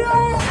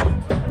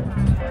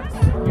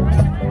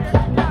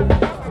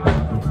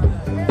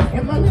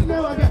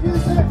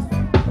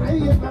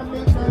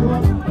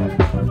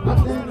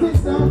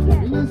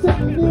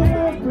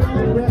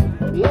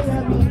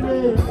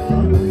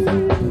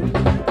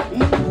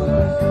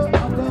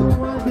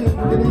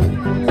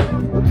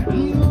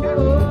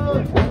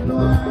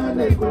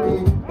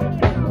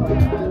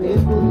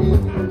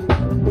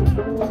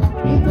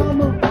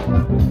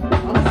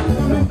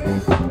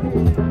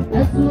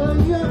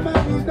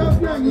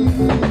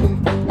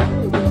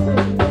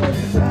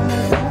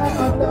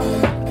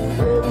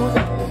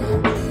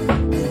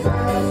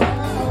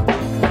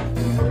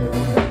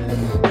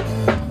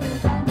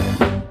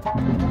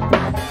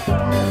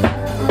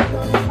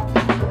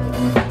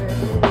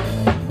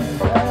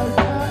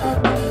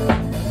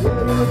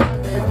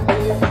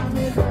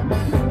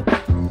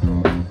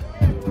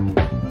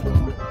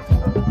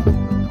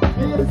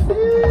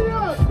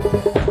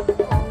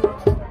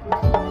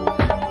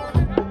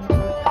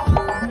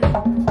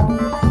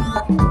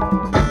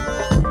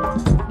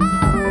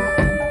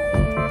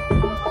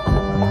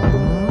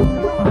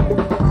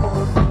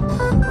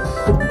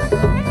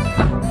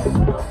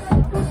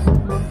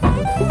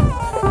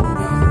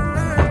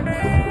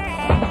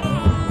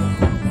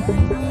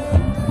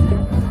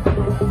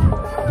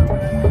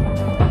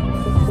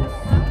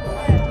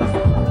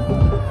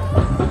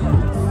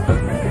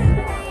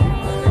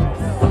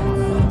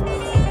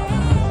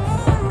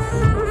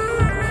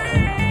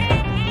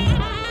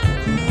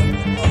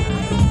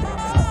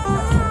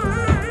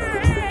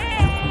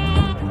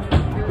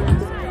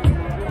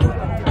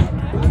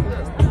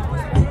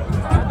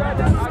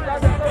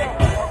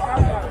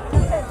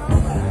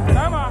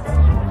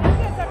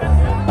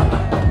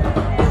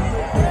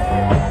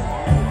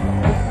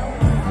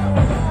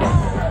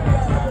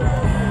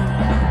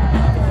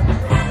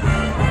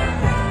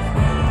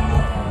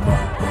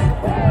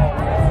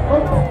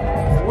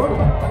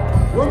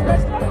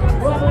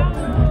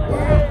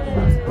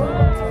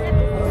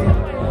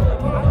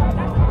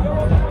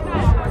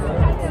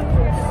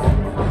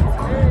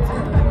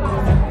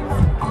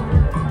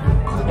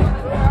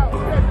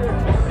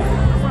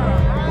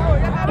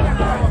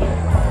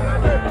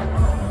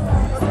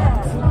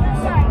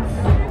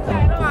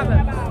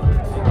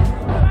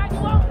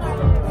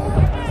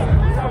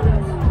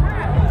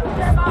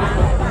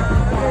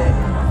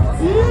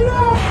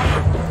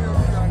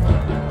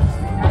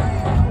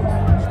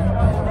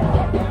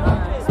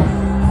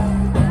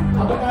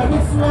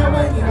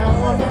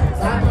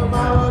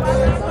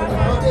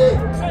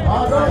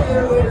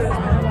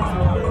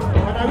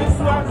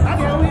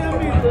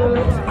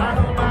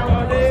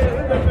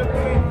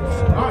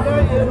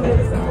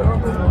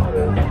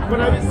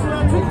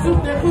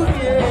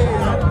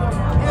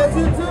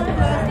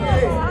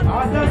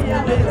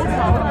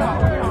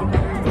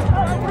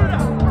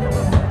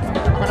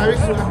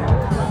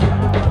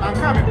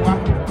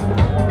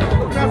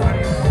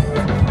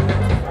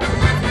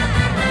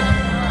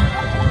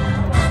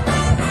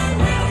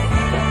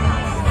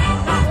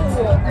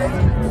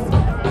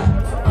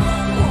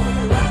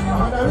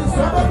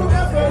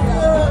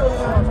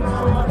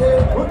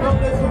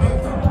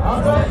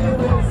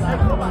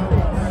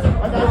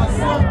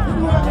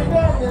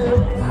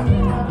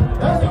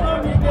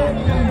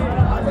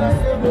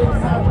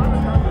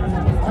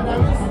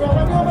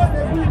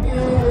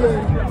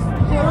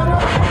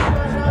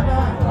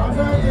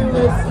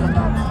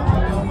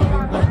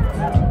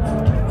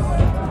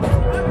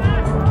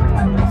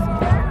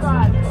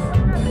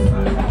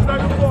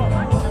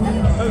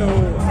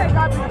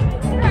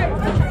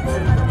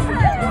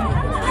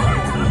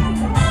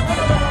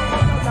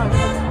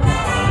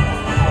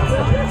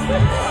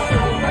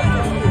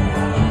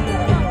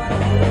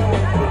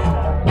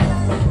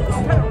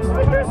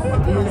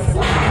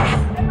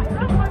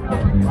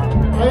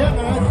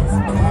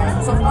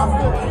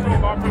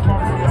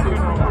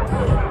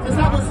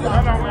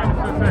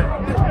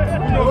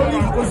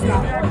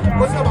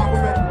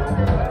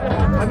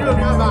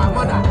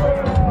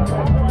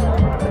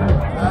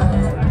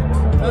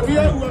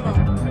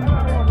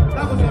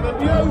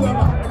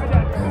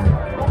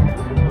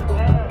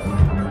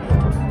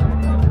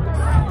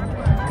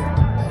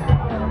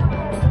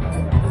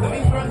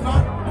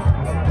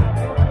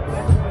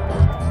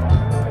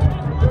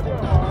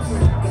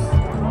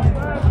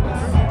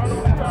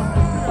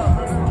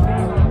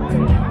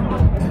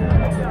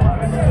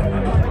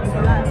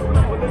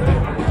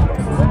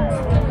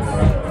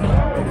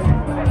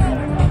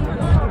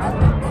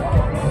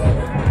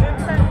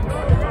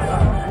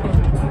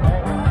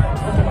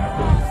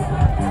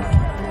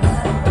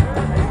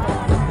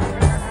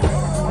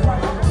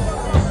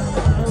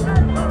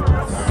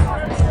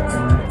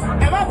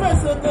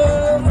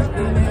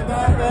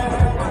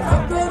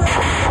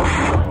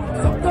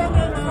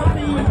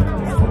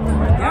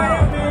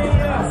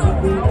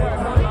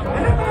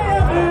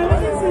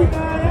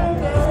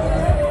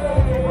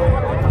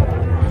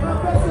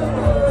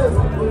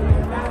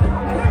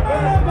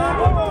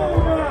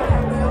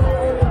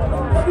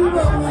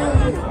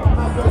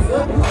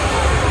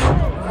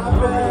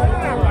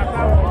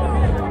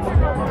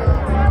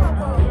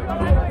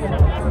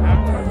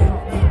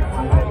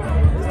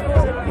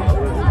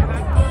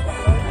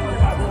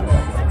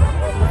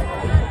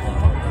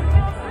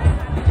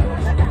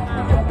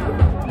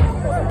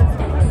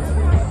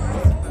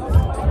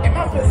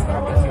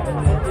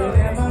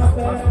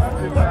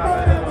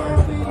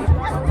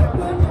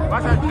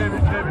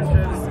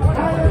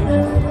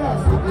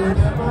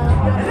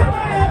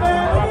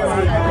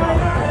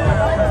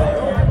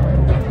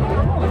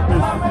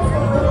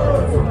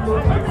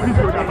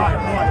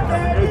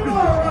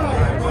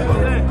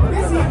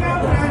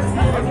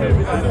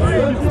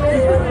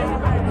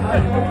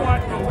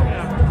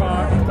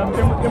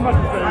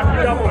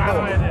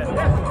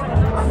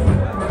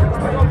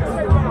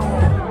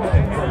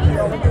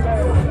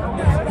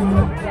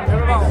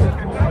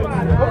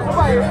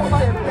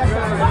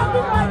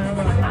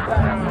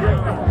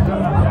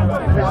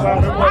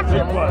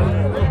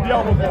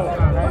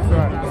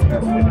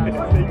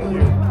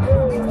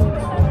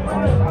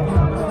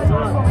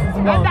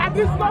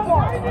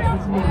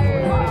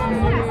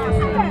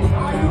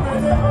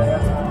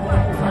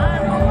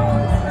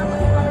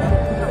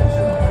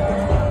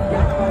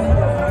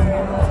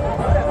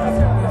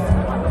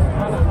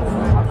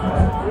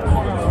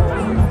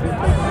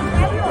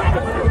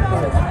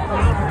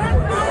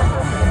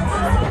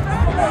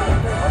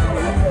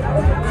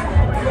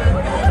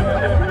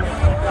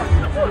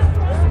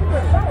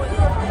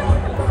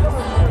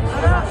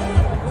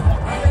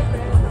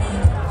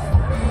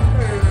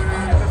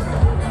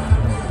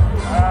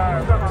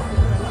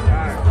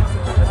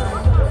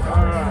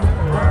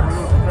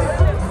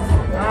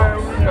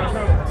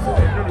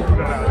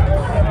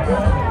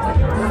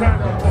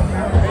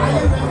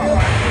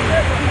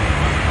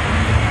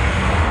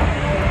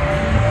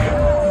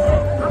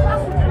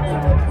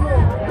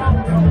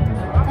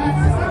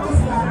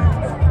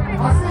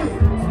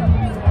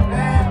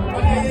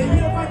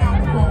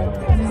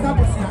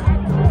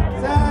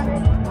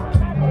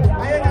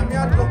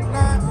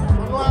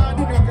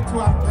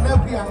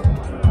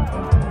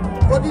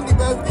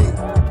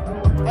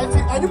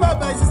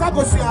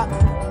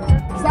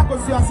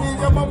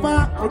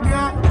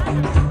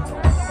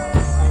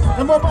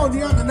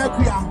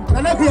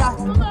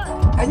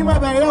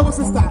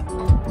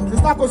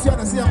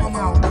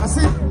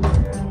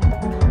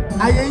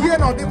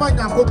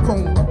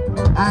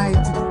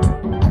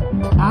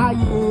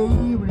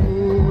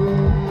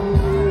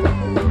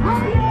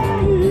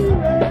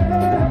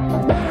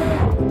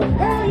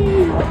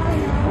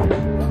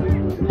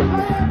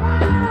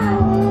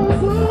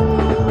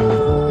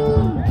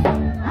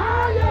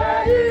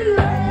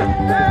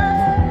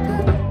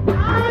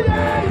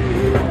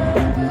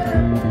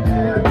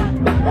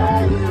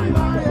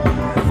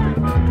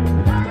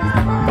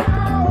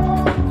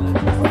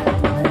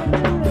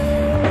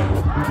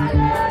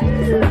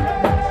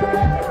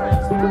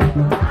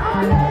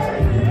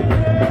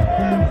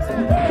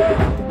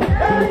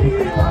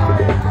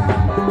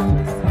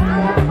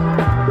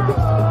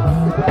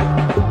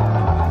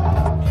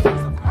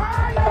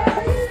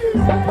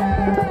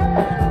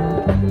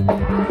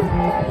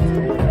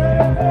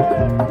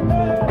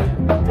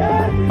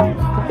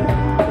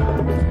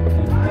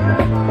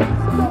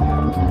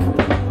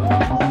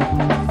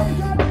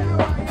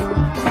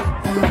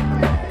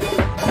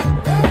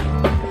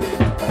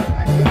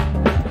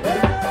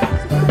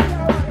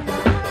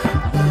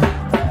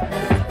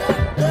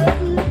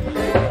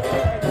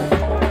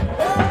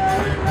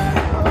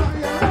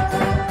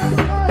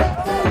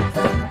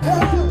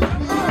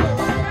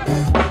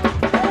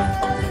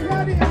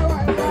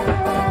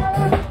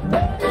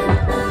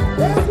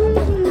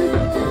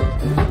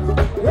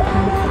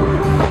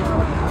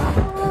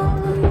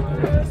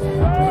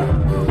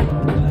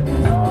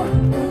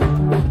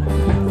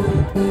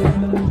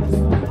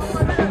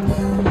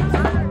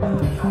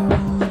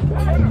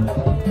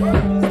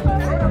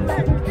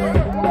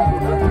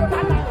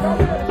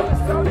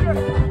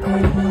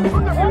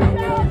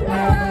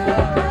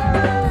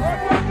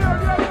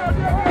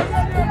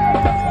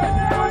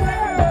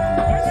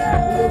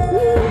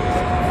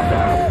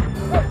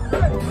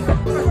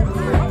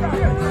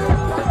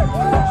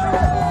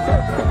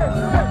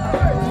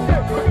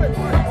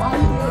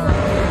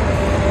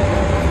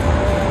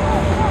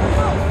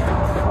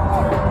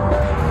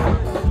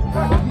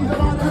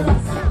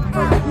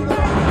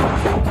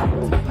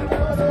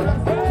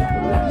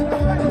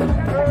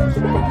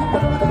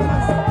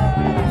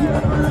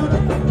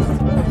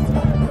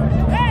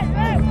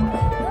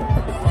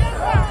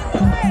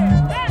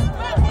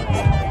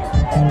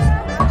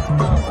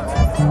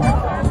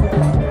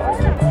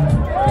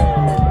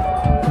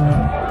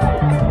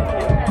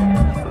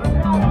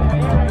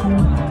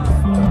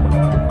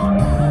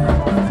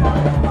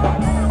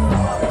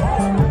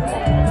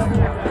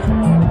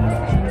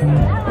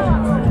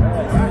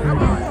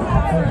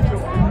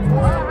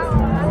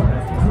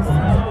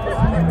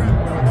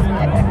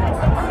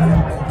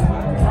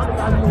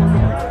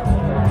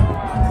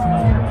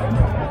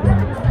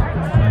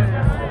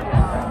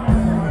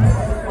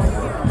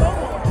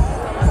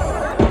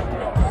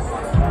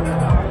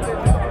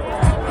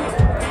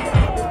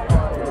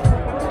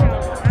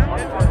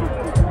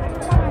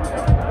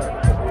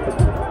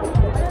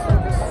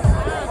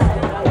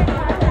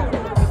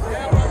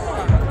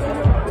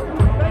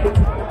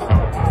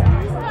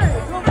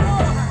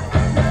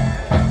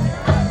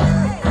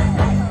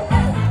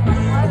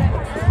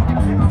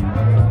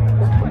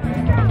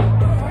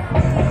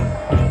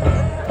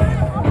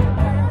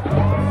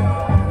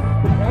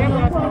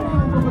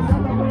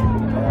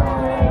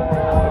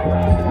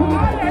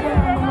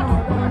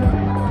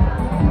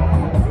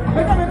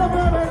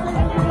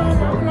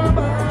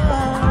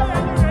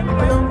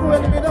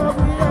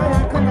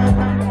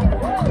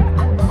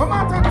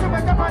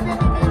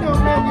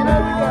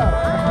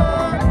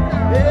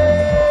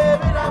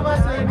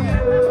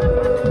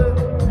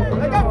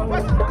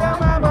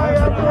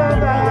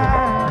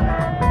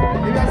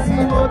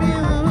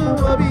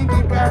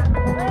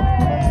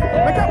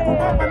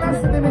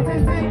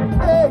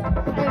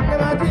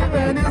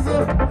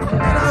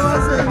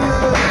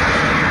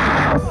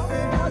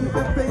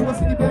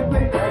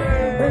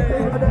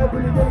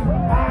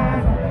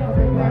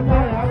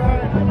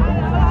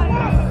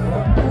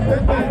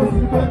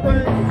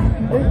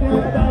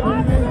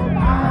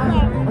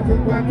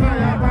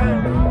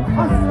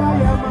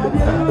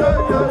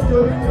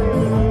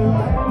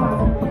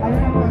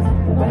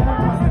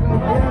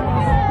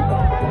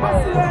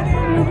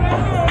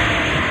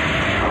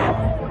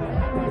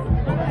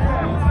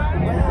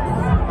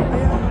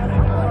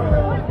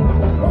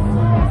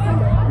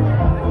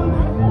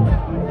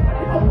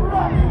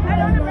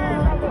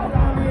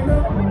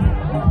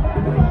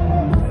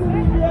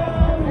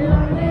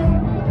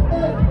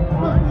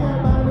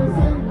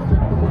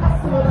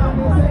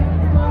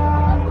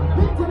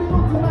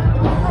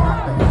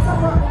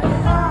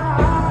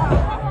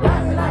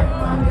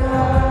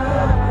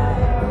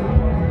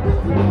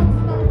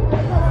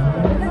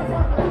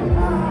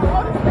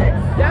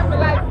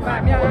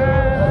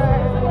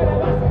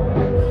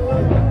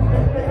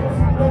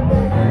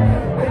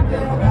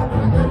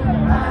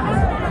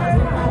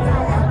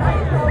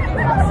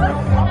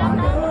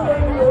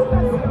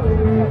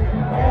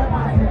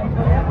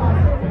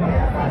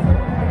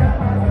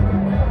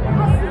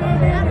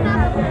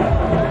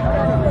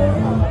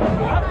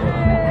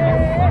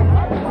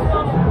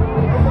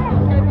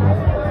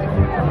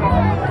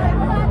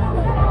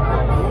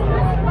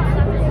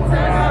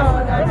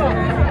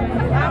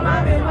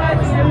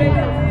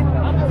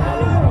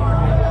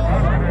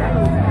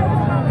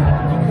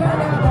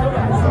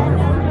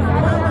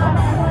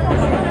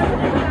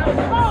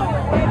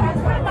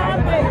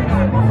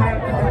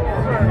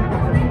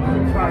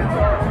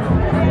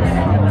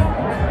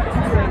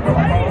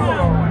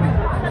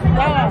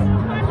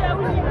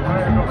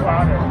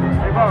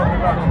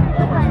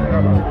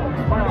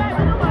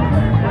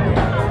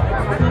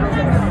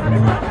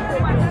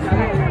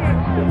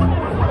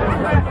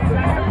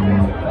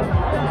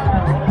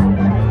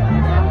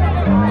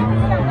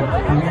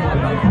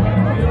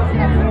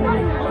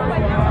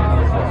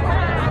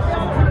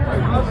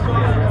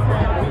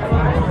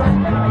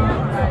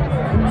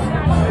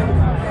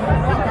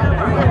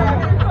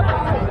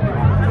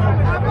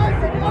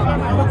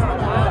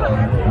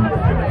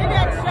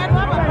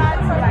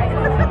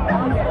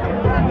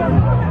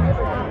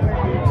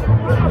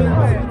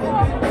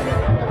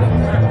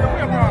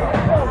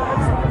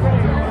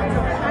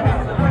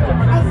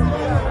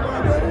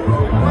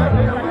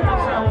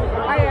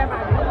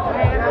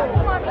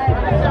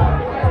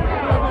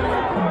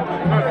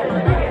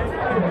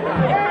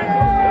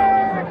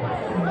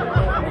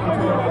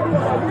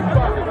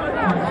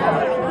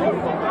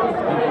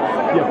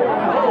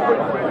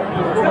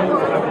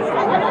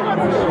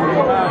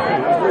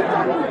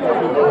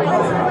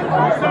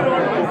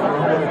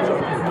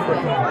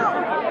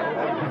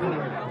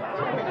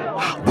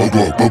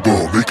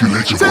Bubble, make you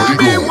let your body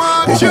go.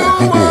 Bubble,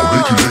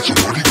 make you let your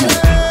body go.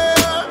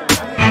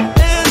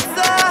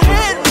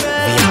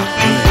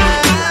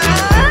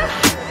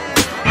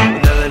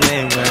 Another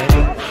name, man.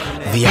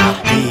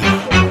 VIP.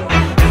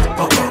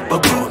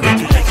 Bubble, make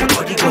you let your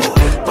body go.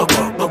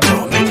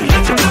 Bubble, make you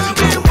let your body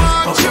go.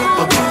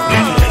 Bubble,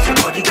 make you let your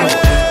body go.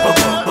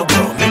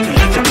 Bubble, make you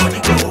let your body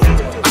go.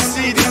 I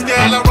see this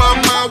girl around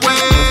my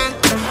way.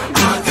 I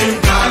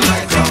think I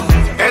like her.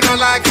 And I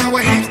like how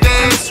her hips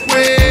dance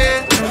way.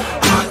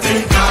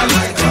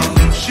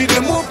 She dey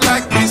move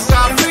like Miss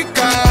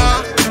Africa.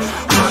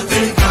 I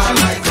think I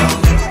like her.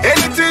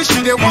 Anything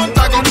she dey want,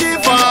 I gon'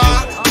 give her.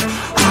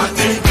 I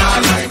think I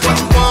like what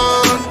you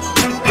want.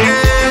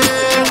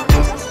 Yeah.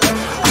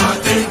 I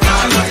think I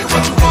like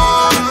what you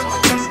want.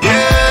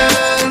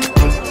 Yeah.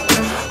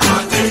 I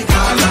think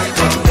I like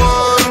what you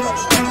want.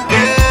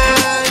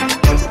 Yeah.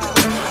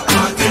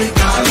 I think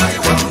I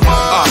like what you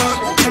want.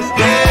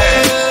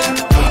 Yeah.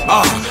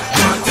 I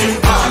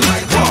think I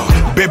like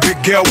what. Baby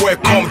girl,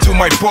 welcome to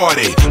my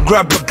party.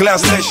 Grab a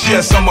glass, let's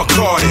share some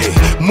Bacardi.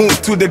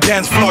 Move to the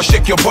dance floor,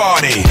 shake your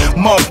body.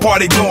 My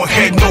party don't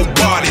hate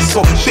nobody,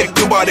 so shake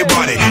your body,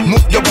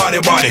 move your body,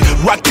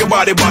 rock your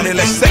body,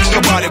 let's sex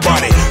your body.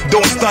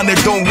 Don't stand it,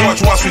 don't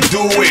watch what we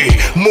do it.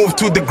 Move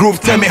to the groove,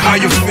 tell me how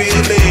you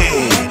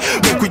feeling.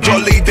 Make we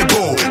jolly the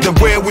go, the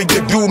way we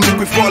do, make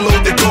we follow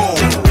the goal.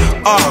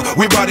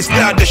 We about to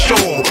start the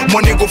show.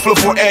 Money go flow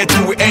for air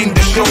till we end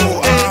the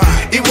show.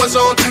 It was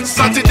on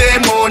Saturday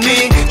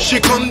morning. She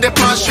come there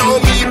and show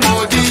me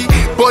body.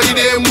 Body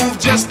they move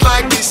just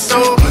like this,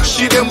 so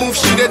she they move,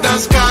 she they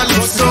dance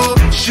calypso.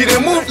 She they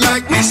move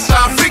like Miss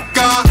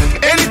Africa.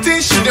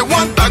 Anything she they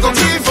want, I go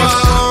give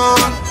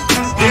her.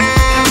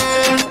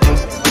 Yeah,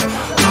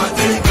 I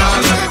think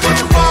I like what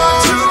you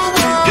want.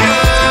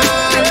 Yeah,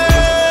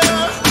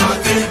 I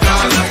think I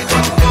like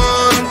what you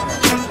want.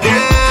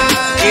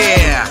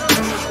 Yeah,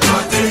 I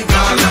think I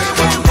like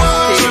what you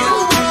want.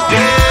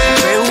 Yeah,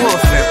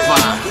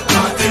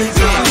 I think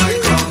I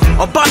like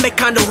her. Obama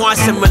kind of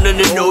wants some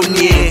no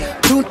near.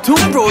 Two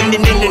bro in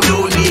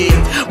no near.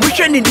 We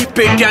should need the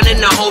pedian in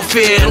the whole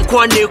fair. And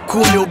Kwane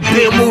Kuno,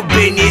 Bemu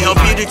Benny. I'll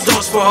be the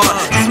toss for her.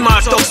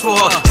 Smart talks for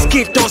her.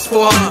 Skin talks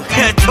for her.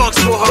 Head talks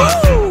for her.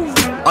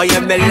 I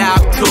am a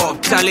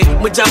laptop, Charlie.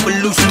 Much I'm a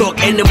loose stock,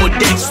 any more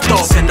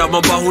desktop. Send out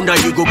my bahuna,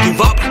 you go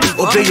give up.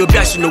 Obey your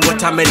bash, you know what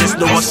time it is,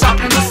 know what's up.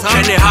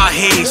 Kenny her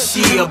hey,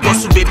 she a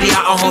boss, baby,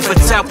 I off a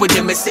tap with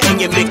them, messy in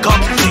your makeup.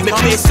 Me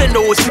pay send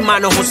no what's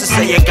man, who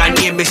say you can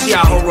name me, she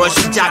a rush,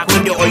 jack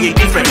when you're all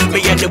different.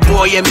 Me and the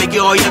boy, and me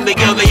girl, and me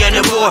girl, me and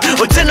the boy.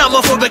 But then I'm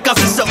a for back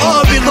officer,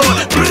 all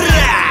below.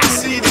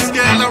 See this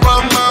girl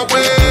around my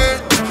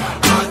way.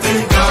 I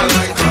think I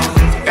like her.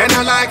 And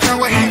I like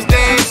how he's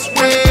dance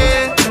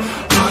way.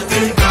 I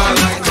think I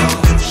like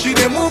her. She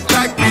dey move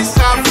like Miss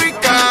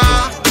Africa.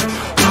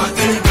 I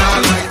think I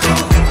like her.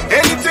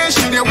 Anything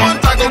she dey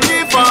want, I go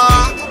give her.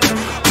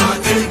 I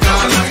think I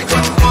like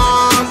what you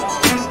want.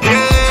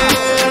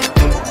 Yeah.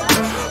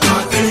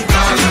 I think I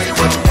like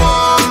what you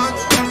want.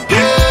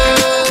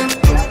 Yeah.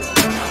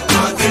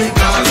 I think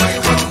I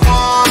like what you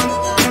want.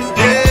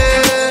 Yeah.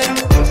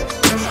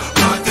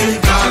 I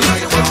think I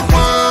like what you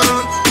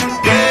want.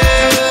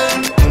 Yeah.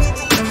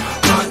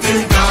 I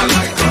think I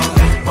like her.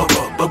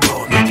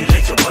 Make you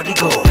let your body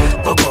go.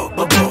 Make you let your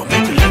body go.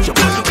 Make you let your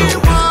body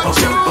go.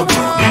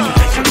 Make you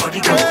let your body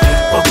go.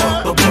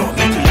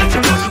 Make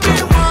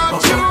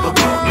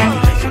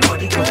you let your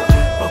body go.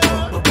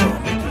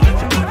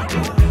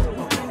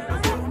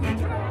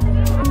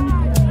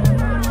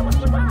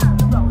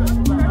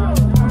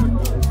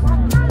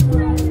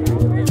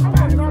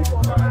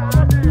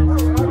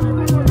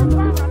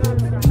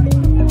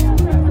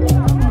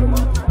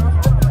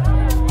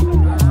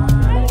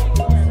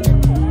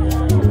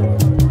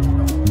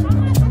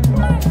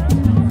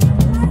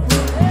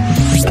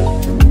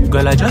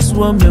 Girl, I just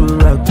want me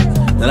with rock.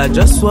 Girl, I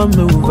just want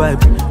me with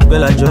vibe.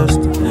 Girl,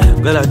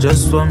 I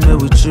just want me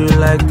with you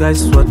like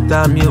ice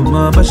water. Me and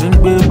my passion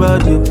be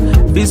about you.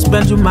 Be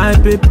spend you my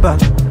paper.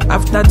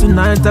 After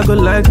tonight, I go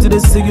like to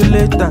see you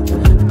later.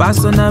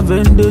 Pass on a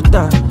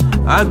vendetta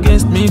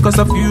against me, cause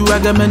of you, I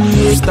got many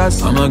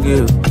haters. I'm a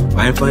girl,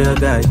 fine for your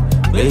guy.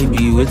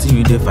 Baby, waiting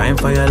you define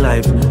for your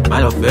life.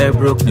 My love very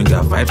broke,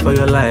 nigga, fight for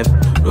your life.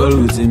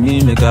 Roll with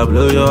me, make I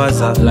blow your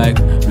ass out like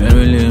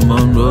Marilyn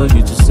Monroe,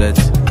 you to set.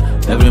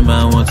 Every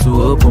man wants to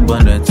open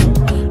bonnet.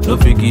 No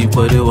figgy,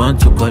 but they want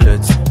to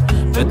collect.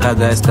 Better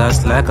guys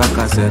cast like a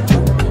cassette.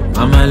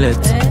 Mama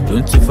let,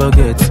 don't you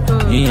forget.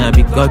 I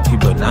be cocky,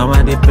 but now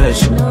I dey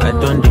pressure. I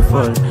don't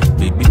default,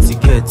 baby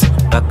ticket.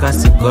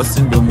 Bakasi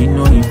causing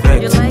domino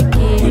effect.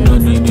 You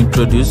don't need to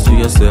introduce to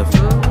yourself.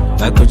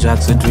 Michael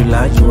Jackson,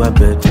 thriller, you are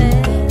bet.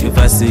 If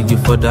I say you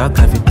for that,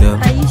 I can tell.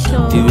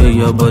 The way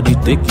your body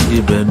take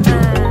you, the bend.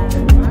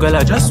 Girl,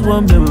 I just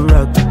want me with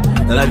rock.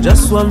 Girl, I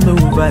just want me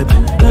with vibe.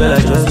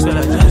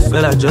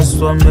 Girl, I just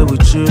want me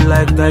with you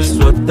like ice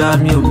water.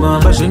 Me and my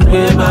passion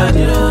be about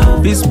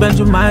you. Be spend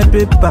you my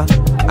paper.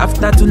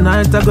 After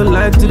tonight, I go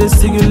like to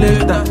see you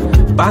later.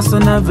 Pass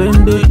on a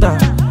vendetta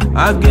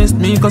against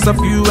me, cause of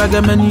you, I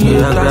got many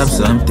haters. I grab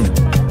something,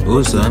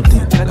 oh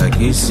something, like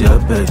it's your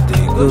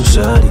birthday, go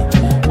shorty.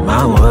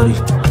 My worry,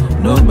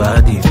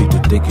 nobody fit to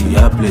take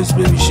your place,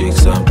 baby, shake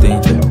something.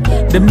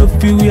 Them no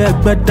feel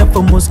like better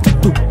for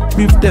mosquito.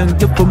 Beef then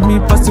get for me,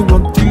 passing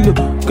 1 kilo.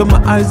 Got my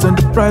eyes on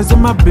the price of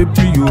my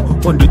baby, you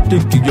want to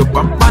take you, your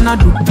pampana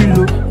do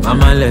pillow.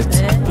 Mama let,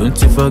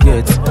 don't you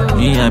forget.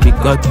 Me I be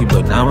cocky,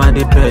 but now I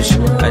dey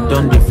pressure. I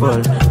don't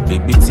default,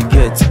 baby to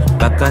get.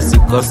 Bakasi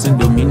causing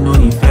domino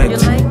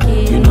effect.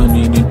 You don't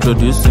need to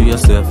introduce to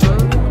yourself.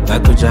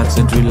 Michael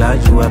Jackson, thriller,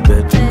 you are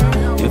bet.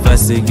 If I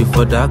say you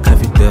for that, I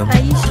can tell.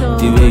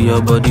 The way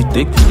your body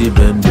take you, the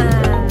bend.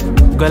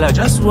 Girl, I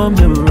just want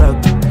me with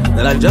rock.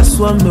 Girl, I just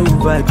want me with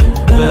vibe.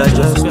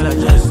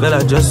 Girl,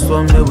 I just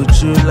want me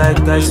with you like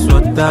ice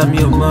water. Me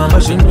and my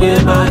passion be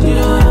about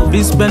you.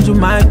 Please spend you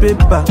my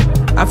paper.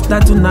 After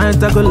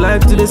tonight, I go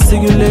like to see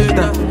you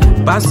later.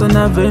 Pass on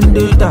a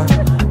vendetta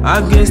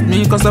against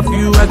me, cause of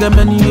you, I got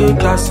many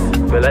haters.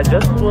 Girl, I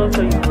just want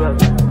me with rock.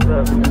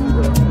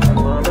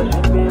 My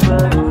passion be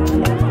about you.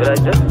 Girl, I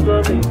just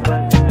want me with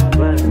vibe.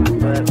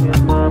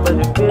 My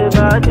passion be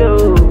about you.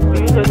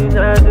 You don't need to do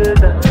that.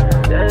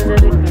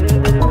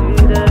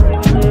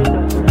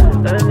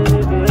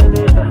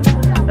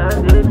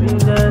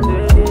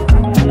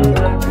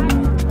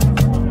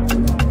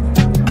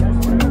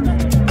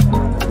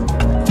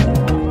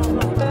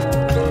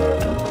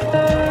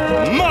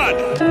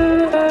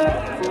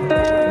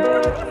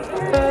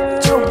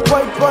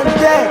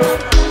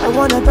 I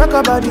wanna talk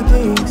about the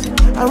things.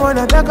 I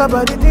wanna talk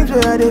about the things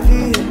where they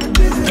feel.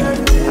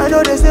 I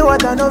know they say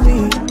what I know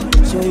me.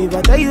 So if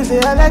I tell you say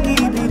I like it,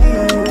 yeah.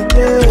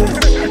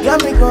 You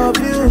got me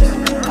confused.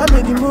 I'm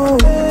in the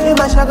mood. In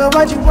my shaka,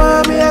 what you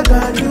want me, I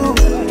got you.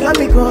 You got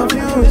me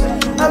confused.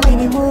 I'm in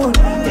the mood.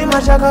 In my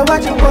shaka,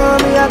 what you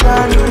want me, I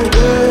got you.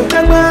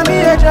 Take me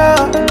a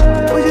job.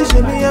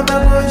 Position me in my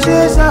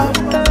conscience.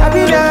 I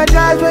be that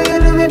judge when you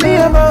leave me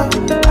alone.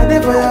 I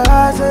live for your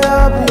heart, so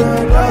I'll be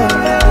your love.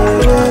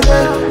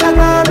 Take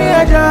me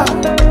a job.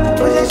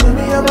 Position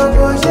me in my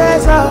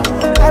conscience.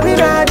 I be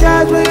that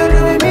judge when you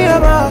leave me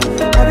alone.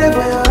 I live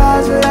for your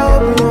heart, so I'll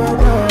be your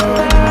love.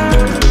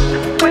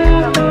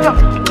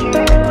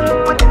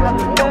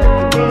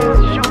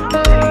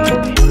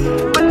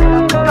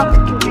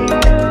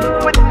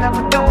 What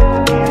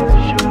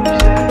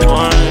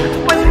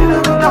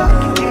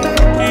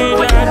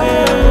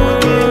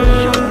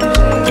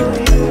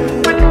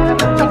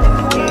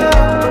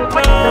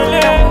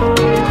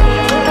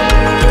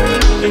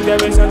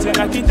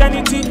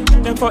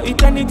then for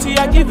eternity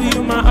I give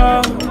you my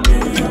all.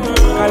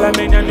 All I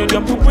mean I know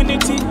your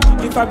impunity.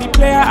 If I be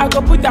player, I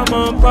go put them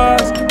on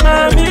pause.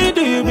 Mommy,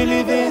 do you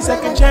believe in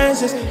second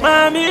chances?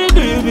 Mommy,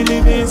 do you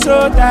believe in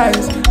soul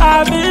ties?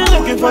 I've been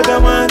looking for the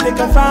one they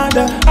can find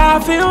her. I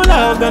feel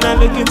love when I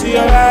look into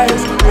your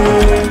eyes.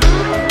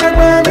 Like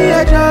baby,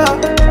 a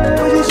job.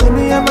 Position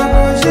me on my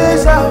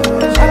conscience out.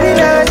 I be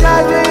there,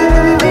 I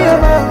do be a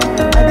man.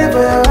 I did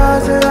for your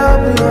house and I'll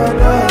be your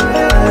dog.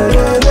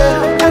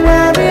 Like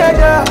baby, a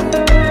job.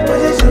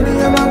 Position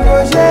me on my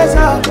conscience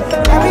out.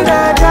 I be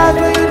there, I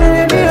do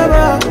be a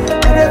man.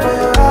 I did for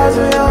your house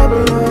and I'll be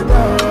your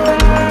dog.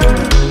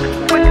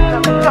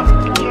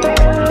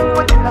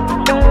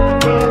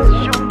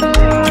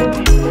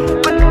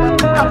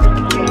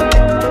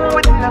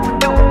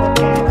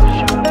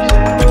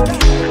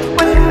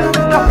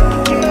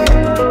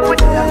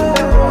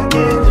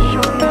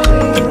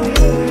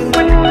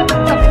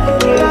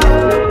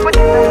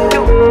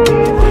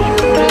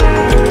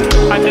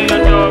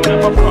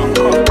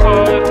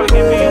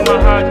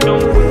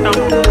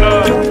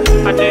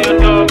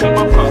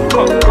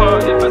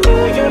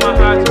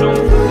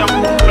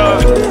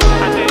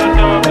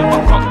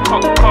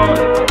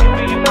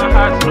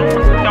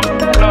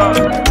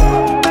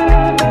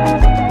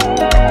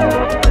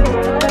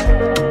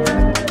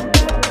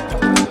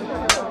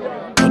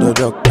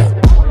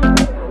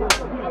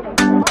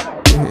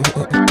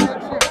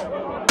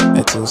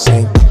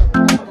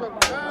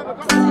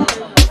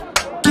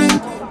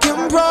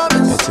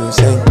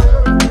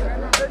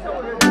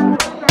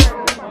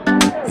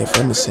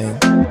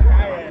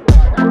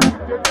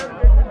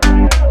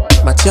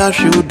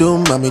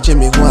 Mami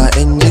Jimmy wa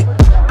enye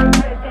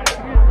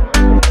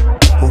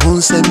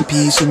Uhun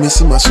sempi so me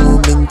see my soul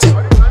minty.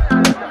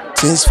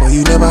 Things for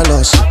you never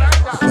lost you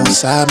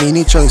because I have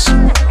any choice.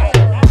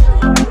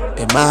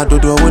 A mad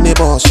do when they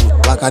boss you.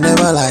 Like I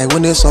never lie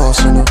when they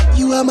sauce you know.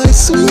 You are my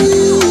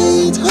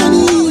sweet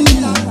honey.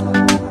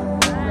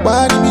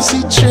 Body me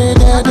see trade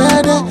da.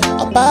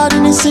 A body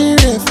me see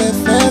fe.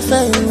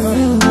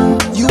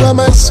 You are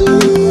my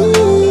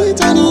sweet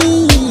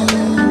honey.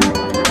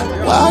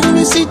 Body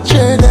me see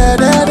trade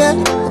da.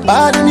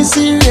 Body me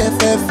see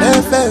fe.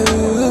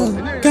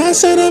 Can't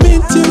say I'm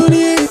into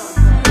it.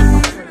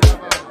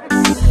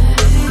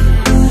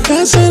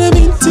 Can't say I'm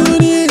into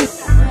it.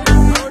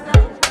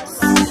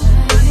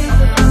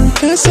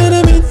 Can't say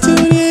I'm into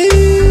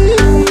it.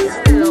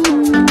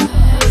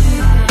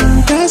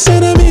 Can't say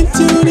I'm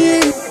into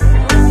it.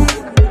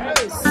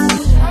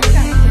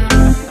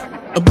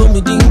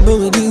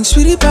 Boom ding,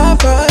 sweetie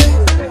papa.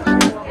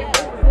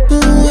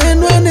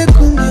 And when they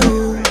come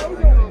you,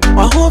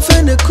 my whole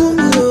friend they come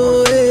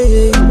you.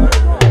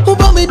 Oh,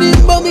 boom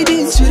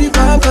ding, sweetie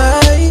papa.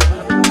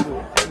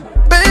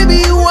 Baby,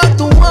 you are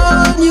the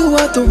one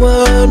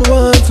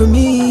for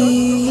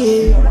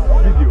me.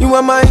 You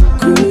are my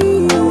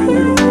queen.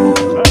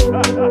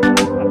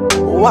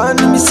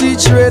 One me see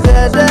trade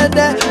da.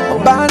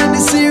 Body me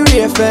see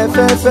fe.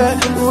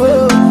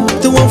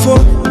 The one for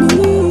me.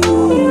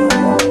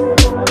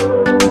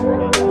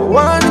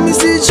 One me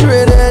see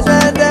trade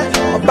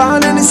da.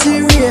 Body me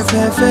see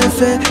fe.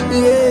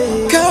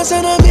 Cause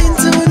I'm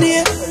into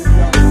it.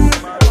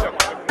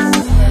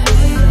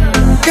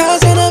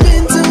 Cause I'm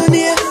into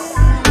it.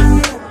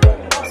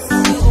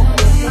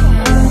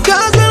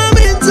 Cause I'm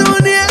into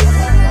it.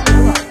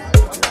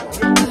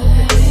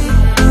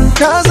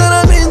 Cause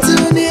I'm into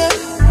it.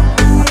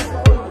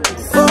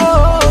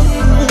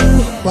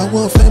 My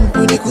wolf and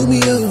put it me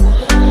yo.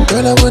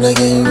 Girl, I wanna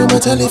get you on my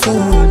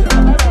telephone.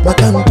 My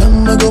come, I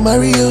go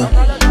marry you.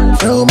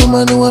 Throw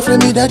mama know I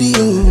friend me daddy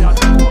yo.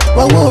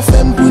 My wolf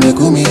and put it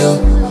me yo.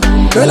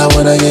 Girl, I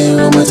wanna get you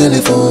on my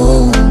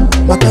telephone.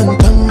 My come,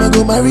 I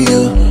go marry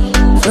you.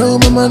 Throw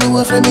mama know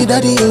I friend me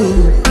daddy yo.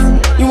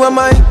 You are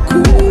my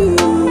queen.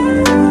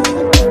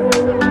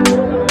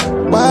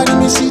 Body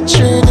me see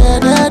trade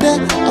da.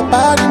 A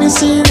body me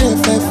see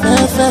fe.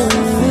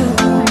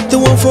 The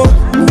one for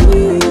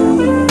me.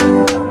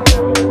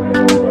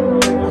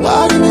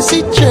 Body me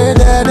see trade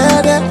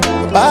da.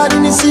 Body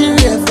me see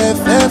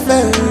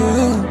fe.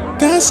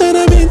 Can't say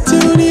I'm into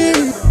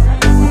it.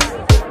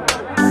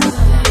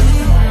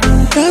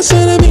 Can't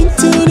say I'm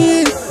into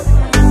it.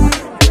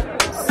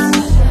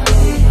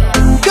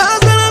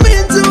 Can't say I'm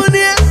into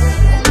it.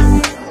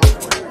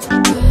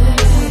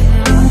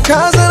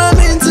 Can't say I'm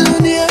into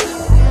it.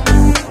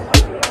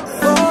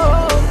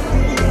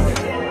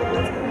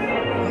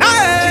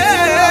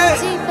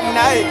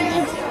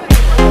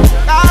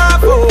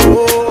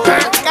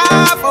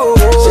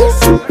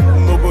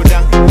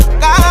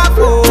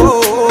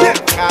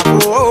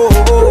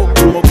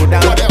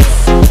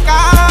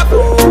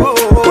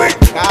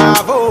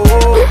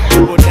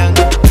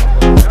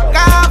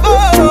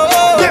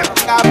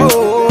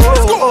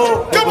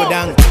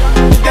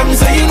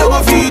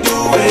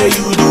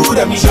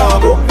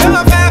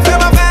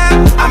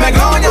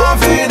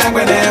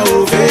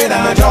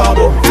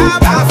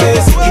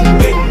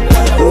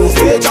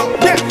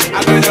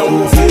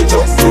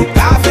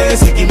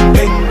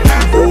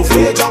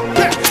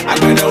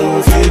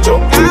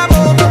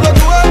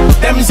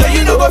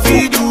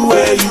 do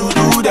where you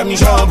do them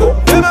job.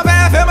 Feel my fair.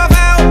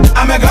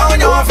 I'm a gun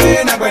your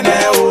fin, I'm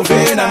gonna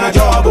fin, I'm a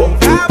job.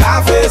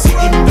 I face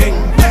in pain.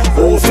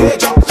 Oh,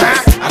 feature.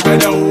 I'm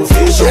gonna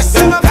feature.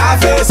 I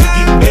face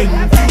in pain.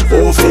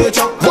 Oh,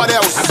 feature. What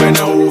else? I'm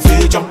gonna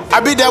feature. I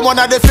be them one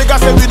of the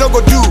figures say we no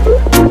go do.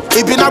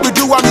 If you not we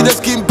do what we the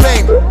skin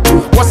pain.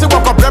 What's it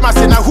walk up them I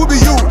say now who be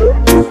you?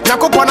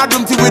 Nako pona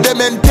dum ti we they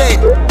maintain.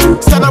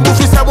 Stand up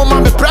movie say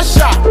woman me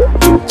pressure.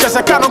 Just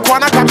a can't go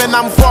na come and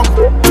I'm from.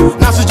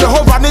 Now so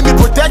Jehovah name me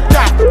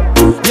protector.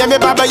 Yeah me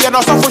baba yeah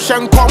no so for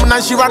shen come. Now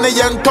she run a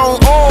young tongue.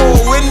 Oh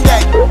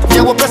windex.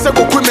 Yeah we best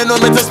go women no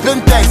me to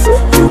spin text.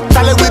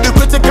 Charlie we be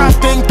critical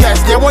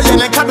thinkers. Yeah what yeah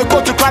then come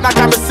go to Canada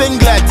come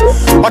singlet.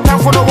 But time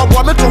for no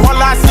one me to hold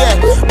last year.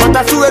 But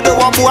I feel the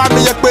one boy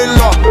me a queen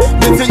law.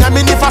 Me think I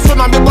mean if I so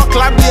na me buck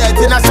club yet.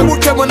 And I say who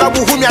came when I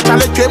who me a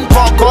Charlie came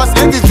cause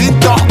every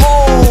victor.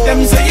 Oh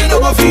them say you know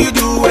what you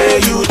do where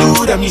you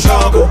do them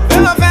struggle.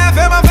 Feel my fair.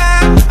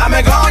 I'm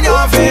a gun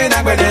your fin,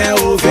 I'm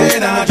gonna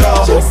fin a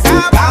job.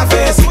 I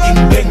face in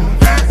pain.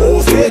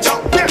 Oh feature.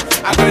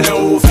 I'm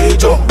gonna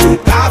feature.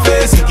 I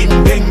face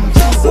in pain.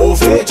 Oh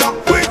feature.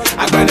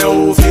 I'm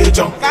gonna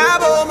feature.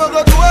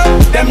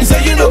 Them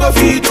say you know what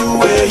you do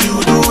where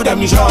you do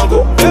them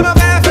struggle. Feel my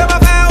fair.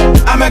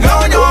 I'm a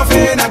gun your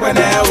fin, I'm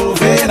gonna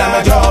fin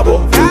a job.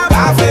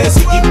 I face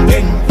in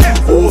pain.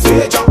 Oh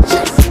feature.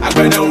 I'm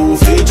gonna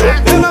feature.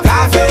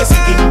 I face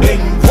in pain.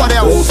 What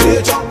else?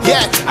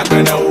 Yeah, I'm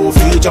gonna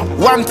feature.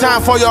 One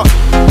time for your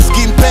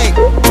skin pain.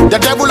 The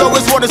devil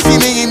always wanna see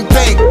me in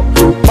pain,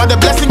 but the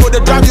blessing will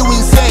drive you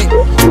insane.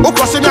 Oh,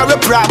 cause me a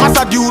repra,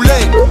 massa do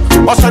lane.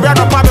 Or sorry, I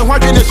don't pardon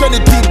what you nation the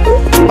team.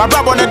 My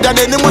brother on the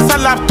name was a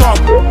laptop.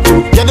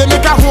 Yeah, they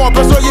make a home,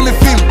 so you me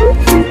film.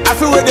 I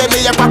feel where they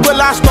make a paper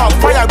last stop.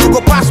 Fire, we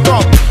go past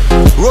up.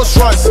 Rolls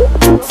Royce,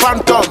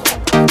 Phantom,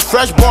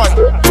 Fresh Boy,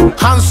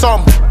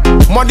 Handsome,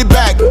 Money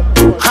Bag,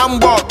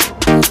 Hamburg,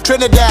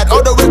 Trinidad,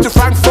 all the way to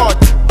Frankfurt.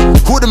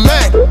 Who the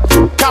man?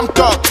 Come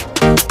talk.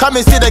 Come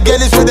and see the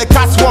girls with the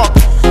cats walk.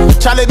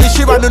 Charlie me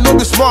shiva no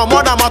be small.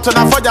 More than mountain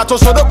and fire to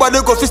so nobody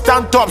go fi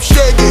stand top.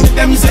 Shaggy.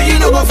 Them say you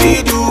know what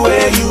you do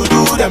where you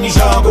do them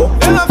struggle.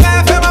 Feel my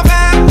fair.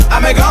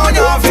 I'm a gun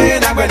your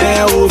fin, I'm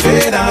gonna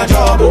fin a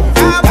job.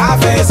 I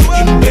face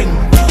in pain.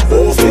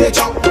 Oh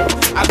feature.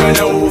 I'm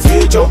gonna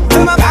feature.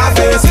 I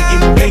face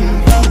in pain.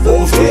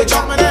 Oh feature.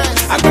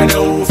 I'm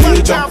gonna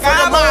feature.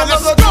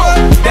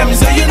 Them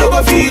say you know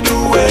what you do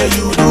where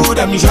you do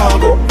them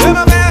struggle.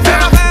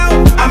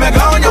 I'm a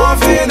gun your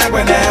fin, I'm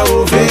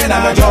gonna fin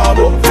a job.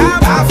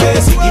 I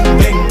face in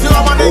pain.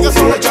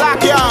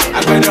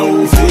 I'm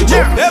gonna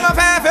feature.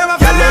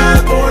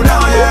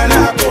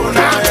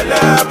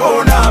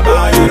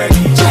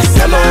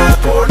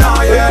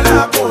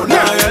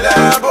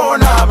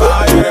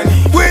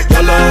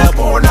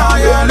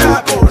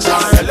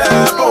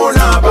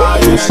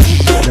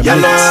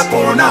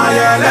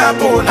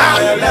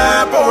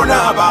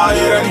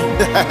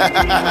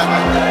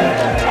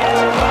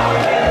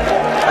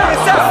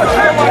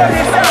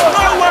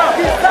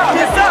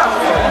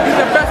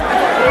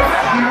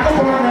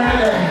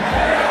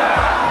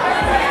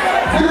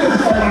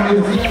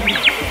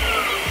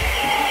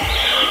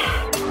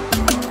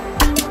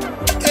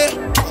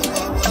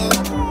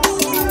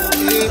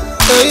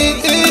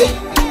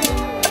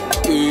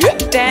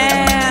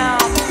 Damn,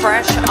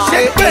 fresh on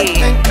the beat.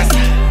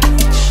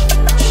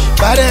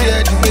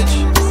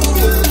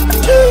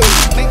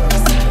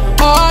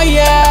 Oh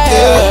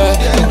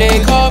yeah,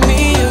 they call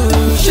me you.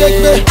 Shake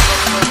me.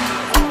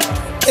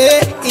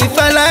 If I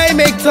lie,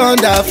 make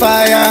thunder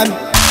fire.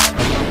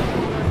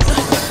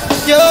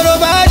 Your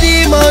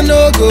nobody man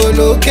no go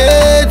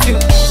locate you.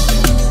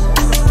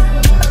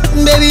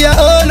 Baby, I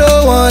only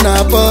want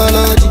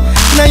apology.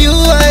 Now you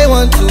I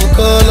want to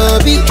call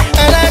a beat,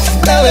 and that's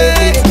the way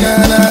it's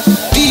gonna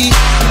be.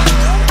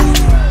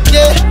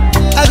 Yeah,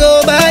 I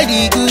go by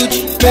the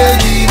Gucci,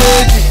 baby.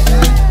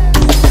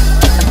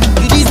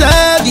 You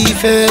deserve the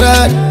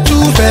Ferrari,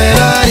 two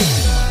Ferrari.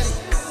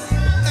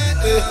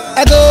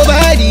 I go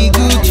by the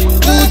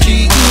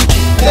Gucci,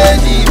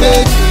 baby.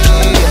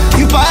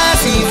 You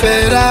pass the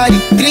Ferrari,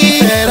 three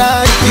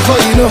Ferrari.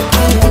 Before you know,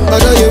 I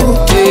know you.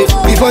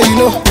 Before you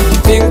know.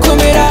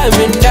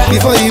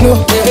 Before you know,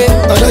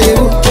 I know you.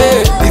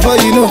 Before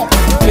you know,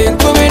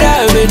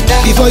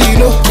 before you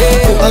know,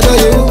 I know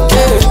you.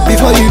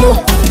 Before you know,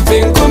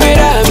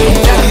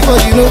 before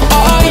you know,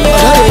 oh yeah,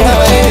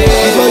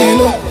 before you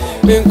know,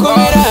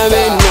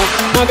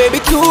 my baby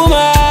too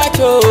much,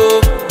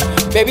 oh,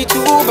 baby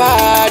too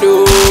bad,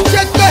 oh.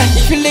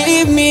 If you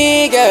leave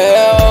me,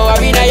 girl, I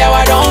mean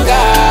I don't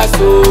gas,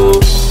 oh.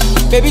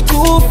 Baby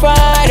too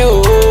fine,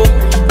 oh,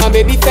 my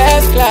baby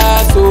first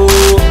class, oh.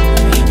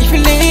 If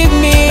you leave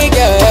me,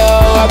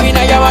 girl, I mean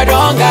I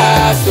don't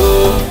gas,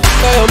 oh.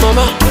 Tell your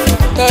mama,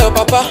 tell your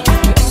papa,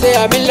 say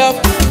I'm in love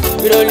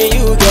with only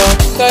you, girl.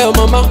 Tell your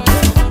mama,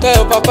 tell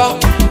your papa,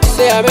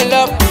 say I'm in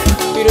love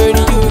with only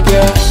you,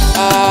 girl.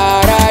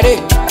 Arade,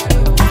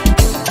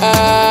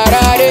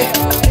 arade,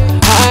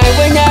 I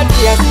when I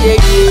see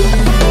you,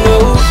 no,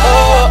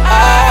 oh,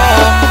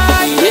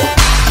 ah, yeah.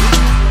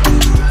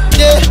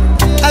 Yeah,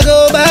 I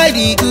buy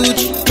the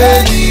Gucci,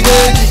 baby.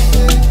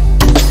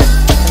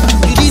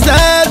 You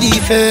deserve the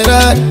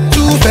Ferrari,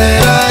 two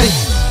Ferrari.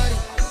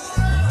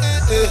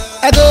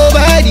 I go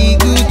buy the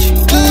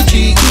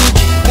Gucci,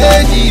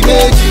 baby.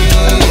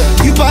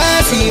 You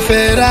pass the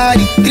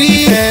Ferrari,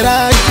 three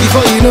Ferrari.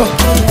 Before you know,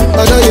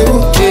 before you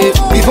know,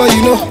 before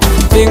you know,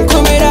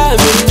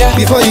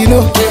 before you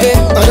know,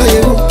 before you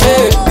know,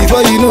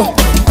 before you know,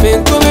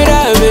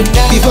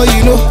 before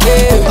you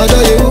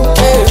know,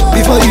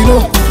 before you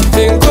know,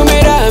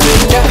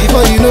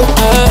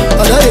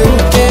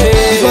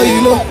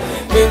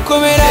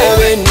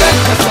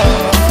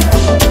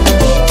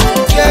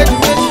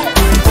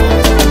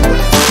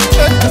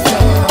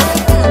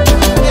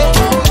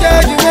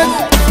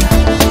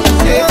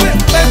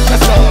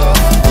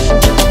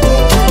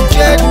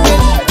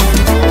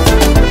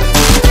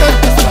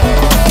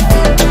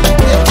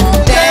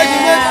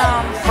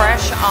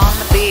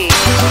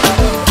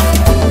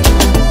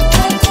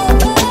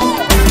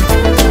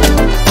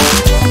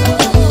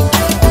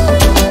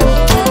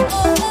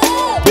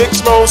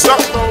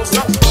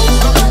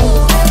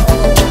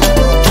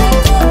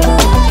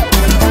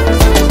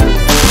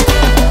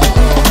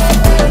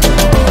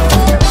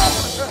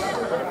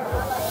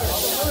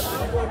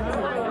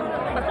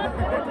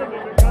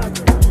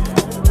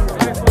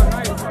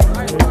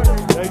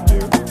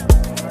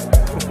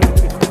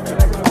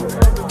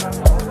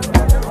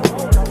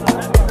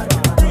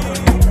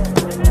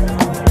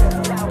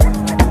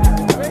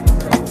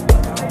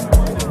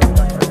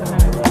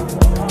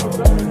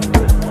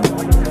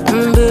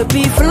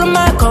 Baby, follow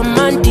my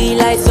command,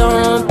 like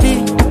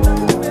zombie.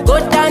 Go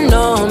down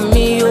on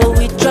me, oh,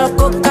 with your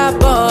coca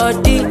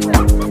body.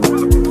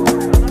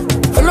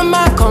 Follow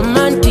my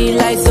command,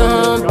 like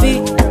zombie.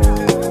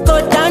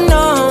 Go down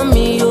on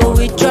me, oh,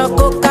 with your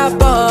coca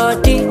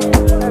body.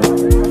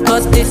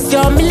 Cause this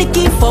your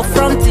milky for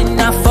front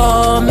enough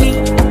for me.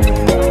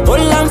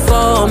 Hold on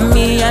for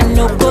me, I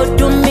no go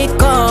do me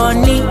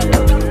corny.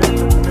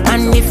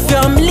 And if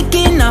you're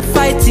milky na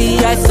fighty,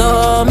 I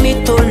saw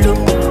me to look.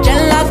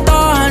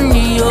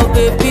 Oh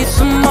baby,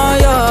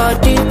 smile,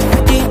 deep.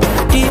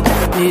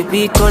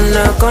 Baby,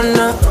 gonna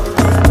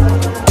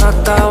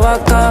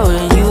waka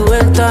when you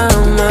enter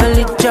my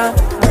licha.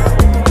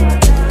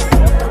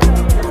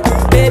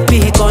 Baby,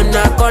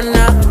 gonna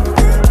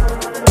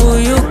will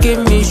you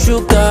give me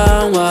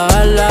sugar,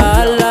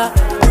 wahala.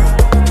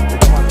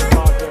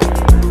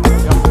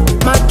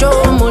 Macho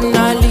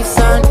Mona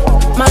Lisa,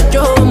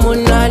 Macho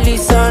Mona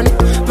Lisa,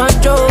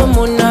 Macho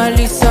Mona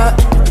Lisa,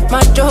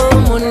 Macho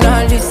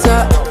Mona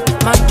Lisa.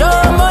 Macho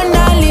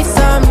Mona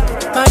Lisa,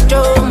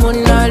 Macho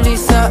Mona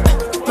Lisa,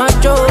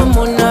 Macho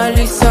Mona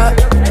Lisa,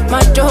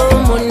 Macho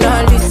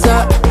Mona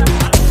Lisa.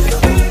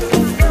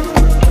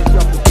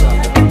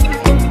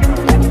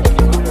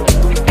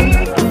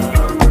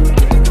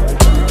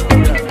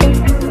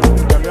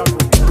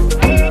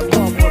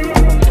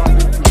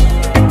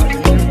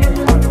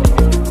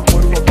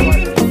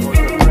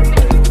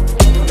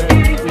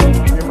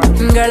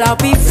 Girl, I'll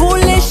be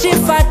foolish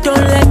if I don't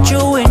let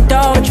you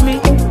indulge me.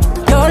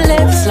 Your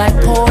lips like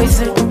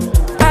poison,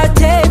 I'll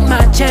take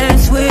my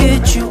chance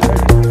with you.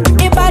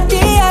 If I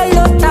did,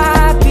 look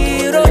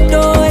happy,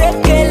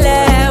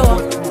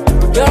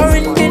 you're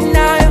in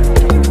denial,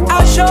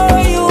 I'll show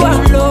you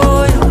I'm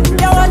loyal.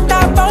 Your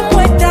Whatapp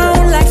went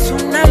down like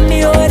tsunami,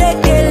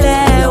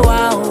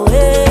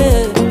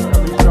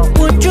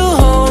 would you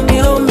hold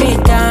me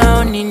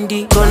down in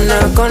the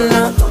gonna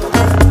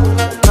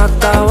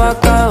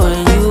waka when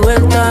you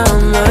enter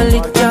my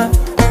licha.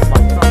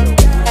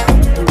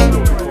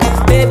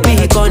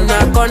 Baby, gonna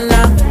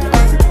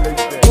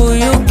will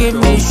you give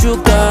me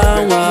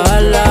sugar,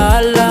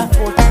 wahala.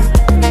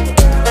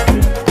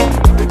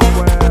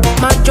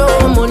 Macho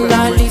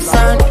Mona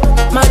Lisa,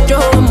 Macho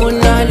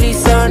Mona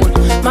Lisa,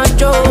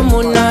 Macho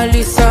Mona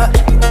Lisa,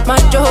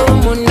 Macho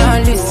Mona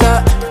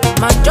Lisa,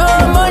 Macho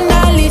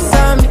Mona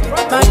Lisa,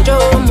 Macho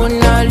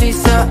Mona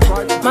Lisa,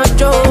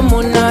 Macho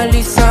Mona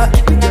Lisa,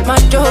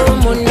 Macho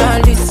Mona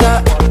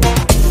Lisa.